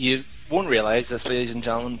 you won't realise this, ladies and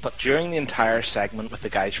gentlemen, but during the entire segment with the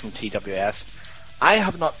guys from TWS, I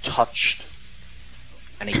have not touched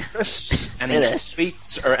any crisps, any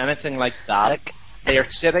sweets, or anything like that. Look. They are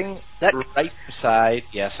sitting right beside.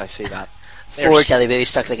 Yes, I see that. Four jelly babies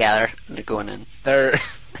stuck together, and they're going in. They're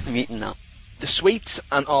meeting up. The sweets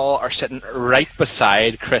and all are sitting right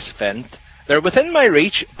beside Chris Vint. They're within my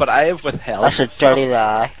reach, but I have withheld. That's a dirty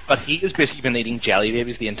lie. But he has basically been eating jelly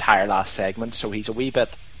babies the entire last segment, so he's a wee bit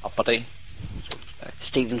uppity.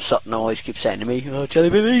 Stephen Sutton always keeps saying to me, "Oh,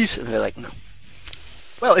 jelly babies," and they're like, "No."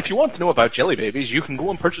 Well, if you want to know about Jelly Babies, you can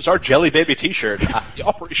go and purchase our Jelly Baby t-shirt at the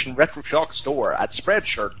Operation Retro Shock store at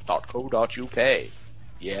spreadshirt.co.uk.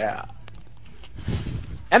 Yeah.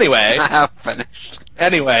 Anyway, I have finished.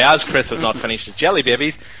 Anyway, as Chris has not finished his Jelly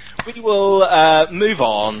Babies, we will move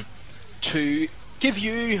on to give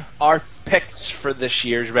you our picks for this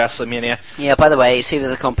year's WrestleMania. Yeah, by the way, you see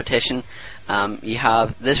with the competition, you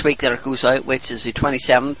have this week that it goes out, which is the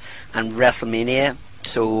 27th, and WrestleMania.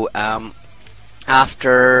 So,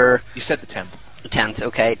 after... You said the 10th. 10th,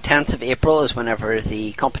 okay. 10th of April is whenever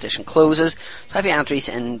the competition closes. So have your entries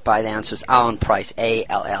in by the answers. Alan Price,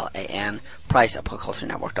 Allan, Price at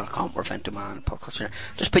popculturenetwork.com, or Ventoman at popculture.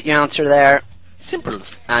 Just put your answer there. Simple.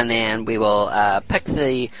 And then we will pick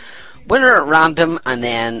the winner at random, and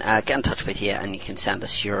then get in touch with you, and you can send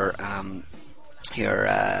us your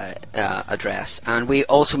address. And we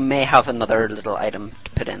also may have another little item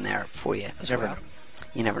to put in there for you as well.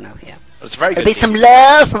 You never know, yeah. It's very good. There'll be some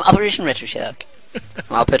love from Operation Retro Shock.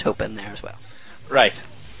 I'll put Hope in there as well. Right.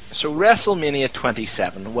 So WrestleMania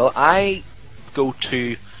 27. Will I go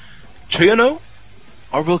to 2-0,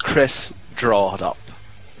 or will Chris draw it up?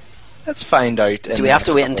 Let's find out. Do we have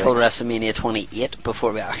to wait until WrestleMania 28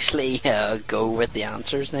 before we actually go with the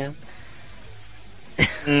answers then?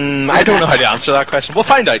 I don't know how to answer that question. We'll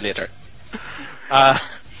find out later.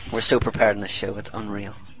 We're so prepared in this show, it's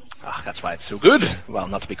unreal. That's why it's so good. Well,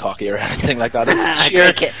 not to be cocky or anything like that.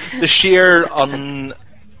 It's the sheer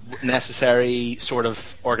unnecessary sort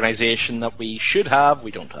of organisation that we should have,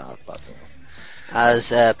 we don't have. But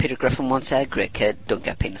as Peter Griffin once said, great kid, don't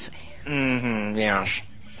get penisy. Mm-hmm, yes.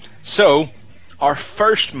 So, our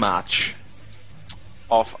first match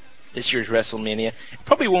of this year's WrestleMania, it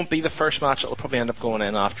probably won't be the first match, it'll probably end up going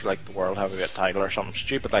in after like the World Heavyweight title or something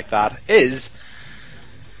stupid like that, is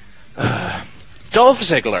Dolph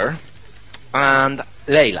Ziggler and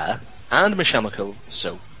Layla and Michelle McCool,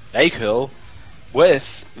 so they cool,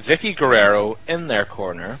 with Vicky Guerrero in their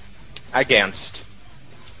corner against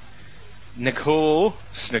Nicole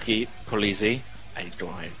Snooki Polizzi. I don't know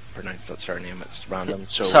how to pronounce that surname, it's random.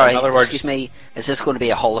 So sorry, in other words, excuse me, is this going to be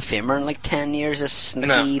a Hall of Famer in like 10 years, this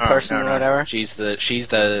Snooki person or whatever? She's the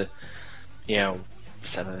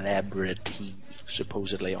celebrity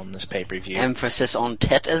supposedly on this pay-per-view. Emphasis on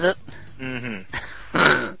tit, is it?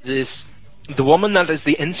 Mm-hmm. The woman that is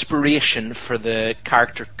the inspiration for the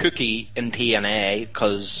character Cookie in TNA,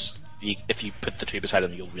 because if you put the two beside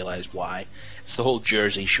them, you'll realise why. It's the whole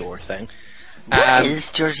Jersey Shore thing. What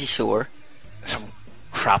is Jersey Shore? Some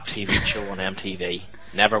crap TV show on MTV.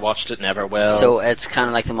 Never watched it, never will. So it's kind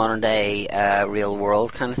of like the modern day Real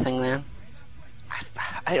World kind of thing then?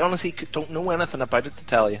 I honestly don't know anything about it to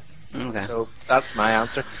tell you. Okay. So that's my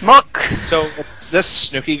answer. Muck! So it's this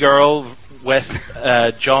Snooki girl with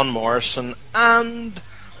John Morrison and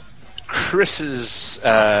Chris's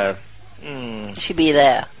she be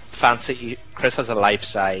there. Fancy. Chris has a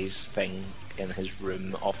life-size thing in his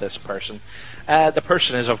room of this person. The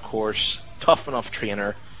person is, of course, Tough Enough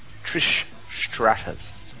trainer Trish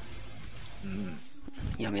Stratus. Yum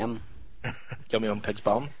yum. Yum yum pig's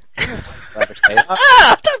bum. Don't say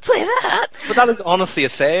that. But that is honestly a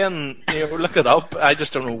saying. Look it up. I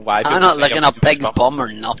just don't know why. I'm not looking up big bum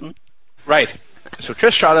or nothing. Right. So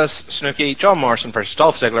Trish Stratus, Snooki, John Morrison versus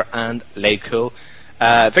Dolph Ziggler and Lay Cool.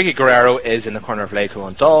 Vicky Guerrero is in the corner of Lay Cool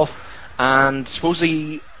and Dolph, and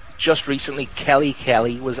supposedly just recently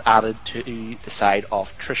Kelly was added to the side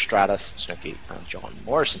of Trish Stratus, Snooki, and John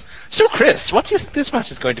Morrison. So Chris, what do you think this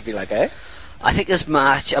match is going to be like, eh? I think this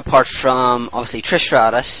match, apart from obviously Trish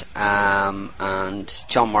Stratus and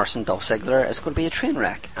John Morrison, Dolph Ziggler, is going to be a train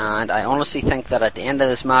wreck. And I honestly think that at the end of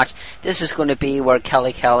this match, this is going to be where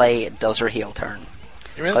Kelly Kelly does her heel turn.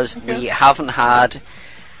 Because we haven't had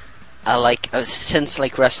since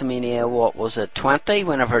like WrestleMania, what was it, 20,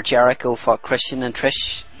 whenever Jericho fought Christian and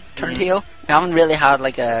Trish turned heel. We haven't really had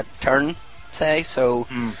like a turn, say. So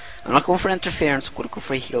I'm not going for interference. I'm going to go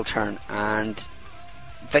for a heel turn. And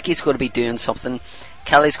Vicky's going to be doing something.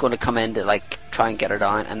 Kelly's going to come in to like try and get her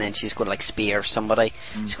down, and then she's going to like spear somebody.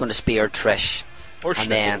 She's going to spear Trish, or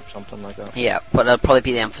then something like that. Yeah, but it'll probably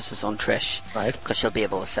be the emphasis on Trish, right? Because she'll be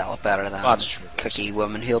able to sell it better than Cookie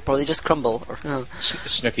Woman, who'll probably just crumble. Or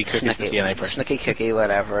Snooky Cookie's the TNA person. Snooky Cookie,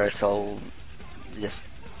 whatever. It's all just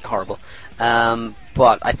horrible.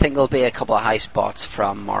 But I think there'll be a couple of high spots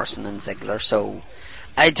from Morrison and Ziggler. So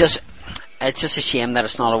it's just a shame that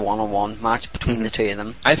it's not a one-on-one match between the two of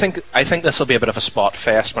them. I think this will be a bit of a spot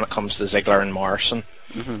fest when it comes to Ziggler and Morrison,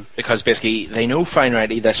 because basically they know fine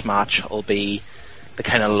rightly this match will be the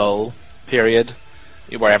kind of lull period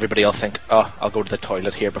where everybody will think, oh, I'll go to the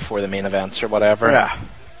toilet here before the main events or whatever. Yeah.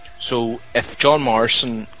 So if John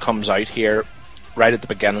Morrison comes out here right at the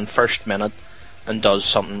beginning, first minute, and does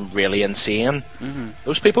something really insane,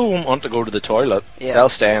 those people won't want to go to the toilet. Yeah. They'll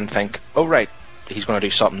stay and think, oh right, he's going to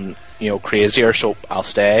do something crazier, so I'll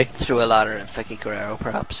stay. Throw a ladder at Vicky Guerrero,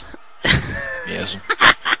 perhaps. Amazing.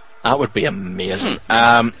 That would be amazing.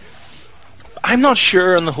 I'm not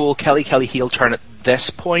sure on the whole Kelly heel turn at this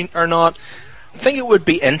point or not. I think it would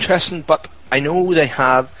be interesting, but I know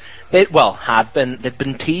they've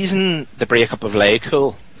been teasing the breakup of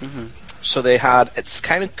LayCool. So it's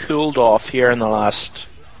kind of cooled off here in the last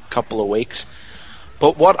couple of weeks.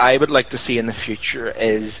 But what I would like to see in the future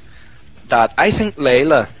is that I think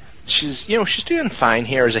Layla, she's doing fine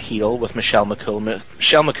here as a heel with Michelle McCool.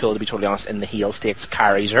 Michelle McCool, to be totally honest, in the heel stakes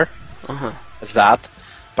carries her as that.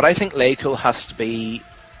 But I think LayCool has to be,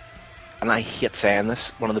 and I hate saying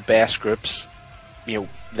this, one of the best groups,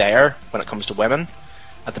 there when it comes to women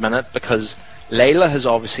at the minute, because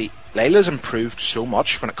Layla's improved so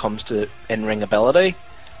much when it comes to in-ring ability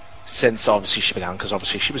since obviously she began, because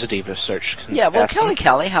obviously she was a Diva Search. Yeah, well,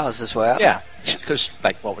 Kelly has as well. Yeah, because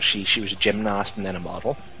what was she? She was a gymnast and then a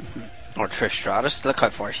model. Or Trish Stratus. Look how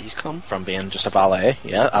far she's come from being just a valet.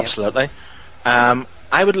 Yeah, absolutely.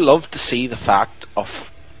 I would love to see the fact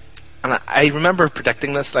of, and I remember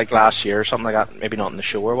predicting this like last year or something like that. Maybe not in the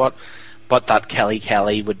show or what, but that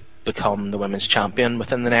Kelly would become the women's champion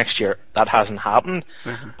within the next year. That hasn't happened,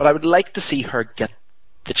 but I would like to see her get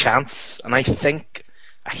the chance, and I think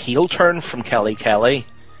a heel turn from Kelly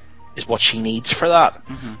is what she needs for that,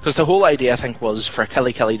 because the whole idea I think was for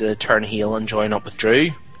Kelly to turn heel and join up with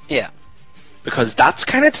Drew. Yeah, because that's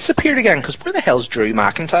kind of disappeared again, because where the hell's Drew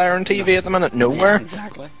McIntyre on TV at the minute? Nowhere. Yeah,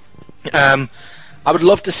 exactly. I would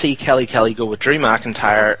love to see Kelly go with Drew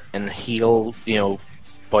McIntyre in heel,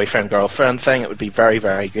 boyfriend girlfriend thing. It would be very,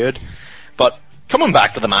 very good. But coming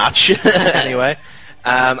back to the match anyway,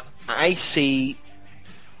 I see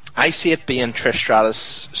it being Trish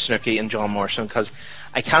Stratus, Snooki and John Morrison, because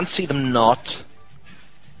I can't see them not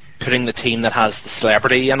putting the team that has the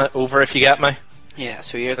celebrity in it over, if you get me. Yeah,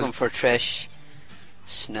 so you're going for Trish,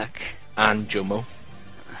 Snook and Jomo.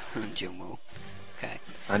 Okay.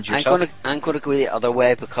 And yourself? I'm going to go the other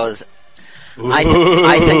way, because I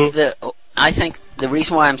think the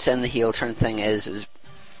reason why I'm saying the heel turn thing is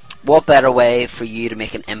what better way for you to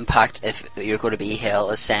make an impact if you're going to be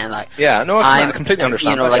heel is saying like, yeah, no, I completely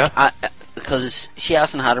understand. Because she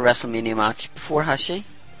hasn't had a WrestleMania match before, has she?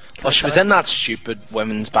 Well, she was in that stupid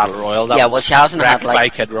women's battle royal. She hasn't had by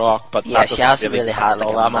Kid Rock, but she hasn't really had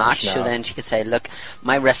like a match. No. So then she could say, "Look,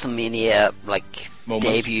 my WrestleMania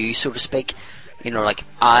debut, so to speak.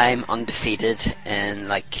 I'm undefeated,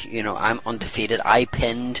 and I'm undefeated. I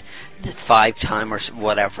pinned the 5-time or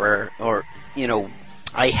whatever, or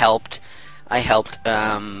I helped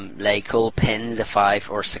LayCool pin the 5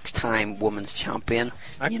 or 6-time women's champion.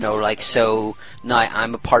 So now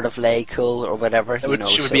I'm a part of LayCool or whatever.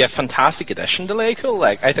 She would be a fantastic addition to LayCool.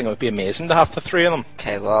 I think it would be amazing to have the three of them.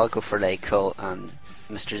 Okay, well, I'll go for LayCool and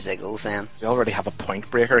Mr. Ziggles then. We already have a point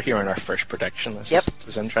breaker here in our first prediction. This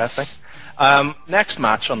is interesting. Next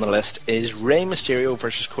match on the list is Rey Mysterio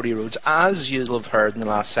versus Cody Rhodes. As you'll have heard in the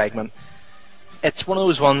last segment, it's one of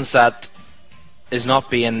those ones that is not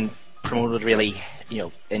being promoted really,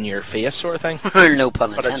 in your face sort of thing. No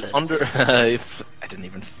pun intended. But it's under. I didn't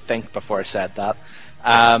even think before I said that.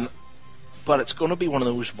 But it's going to be one of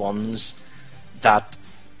those ones that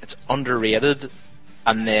it's underrated,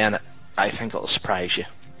 and then I think it'll surprise you.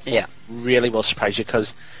 Yeah, really will surprise you,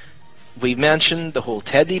 because we mentioned the whole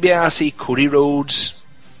Ted DiBiase, Cody Rhodes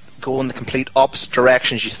go in the complete opposite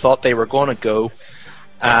directions you thought they were going to go.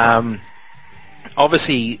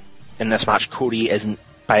 Obviously, in this match, Cody isn't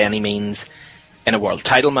by any means in a world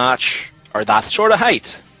title match or that sort of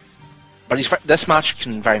height. But this match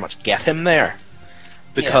can very much get him there.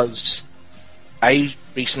 Because I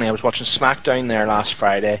was watching SmackDown there last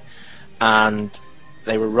Friday, and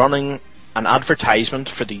they were running an advertisement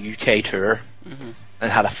for the UK tour, and it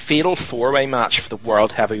had a fatal 4-way match for the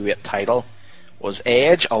World Heavyweight title. It was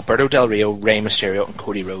Edge, Alberto Del Rio, Rey Mysterio, and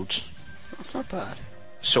Cody Rhodes. That's not bad.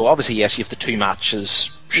 So obviously, yes, you have the 2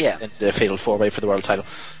 matches in the fatal 4-way for the world title.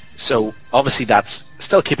 So obviously that's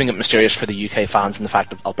still keeping it mysterious for the UK fans in the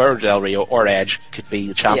fact that Alberto Del Rio or Edge could be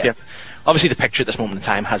the champion. Obviously the picture at this moment in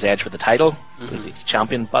time has Edge with the title because he's the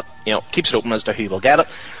champion, but keeps it open as to who will get it.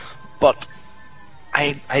 But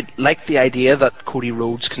I like the idea that Cody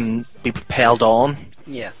Rhodes can be propelled on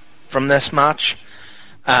from this match.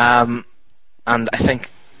 And I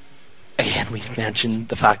think, again, we mentioned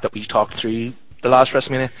the fact that we talked through the last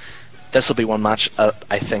WrestleMania. This will be one match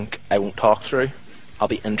I think I won't talk through. I'll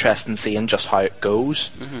be interested in seeing just how it goes.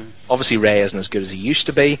 Obviously Rey isn't as good as he used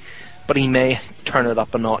to be, but he may turn it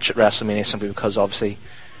up a notch at WrestleMania simply because obviously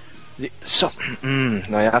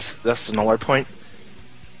now that's another point.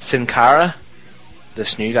 Sin Cara,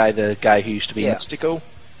 this new guy, the guy who used to be Mystico,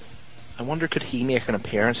 I wonder could he make an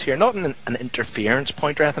appearance here, not an interference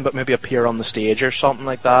point or anything, but maybe appear on the stage or something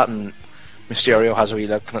like that, and Mysterio has a wee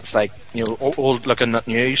look and it's like, old looking at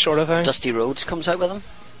new sort of thing. Dusty Rhodes comes out with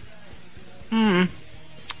him.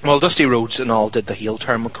 Well, Dusty Rhodes and all did the heel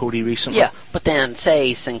turn with Cody recently. Yeah, but then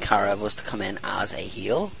say Sin Cara was to come in as a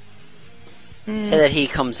heel. Say that he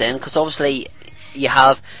comes in, because obviously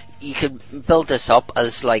you could build this up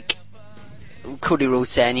as like Cody Rhodes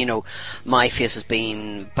saying, my face has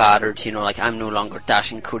been battered, like I'm no longer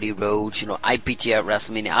dashing Cody Rhodes, I beat you at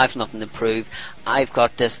WrestleMania, I've nothing to prove, I've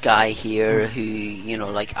got this guy here who,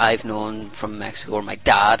 like I've known from Mexico, or my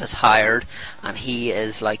dad has hired, and he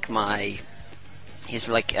is like he's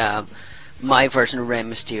like my version of Rey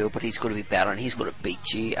Mysterio, but he's going to be better and he's going to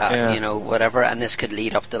beat you at, whatever, and this could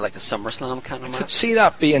lead up to like a SummerSlam kind of match. I could see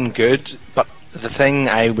that being good, but the thing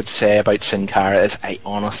I would say about Sin Cara is I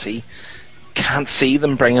honestly can't see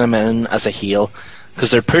them bringing him in as a heel because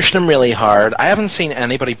they're pushing him really hard. I haven't seen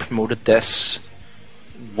anybody promoted this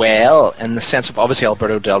well in the sense of obviously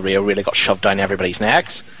Alberto Del Rio really got shoved down everybody's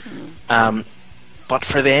necks. But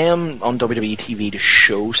for them on WWE TV to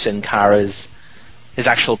show Sin Cara's his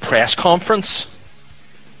actual press conference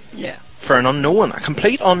for an unknown, a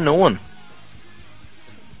complete unknown,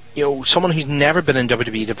 someone who's never been in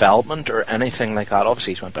WWE development or anything like that.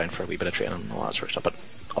 Obviously he's went down for a wee bit of training and all that sort of stuff, but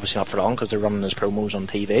obviously not for long because they're running his promos on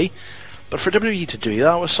TV. But for WWE to do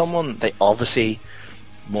that with someone, they obviously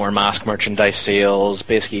more mask merchandise sales,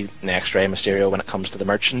 basically next Rey Mysterio when it comes to the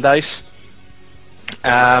merchandise.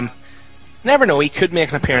 Never know, he could make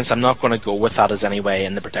an appearance. I'm not going to go with that as any way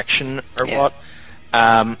in the prediction or what.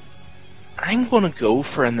 I'm going to go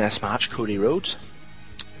for in this match Cody Rhodes.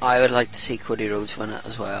 I would like to see Cody Rhodes win it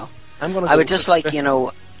as well. I would just like,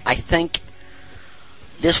 I think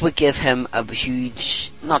this would give him a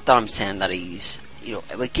huge, not that I'm saying that he's,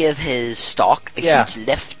 it would give his stock a huge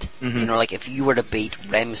lift. Like if you were to beat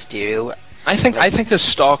Rey Mysterio. I think his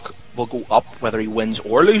stock will go up whether he wins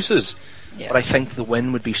or loses. But I think the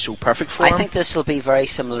win would be so perfect for him. I think this will be very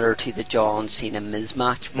similar to the John Cena Miz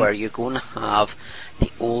match, where you're going to have the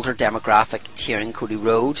older demographic cheering Cody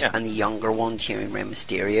Rhodes and the younger one cheering Rey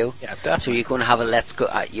Mysterio. Yeah, definitely. So you're going to have a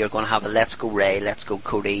let's go Rey, let's go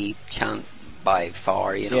Cody chant by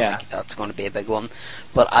far. Like, that's going to be a big one.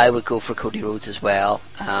 But I would go for Cody Rhodes as well.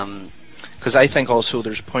 Because I think also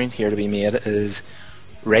there's a point here to be made is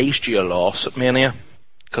Rey's due a loss at Mania.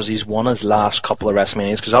 Because he's won his last couple of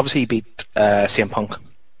WrestleManias. Because obviously he beat CM Punk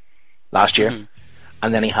last year.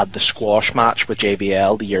 And then he had the squash match with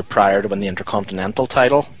JBL the year prior to win the Intercontinental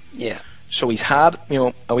title. Yeah. So he's had,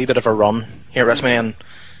 a wee bit of a run here at WrestleMania.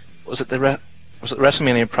 Was it the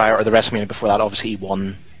WrestleMania prior or the WrestleMania before that? Obviously he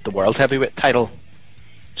won the World Heavyweight title.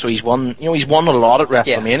 So he's won, he's won a lot at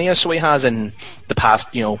WrestleMania. So he has in the past,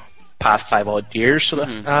 past 5 odd years. So that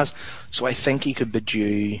has. So I think he could be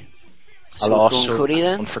due a loss. So Cody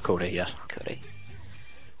then? One for Cody, yeah. Cody.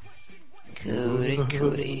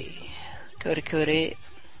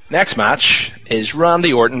 Next match is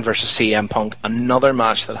Randy Orton versus CM Punk. Another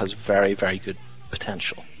match that has very, very good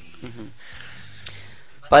potential.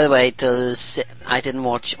 By the way, I didn't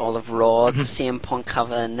watch all of Raw. Does CM Punk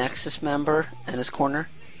have a Nexus member in his corner?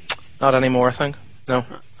 Not anymore, I think. No.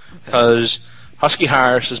 Because Husky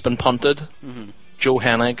Harris has been punted. Joe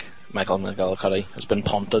Hennig, Michael McGillicuddy, has been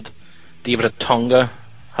punted. David Otunga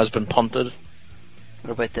has been punted.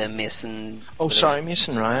 What about the Mason? Oh, sorry,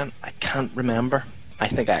 Mason Ryan. I can't remember. I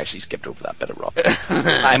think I actually skipped over that bit of Raw.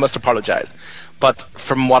 I must apologise. But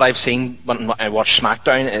from what I've seen when I watched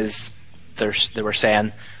SmackDown, is they were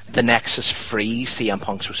saying the Nexus free CM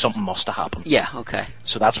Punk, so something must have happened. Yeah, okay.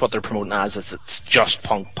 So that's what they're promoting as. It's just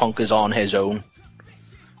Punk. Punk is on his own.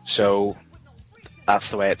 So that's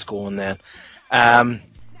the way it's going then.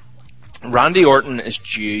 Randy Orton is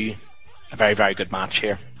due a very, very good match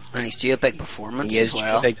here. And he's due a big performance He is as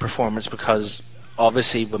well. due a big performance because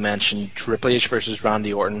obviously we mentioned Triple H versus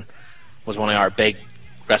Randy Orton was one of our big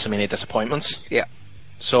WrestleMania disappointments. Yeah.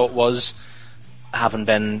 So it was, having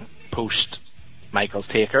been post Michaels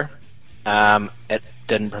Taker, it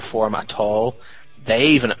didn't perform at all. They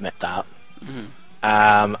even admit that.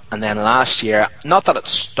 And then last year, not that it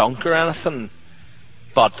stunk or anything,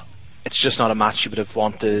 but it's just not a match you would have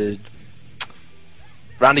wanted.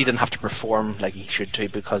 Randy didn't have to perform like he should to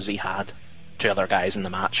because he had two other guys in the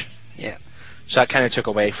match. Yeah. So that kind of took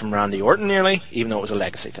away from Randy Orton nearly, even though it was a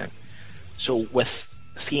legacy thing. So with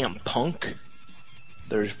CM Punk,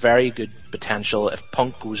 there's very good potential if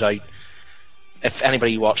Punk goes out. If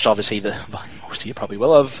anybody watched, obviously, most of you probably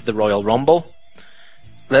will have, the Royal Rumble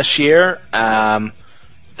this year, the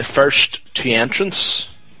first two entrants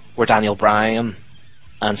were Daniel Bryan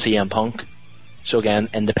and CM Punk. So again,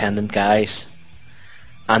 independent guys.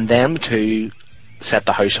 And them two set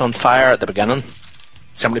the house on fire at the beginning,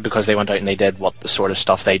 simply because they went out and they did what the sort of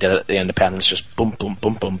stuff they did at the independents, just boom, boom,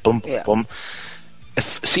 boom, boom, boom, boom.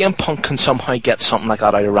 If CM Punk can somehow get something like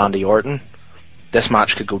that out of Randy Orton, this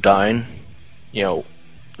match could go down,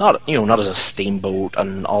 not as a steamboat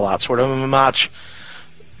and all that sort of a match,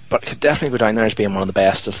 but it could definitely go down there as being one of the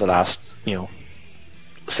best of the last,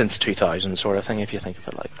 since 2000 sort of thing, if you think of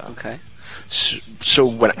it like that. Okay. So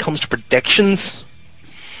when it comes to predictions,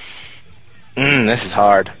 this is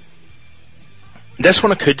hard. This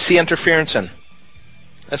one I could see interference in.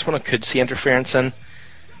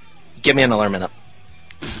 Give me another minute.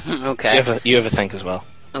 Okay. You have a think as well.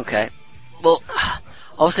 Okay. Well,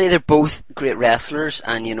 obviously they're both great wrestlers,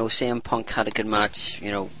 and CM Punk had a good match,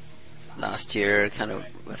 last year, kind of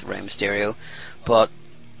with Rey Mysterio, but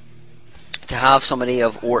to have somebody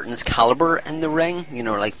of Orton's caliber in the ring,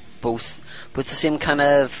 like both with the same kind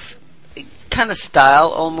of style,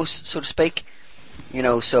 almost, so to speak,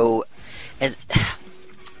 so as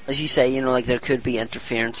you say, like there could be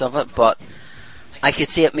interference of it, but I could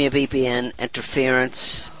see it maybe being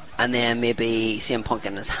interference, and then maybe CM Punk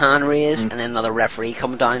getting his hand raised, and then another referee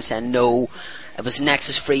coming down and saying no, it was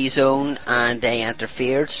Nexus free zone and they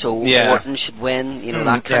interfered, so Orton should win,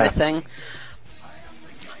 that kind of thing.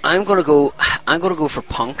 I'm gonna go for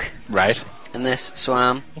Punk, right, in this. So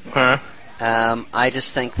I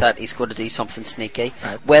just think that he's going to do something sneaky.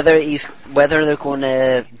 Right. Whether they're going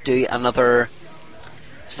to do another.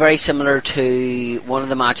 It's very similar to one of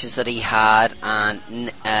the matches that he had,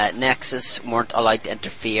 and Nexus weren't allowed to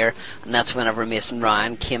interfere, and that's whenever Mason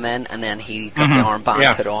Ryan came in, and then he got the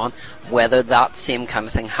armband put on. Whether that same kind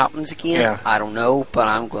of thing happens again, I don't know, but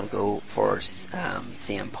I'm going to go for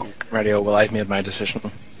CM Punk. Radio, well, I've made my decision.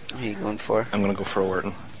 Who are you going for? I'm going to go for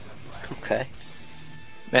Orton. Okay.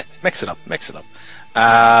 Mix it up.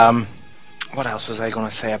 What else was I going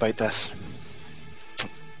to say about this?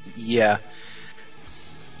 Yeah.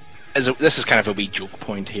 This is kind of a wee joke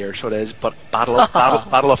point here, so it is, but battle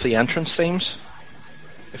of the entrance themes,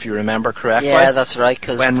 if you remember correctly. Yeah, that's right,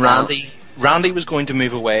 because when Randy was going to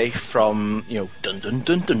move away from, dun dun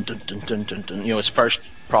dun dun dun dun dun dun dun, his first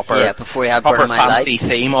proper before he had proper Burn My fancy Light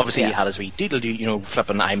theme, obviously he had his wee doodle-doo,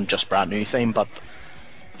 flipping I'm Just Brand New theme, but,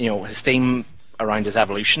 his theme around his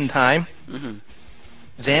Evolution time.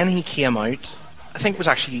 Then he came out, I think it was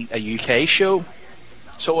actually a UK show,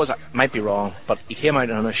 so it was, might be wrong, but he came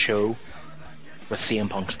out on a show with CM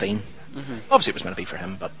Punk's theme. Obviously it was meant to be for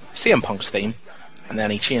him, but CM Punk's theme, and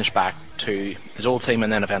then he changed back to his old theme,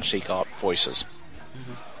 and then eventually got voices.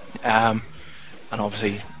 And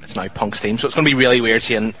obviously it's now Punk's theme, so it's going to be really weird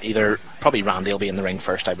seeing probably Randy will be in the ring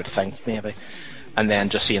first, I would think, maybe, and then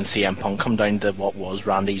just seeing CM Punk come down to what was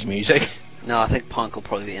Randy's music. No, I think Punk will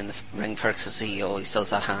probably be in the ring first, because he always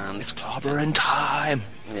does that hand. It's clobbering time.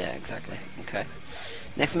 Yeah, exactly. Okay.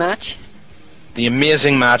 Next match? The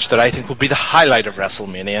amazing match that I think will be the highlight of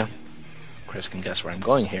WrestleMania, Chris can guess where I'm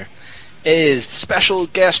going here, is the special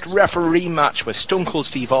guest referee match with Stone Cold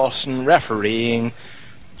Steve Austin refereeing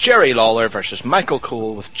Jerry Lawler versus Michael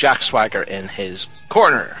Cole with Jack Swagger in his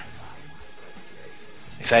corner.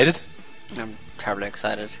 Excited? I'm terribly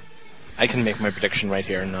excited. I can make my prediction right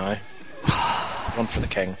here and now. One for the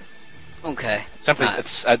King. Okay. Simply,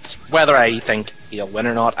 it's whether I think he'll win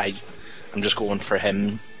or not. I'm just going for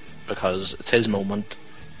him because it's his moment.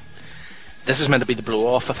 This is meant to be the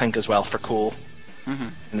blow-off, I think, as well for Cole. Mm-hmm.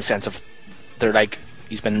 In the sense of,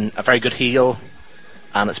 he's been a very good heel,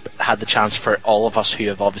 and it's had the chance for all of us who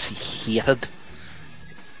have obviously hated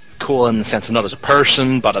Cole in the sense of not as a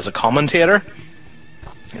person, but as a commentator.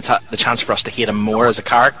 It's had the chance for us to hate him more as a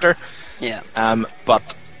character. Yeah.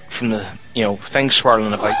 But from the things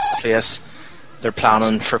swirling about the place, they're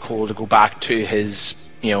planning for Cole to go back to his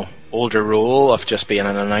older role of just being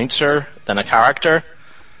an announcer than a character.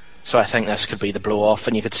 So I think this could be the blow-off,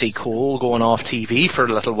 and you could see Cole going off TV for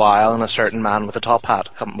a little while, and a certain man with a top hat,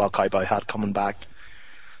 cowboy hat, coming back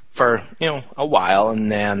for a while,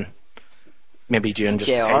 and then maybe doing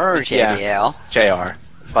just JR or JBL? JR,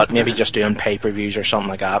 but maybe just doing pay-per-views or something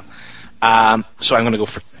like that. So I'm going to go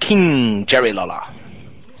for King Jerry Lawler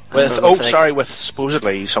with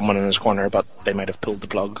supposedly someone in his corner, but they might have pulled the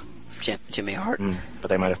plug. Jimmy Hart. But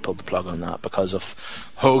they might have pulled the plug on that because of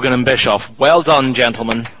Hogan and Bischoff. Well done,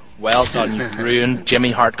 gentlemen. Well done. You ruined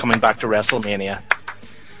Jimmy Hart coming back to WrestleMania.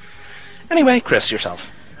 Anyway, Chris, yourself.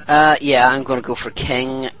 Yeah, I'm going to go for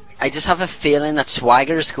King. I just have a feeling that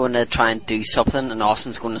Swagger's going to try and do something, and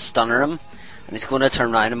Austin's going to stunner him. And he's going to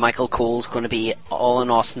turn around, and Michael Cole's going to be all in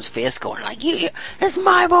Austin's face, going like, "You, it's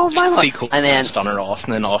my moment, my moment." See Cole and then stunner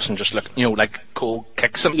Austin, and Austin just like Cole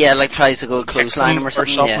kicks him. Yeah, like tries to go clothesline him or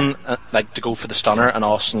something. Yeah. Like to go for the stunner, and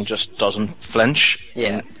Austin just doesn't flinch.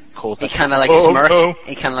 Yeah. Cole's he kind of like smirks. Oh.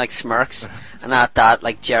 He kind of like smirks, and at that,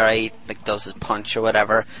 like Jerry like does his punch or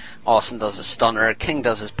whatever. Austin does his stunner. King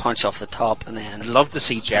does his punch off the top, and then I'd love to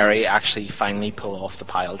see Jerry actually finally pull off the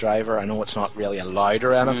pile driver. I know it's not really allowed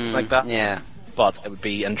or anything like that. Yeah. But it would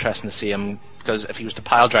be interesting to see him, because if he was to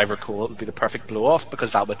pile driver Cole, it would be the perfect blow off,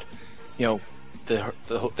 because that would,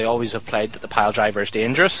 they always have played that the pile driver is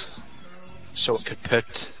dangerous, so it could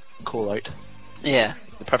put Cole out. Yeah.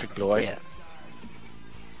 The perfect blow out. Yeah.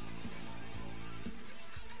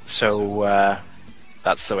 So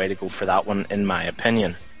that's the way to go for that one, in my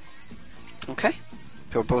opinion. Okay.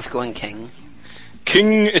 We're both going King.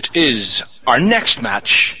 King it is. Our next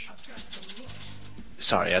match.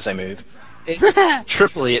 Sorry, as I move. It's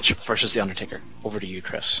Triple H versus The Undertaker. Over to you,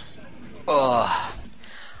 Chris. Oh,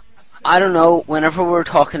 I don't know. Whenever we were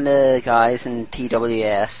talking to guys in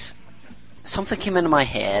TWS, something came into my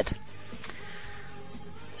head.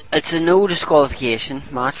 It's a no disqualification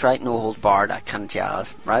match, right? No hold barred, that kind of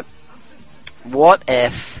jazz, right? What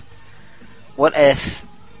if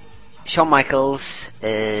Shawn Michaels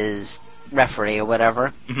is referee or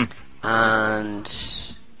whatever, and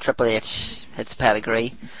Triple H hits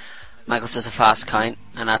pedigree, Michaels does a fast count,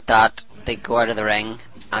 and at that they go out of the ring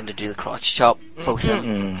and to do the crotch chop, both of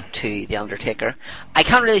them, to The Undertaker. I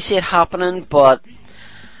can't really see it happening, but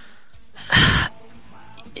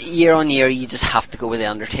year on year you just have to go with The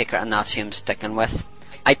Undertaker, and that's who I'm sticking with.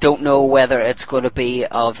 I don't know whether it's going to be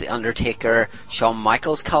of The Undertaker, Shawn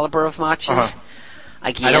Michaels caliber of matches.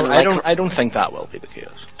 Again, I don't think that will be the case.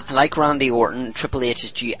 Like Randy Orton, Triple H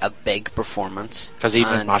is due a big performance. Because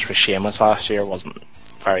even the match with Sheamus last year wasn't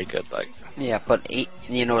very good. Yeah, but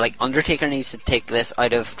like Undertaker needs to take this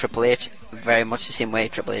out of Triple H very much the same way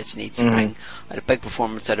Triple H needs to bring out a big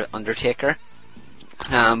performance out of Undertaker.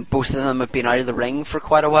 Both of them have been out of the ring for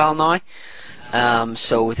quite a while now,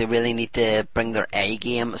 so they really need to bring their A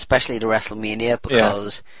game, especially to WrestleMania,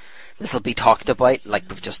 because this will be talked about like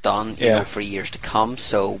we've just done, you know, for years to come.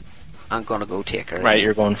 So I'm gonna go Taker. Right,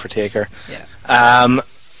 you're going for Taker. Yeah.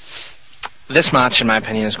 This match, in my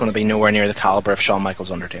opinion, is going to be nowhere near the caliber of Shawn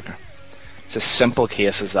Michaels Undertaker. It's as simple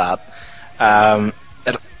case as that. I'm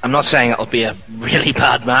not saying it'll be a really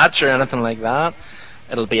bad match or anything like that.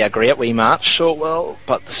 It'll be a great wee match, so it will.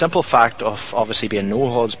 But the simple fact of obviously being no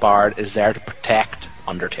holds barred is there to protect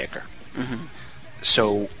Undertaker.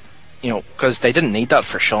 So, because they didn't need that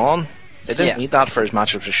for Shawn. They didn't need that for his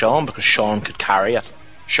matches with Shawn, because Shawn could carry it.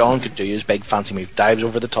 Shawn could do his big fancy move, dives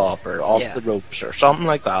over the top or off the ropes or something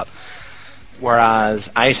like that.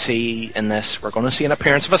 Whereas I see in this, we're going to see an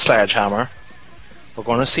appearance of a sledgehammer. We're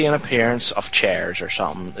going to see an appearance of chairs or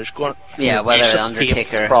something. There's going whether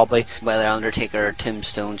Undertaker or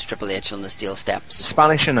tombstones Triple H on the steel steps. The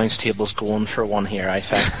Spanish announce table's going for one here, I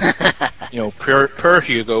think. Poor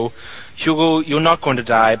Hugo. Hugo, you're not going to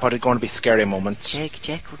die, but it's going to be scary moments.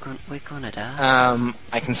 Jake, we're going to die.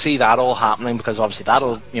 I can see that all happening, because obviously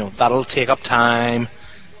that'll take up time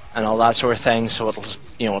and all that sort of thing. So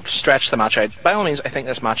it'll stretch the match out. By all means, I think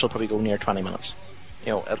this match will probably go near 20 minutes.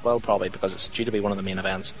 It will probably, because it's due to be one of the main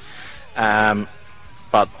events. But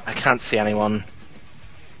I can't see anyone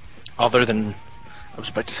other than, I was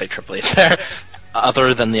about to say Triple H there.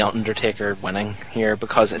 other than the Undertaker winning here,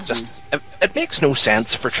 because it makes no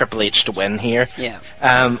sense for Triple H to win here. Yeah.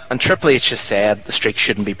 And Triple H has said the streak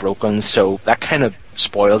shouldn't be broken, so that kind of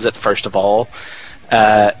spoils it. First of all,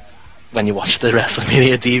 when you watch the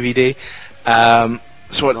WrestleMania DVD,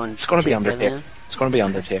 so it's going to be Undertaker. It's going to be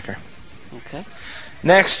Undertaker. Okay.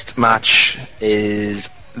 Next match is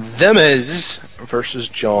The Miz versus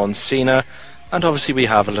John Cena. And obviously we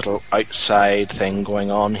have a little outside thing going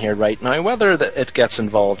on here right now. Whether it gets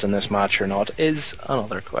involved in this match or not is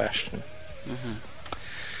another question. Mm-hmm.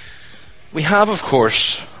 We have, of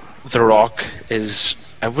course, The Rock is...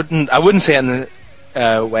 I wouldn't say in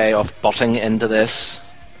the way of butting into this,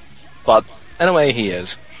 but in a way he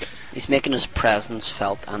is. He's making his presence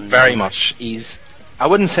felt. And very much. I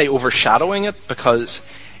wouldn't say overshadowing it, because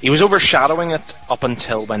he was overshadowing it up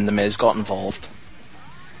until when The Miz got involved.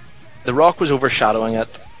 The Rock was overshadowing it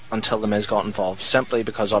until The Miz got involved, simply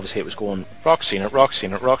because obviously it was going Rock Cena, Rock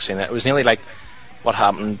Cena, Rock Cena. It was nearly like what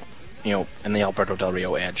happened, in the Alberto Del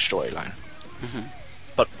Rio Edge storyline. Mm-hmm.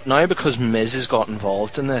 But now, because Miz has got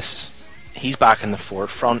involved in this, he's back in the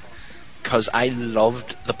forefront, because I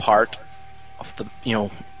loved the part of the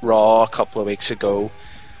Raw a couple of weeks ago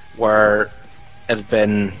where it had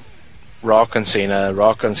been Rock and Cena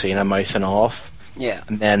mouthing off. Yeah.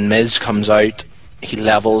 And then Miz comes out, he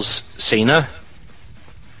levels Cena,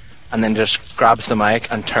 and then just grabs the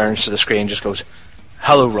mic and turns to the screen and just goes,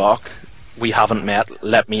 "Hello, Rock. We haven't met.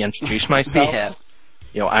 Let me introduce myself.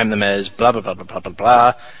 Yeah. I'm The Miz, blah, blah, blah, blah, blah, blah,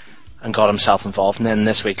 blah," and got himself involved. And then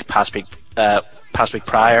this week, past week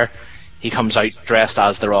prior, he comes out dressed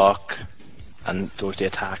as The Rock and goes to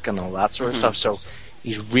attack and all that sort of stuff. So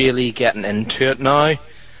he's really getting into it now.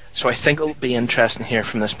 So I think it'll be interesting here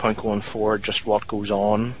from this point going forward, just what goes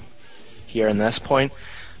on here in this point.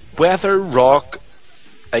 Whether Rock,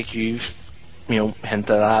 like you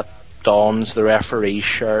hinted at, dons the referee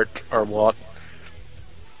shirt or what,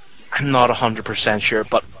 I'm not 100% sure,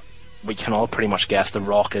 but we can all pretty much guess The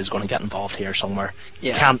Rock is going to get involved here somewhere.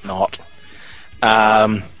 Yeah. Can't not.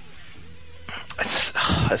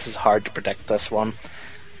 This is hard to predict, this one,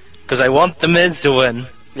 because I want The Miz to win.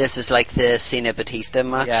 This is like the Cena Batista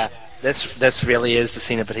match. Yeah, this really is the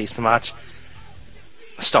Cena Batista match.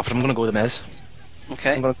 Stop it! I'm going to go with The Miz.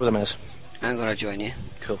 Okay. I'm going to go with The Miz. I'm going to join you.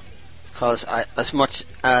 Cool. Because as much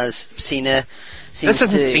as Cena seems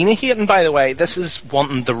this isn't Cena hating, by the way. This is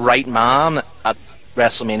wanting the right man at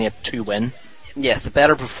WrestleMania to win. Yeah, the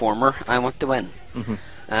better performer. I want to win. Mm-hmm.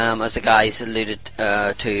 As the guys alluded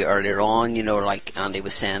to earlier on, like Andy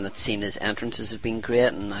was saying that Cena's entrances have been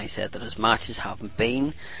great, and I said that his matches haven't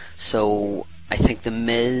been. So I think The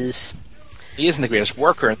Miz... He isn't the greatest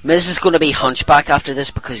worker. Miz is going to be hunchback after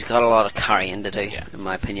this because he's got a lot of carrying to do, in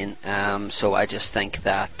my opinion. So I just think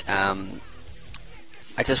that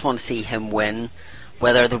I just want to see him win.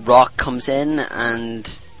 Whether The Rock comes in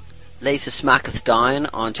and lays a smacketh down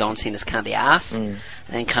on John Cena's candy ass, and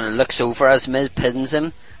then kind of looks over as Miz pins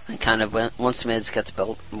him, and kind of once the Miz gets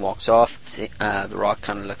built and walks off, The Rock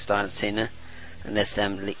kind of looks down at Cena, and this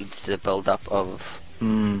then leads to the build-up of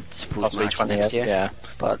suppose match next year. Yeah.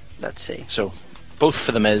 But let's see. So both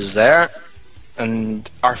for The Miz there, and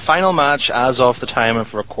our final match as of the time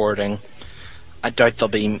of recording, I doubt there'll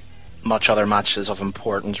be much other matches of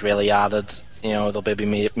importance really added. There'll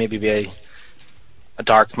maybe be a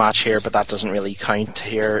dark match here, but that doesn't really count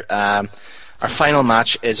here. Our final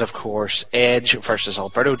match is, of course, Edge versus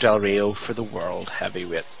Alberto Del Rio for the World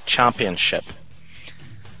Heavyweight Championship.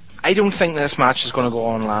 I don't think this match is going to go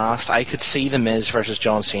on last. I could see The Miz versus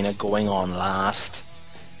John Cena going on last,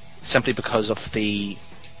 simply because of the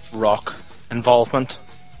Rock involvement.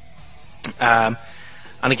 And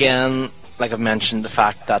again, like I've mentioned, the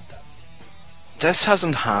fact that this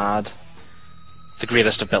hasn't had the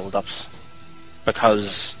greatest of build-ups,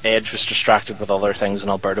 because Edge was distracted with other things and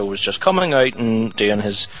Alberto was just coming out and doing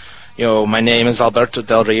his, my name is Alberto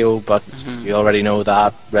Del Rio, but you already know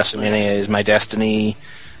that. WrestleMania is my destiny.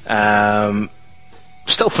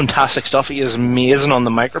 Still fantastic stuff. He is amazing on the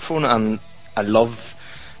microphone, and I love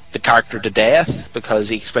the character to death, because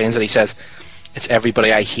he explains it. He says, "It's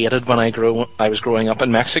everybody I hated when I was growing up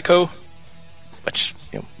in Mexico," which,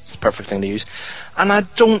 it's the perfect thing to use. And I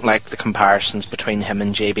don't like the comparisons between him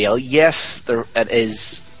and JBL. Yes, it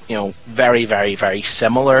is, very, very, very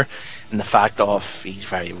similar in the fact of he's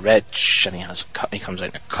very rich and he comes out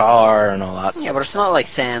in a car and all that. Yeah, but it's not like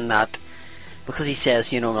saying that because he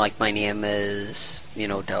says, like, my name is,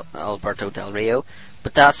 Alberto Del Rio,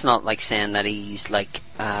 but that's not like saying that he's like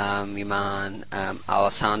your man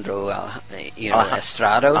Alessandro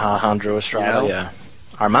Estrada. Alejandro Estrada, yeah.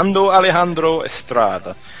 Armando Alejandro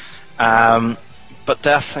Estrada. But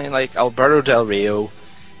definitely, like, Alberto Del Rio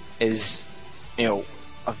is, a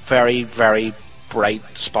very, very bright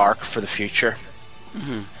spark for the future.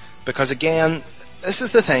 Mm-hmm. Because again, this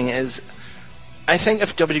is the thing, is I think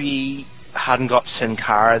if WWE hadn't got Sin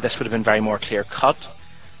Cara, this would have been very more clear cut.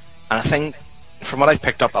 And I think, from what I've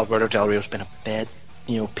picked up, Alberto Del Rio's been a bit,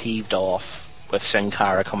 peeved off with Sin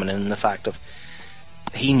Cara coming in, the fact of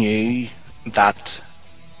he knew that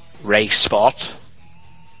Rey's spot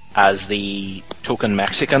as the token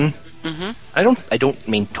Mexican. Mm-hmm. I don't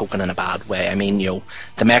mean token in a bad way. I mean,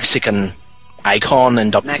 the Mexican icon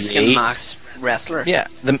in WWE. Mexican masked wrestler. Yeah.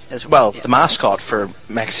 The mascot for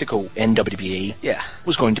Mexico in WWE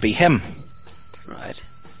was going to be him. Right.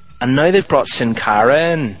 And now they've brought Sin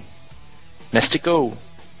Cara in, Mystico,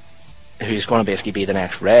 who's going to basically be the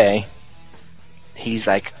next Rey. He's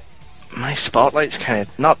like, my spotlight's kind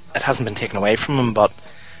of not. It hasn't been taken away from him, but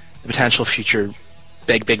the potential future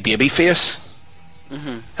big baby face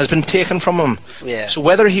has been taken from him. Yeah. So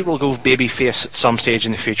whether he will go baby face at some stage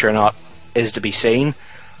in the future or not is to be seen.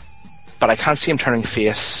 But I can't see him turning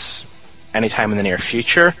face anytime in the near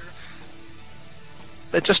future.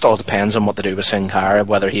 It just all depends on what they do with Sin Cara,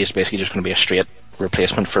 whether he is basically just going to be a straight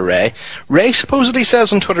replacement for Rey. Rey supposedly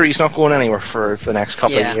says on Twitter he's not going anywhere for the next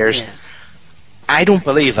couple of years. Yeah. I don't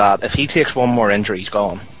believe that. If he takes one more injury, he's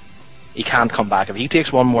gone. He can't come back. If he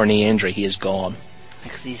takes one more knee injury, he is gone.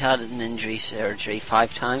 Because he's had an injury surgery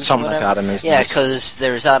 5 times. Something like that in his Yeah, because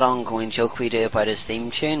there's that ongoing joke we do about his theme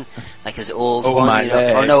tune, like his old Oh one,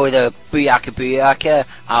 my or no, the Booyaka Booyaka,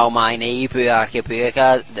 ow my knee, Booyaka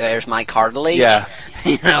Booyaka, there's my cartilage. Yeah.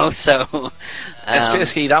 So... it's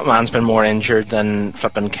basically, that man's been more injured than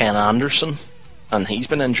flipping Ken Anderson. And he's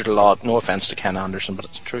been injured a lot. No offence to Ken Anderson, but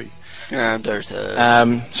it's true. Yeah, there's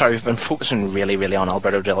a... sorry, we've been focusing really, really on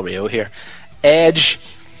Alberto Del Rio here. Edge...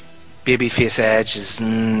 Babyface Edge is...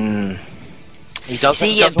 he does.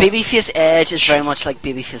 Babyface Edge is very much like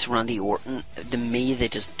Babyface Randy Orton. To me, they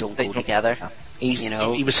just don't go together.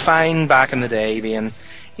 He was fine back in the day,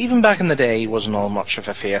 even back in the day, he wasn't all much of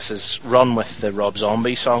a face. His run with the Rob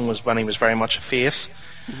Zombie song was when he was very much a face.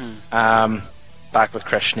 Mm-hmm. Back with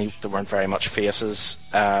Christian, they weren't very much faces.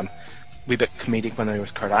 Wee bit comedic when they were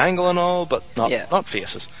with Kurt Angle and all, but not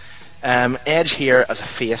faces. Edge here as a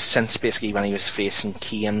face, since basically when he was facing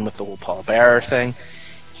Kane with the whole Paul Bearer thing,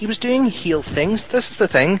 he was doing heel things. This is the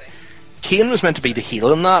thing. Kane was meant to be the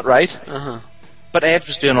heel in that, right? Uh-huh. But Edge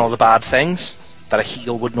was doing all the bad things that a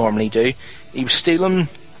heel would normally do. He was stealing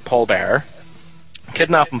Paul Bearer,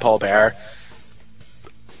 kidnapping Paul Bearer.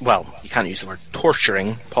 Well, you can't use the word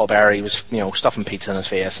torturing Paul Bearer. He was, stuffing pizza in his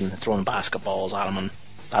face and throwing basketballs at him and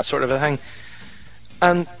that sort of a thing.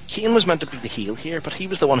 And Kane was meant to be the heel here, but he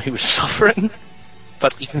was the one who was suffering.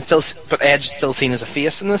 But Edge is still seen as a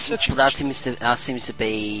face in this situation. That seems to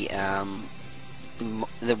be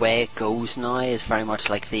the way it goes now. Is very much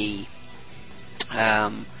like the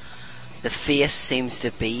face seems to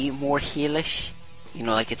be more heelish.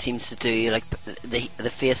 Like it seems to do, like the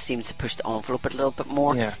face seems to push the envelope a little bit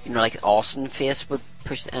more. Yeah. Like Austin face would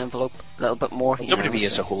push the envelope a little bit more. WWE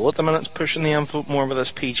as a whole at the minute is pushing the envelope more with this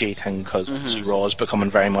PG thing, because Raw is becoming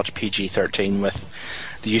very much PG-13 with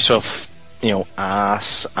the use of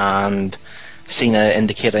ass and Cena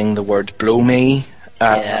indicating the word blow me.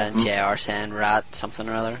 And JR saying rat something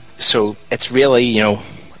or other. So it's really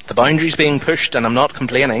the boundaries being pushed, and I'm not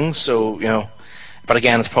complaining. So but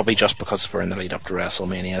again, it's probably just because we're in the lead up to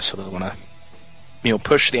WrestleMania, so they want to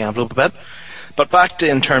push the envelope a bit. But back to,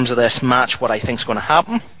 in terms of this match, what I think is going to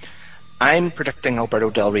happen, I'm predicting Alberto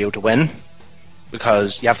Del Rio to win,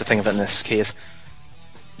 because you have to think of it in this case,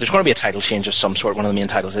 there's going to be a title change of some sort. One of the main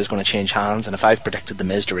titles is going to change hands, and if I've predicted The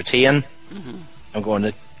Miz to retain, I'm going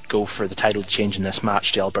to go for the title change in this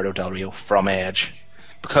match to Alberto Del Rio from Edge,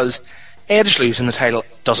 because Edge losing the title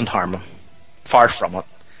doesn't harm him, far from it,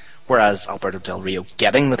 whereas Alberto Del Rio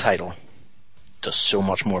getting the title does so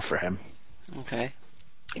much more for him. Okay.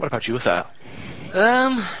 What about you with that?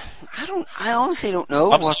 I honestly don't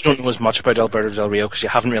know. Obviously, you don't know as much about Alberto Del Rio because you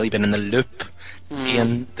haven't really been in the loop.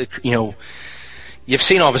 Seeing you've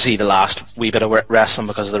seen obviously the last wee bit of wrestling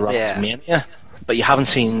because of the Run to Mania, but you haven't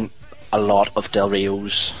seen a lot of Del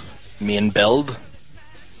Rio's main build.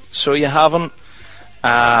 So you haven't.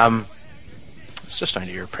 It's just down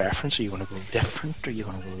to your preference. Are you going to go different, or are you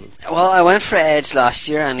going to go... Well, I went for Edge last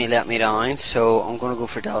year and he let me down, so I'm going to go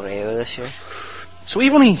for Del Rio this year. So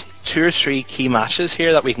we've only 2 or 3 key matches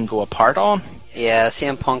here that we can go apart on. Yeah,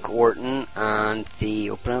 CM Punk, Orton, and the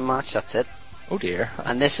opening match, that's it. Oh dear.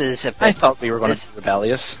 And this is a bit... I thought we were going to be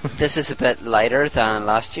rebellious. This is a bit lighter than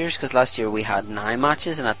last year's, because last year we had 9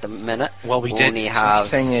 matches, and at the minute we only have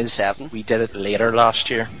 7. We did it later last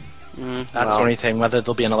year. That's the only thing. Whether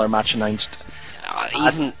there'll be another match announced.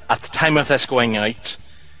 Even at the time of this going out,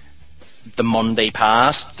 the Monday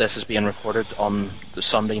passed. This is being recorded on the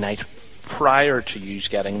Sunday night prior to you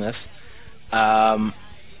getting this.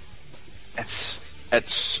 It's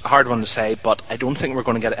a hard one to say, but I don't think we're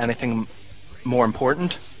going to get anything more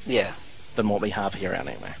important than what we have here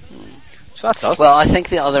anyway. So that's us. Well, I think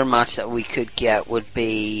the other match that we could get would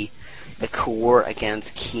be the Core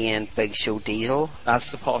against Kane, Big Show, Diesel.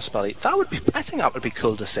 That's the possibility. I think that would be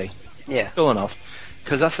cool to see. Yeah. Cool enough.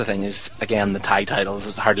 Because that's the thing is, again, the tag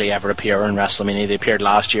titles hardly ever appear in WrestleMania. They appeared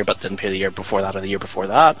last year, but didn't appear the year before that or the year before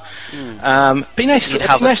that. Be nice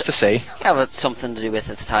to see. Have it something to do with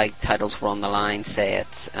if the tag titles were on the line. Say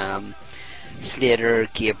it's Slater,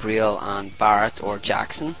 Gabriel, and Barrett or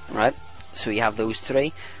Jackson, right? So you have those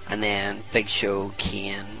three, and then Big Show,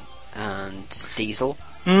 Kane, and Diesel.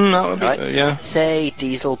 That would be right? Yeah. Say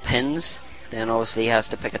Diesel pins, then obviously he has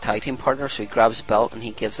to pick a tag team partner, so he grabs a belt and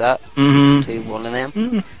he gives that to one of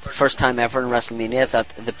them. First time ever in WrestleMania that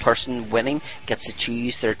the person winning gets to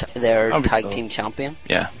choose their tag team champion.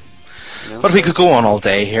 Yeah. You know, but we could go on all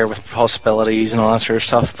day here with possibilities and all that sort of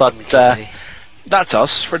stuff. But that's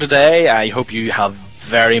us for today. I hope you have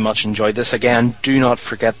very much enjoyed this. Again, do not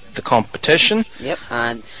forget the competition. Yep,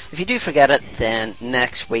 and if you do forget it, then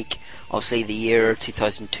next week, obviously the year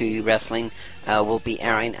 2002 wrestling will be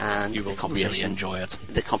airing, and you will really enjoy it.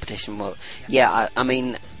 The competition will. Yeah, I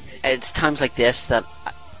mean, it's times like this that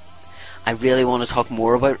I really want to talk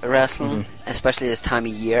more about wrestling, especially this time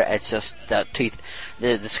of year. It's just that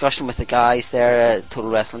the discussion with the guys there at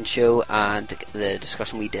Total Wrestling Show and the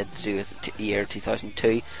discussion we did to do with the year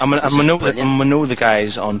 2002. I'm gonna know the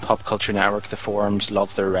guys on Pop Culture Network, the forums,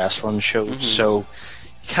 love their wrestling shows, so you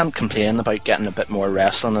can't complain about getting a bit more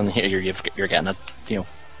wrestling, and here you're getting a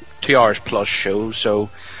 2 hours plus show.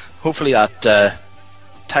 So hopefully that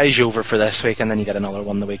ties you over for this week, and then you get another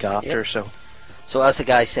one the week after. So as the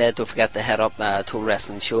guy said, don't forget to head up Total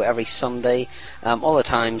Wrestling Show every Sunday, all the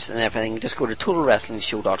times and everything. Just go to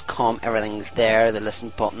TotalWrestlingShow.com. Everything's there, the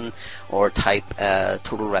listen button, or type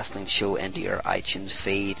Total Wrestling Show into your iTunes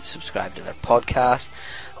feed. Subscribe to their podcast.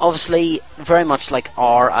 Obviously, very much like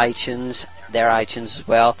our iTunes, their iTunes as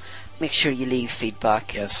well. Make sure you leave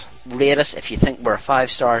feedback. Yes. Rate us if you think we're a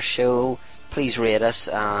 5-star show. Please rate us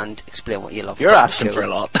and explain what you love. You're asking for a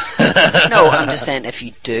lot. No, I'm just saying if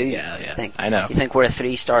you do. Yeah. I know. You think we're a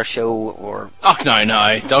 3-star show or? Oh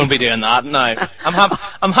no! Don't be doing that. No,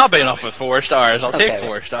 I'm happy enough with 4 stars. I'll take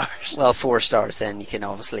 4 stars. Well, 4 stars. Then you can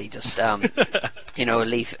obviously just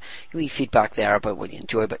leave feedback there about what you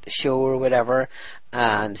enjoy about the show or whatever.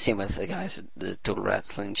 And same with the guys at the Total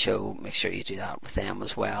Wrestling Show. Make sure you do that with them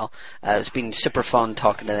as well. It's been super fun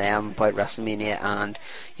talking to them about WrestleMania, and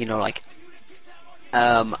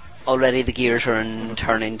already the gears are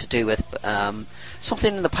turning to do with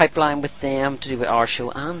something in the pipeline with them to do with our show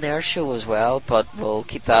and their show as well, but we'll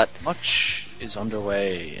keep that. Much is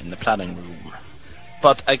underway in the planning room.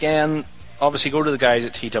 But again, obviously go to the guys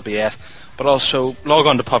at TWS, but also log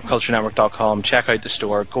on to popculturenetwork.com, check out the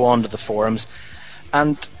store, go on to the forums,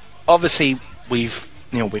 and obviously we've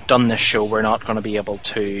done this show. We're not going to be able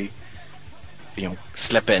to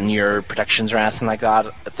slip in your predictions or anything like that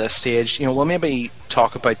at this stage. We'll maybe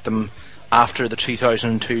talk about them after the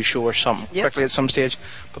 2002 show or something quickly at some stage.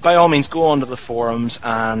 But by all means, go on to the forums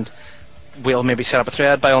and we'll maybe set up a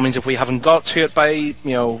thread. By all means, if we haven't got to it by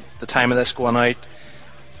the time of this going out,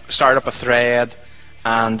 start up a thread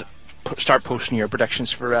and start posting your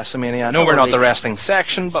predictions for WrestleMania. I know we're not the wrestling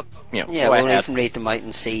section, but we'll even read them out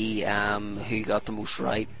and see who got the most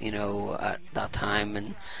right at that time,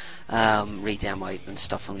 and read them out and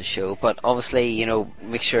stuff on the show. But obviously,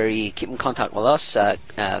 make sure you keep in contact with us at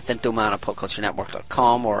Vintoman at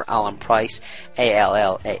popculturenetwork.com, or Alan Price,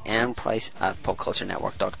 ALLAN Price at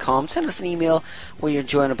popculturenetwork.com. Send us an email what you're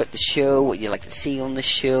enjoying about the show, what you'd like to see on the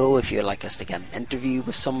show, if you'd like us to get an interview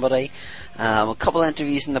with somebody. A couple of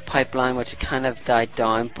interviews in the pipeline which have kind of died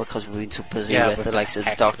down because we've been so busy with the likes of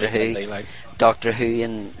Doctor Who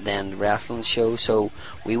and then the wrestling show. So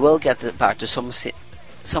we will get back to some sense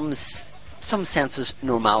of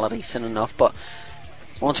normality soon enough, but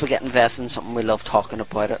once we get invested in something, we love talking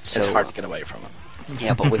about it. So it's hard to get away from it.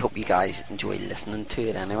 Yeah, but we hope you guys enjoy listening to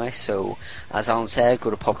it anyway. So, as Alan said, go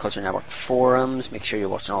to Pop Culture Network forums. Make sure you're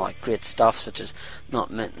watching all that great stuff, such as Not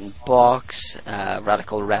Mint in Box,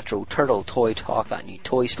 Radical Retro Turtle Toy Talk, that new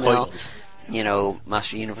toy smell. Toys.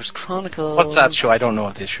 Master Universe Chronicles. What's that show? I don't know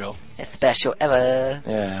what this show. It's the best show ever.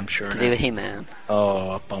 Yeah, I'm sure. To do with He-Man.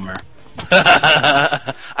 Oh, bummer.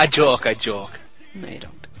 I joke. No, you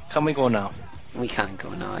don't. Can we go now? We can't go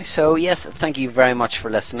now. So, yes, thank you very much for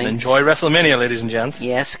listening. Enjoy WrestleMania, ladies and gents.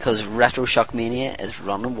 Yes, because Retro Shock Mania is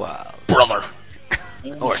running wild. Brother.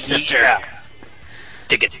 Or sister. Yeah.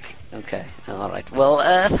 Dig it. Okay, alright. Well,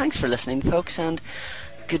 thanks for listening, folks, and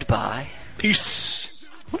goodbye. Peace.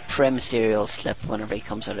 What if Rey Mysterio will slip whenever he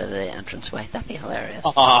comes out of the entranceway? That'd be hilarious.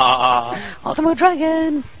 Ultimo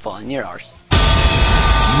Dragon, fall in your arse.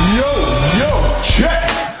 Yo, check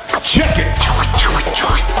it.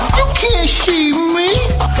 You can't see me.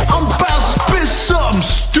 I'm about to spit something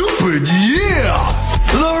stupid, yeah.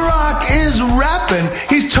 The Rock is rapping.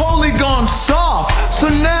 He's totally gone soft. So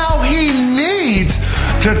now he needs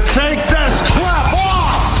to take this crap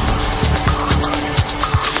off.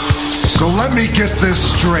 So let me get this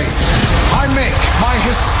straight. I make my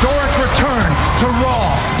historic return to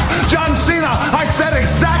Raw. John Cena, I said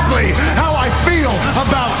exactly how I feel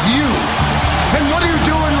about you. And what do you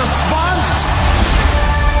do in response?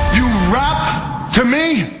 You rap to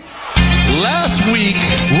me? Last week,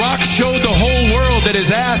 Rock showed the whole world that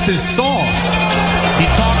his ass is soft. He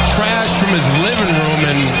talked trash from his living room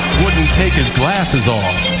and wouldn't take his glasses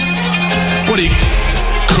off. What, he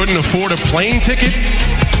couldn't afford a plane ticket?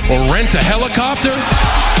 Or rent a helicopter?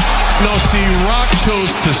 No, see, Rock chose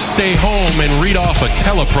to stay home and read off a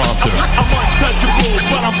teleprompter. I'm untouchable,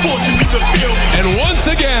 but I'm forcing you to feel me. And once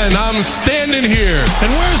again, I'm standing here. And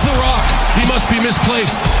where's The Rock? He must be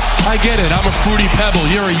misplaced. I get it, I'm a fruity pebble.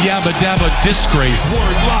 You're a yabba dabba disgrace.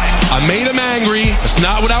 Word life. I made him angry. That's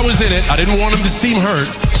not what I was in it. I didn't want him to seem hurt.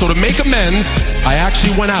 So to make amends, I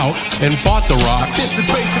actually went out and bought The Rock's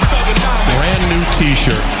brand new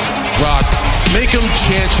t-shirt. Rock, make him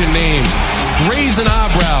chant your name. Raise an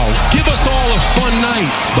eyebrow. Give us all a fun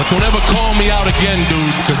night. But don't ever call me out again,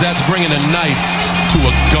 dude, because that's bringing a knife to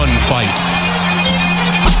a gunfight.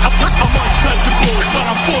 I'm untouchable, but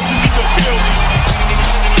I'm forcing you to feel me.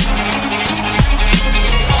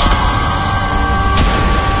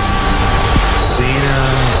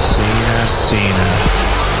 Cena.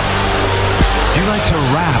 You like to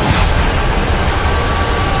rap.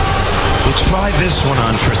 Well, try this one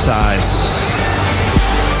on for size.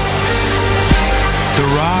 The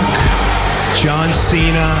Rock, John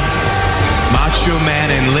Cena, Macho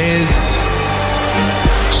Man and Liz,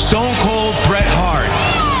 Stone Cold Bret Hart.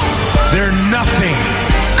 They're nothing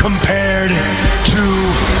compared to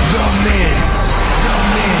The Miz.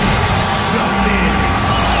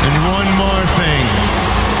 And one more thing.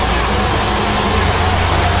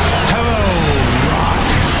 Hello, Rock.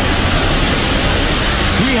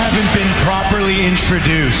 We haven't been properly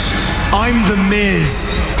introduced. I'm The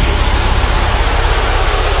Miz.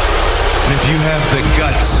 And if you have the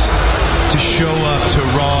guts to show up to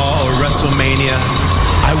Raw or WrestleMania,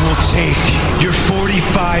 I will take your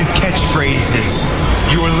 45 catchphrases,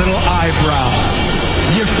 your little eyebrow,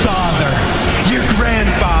 your father,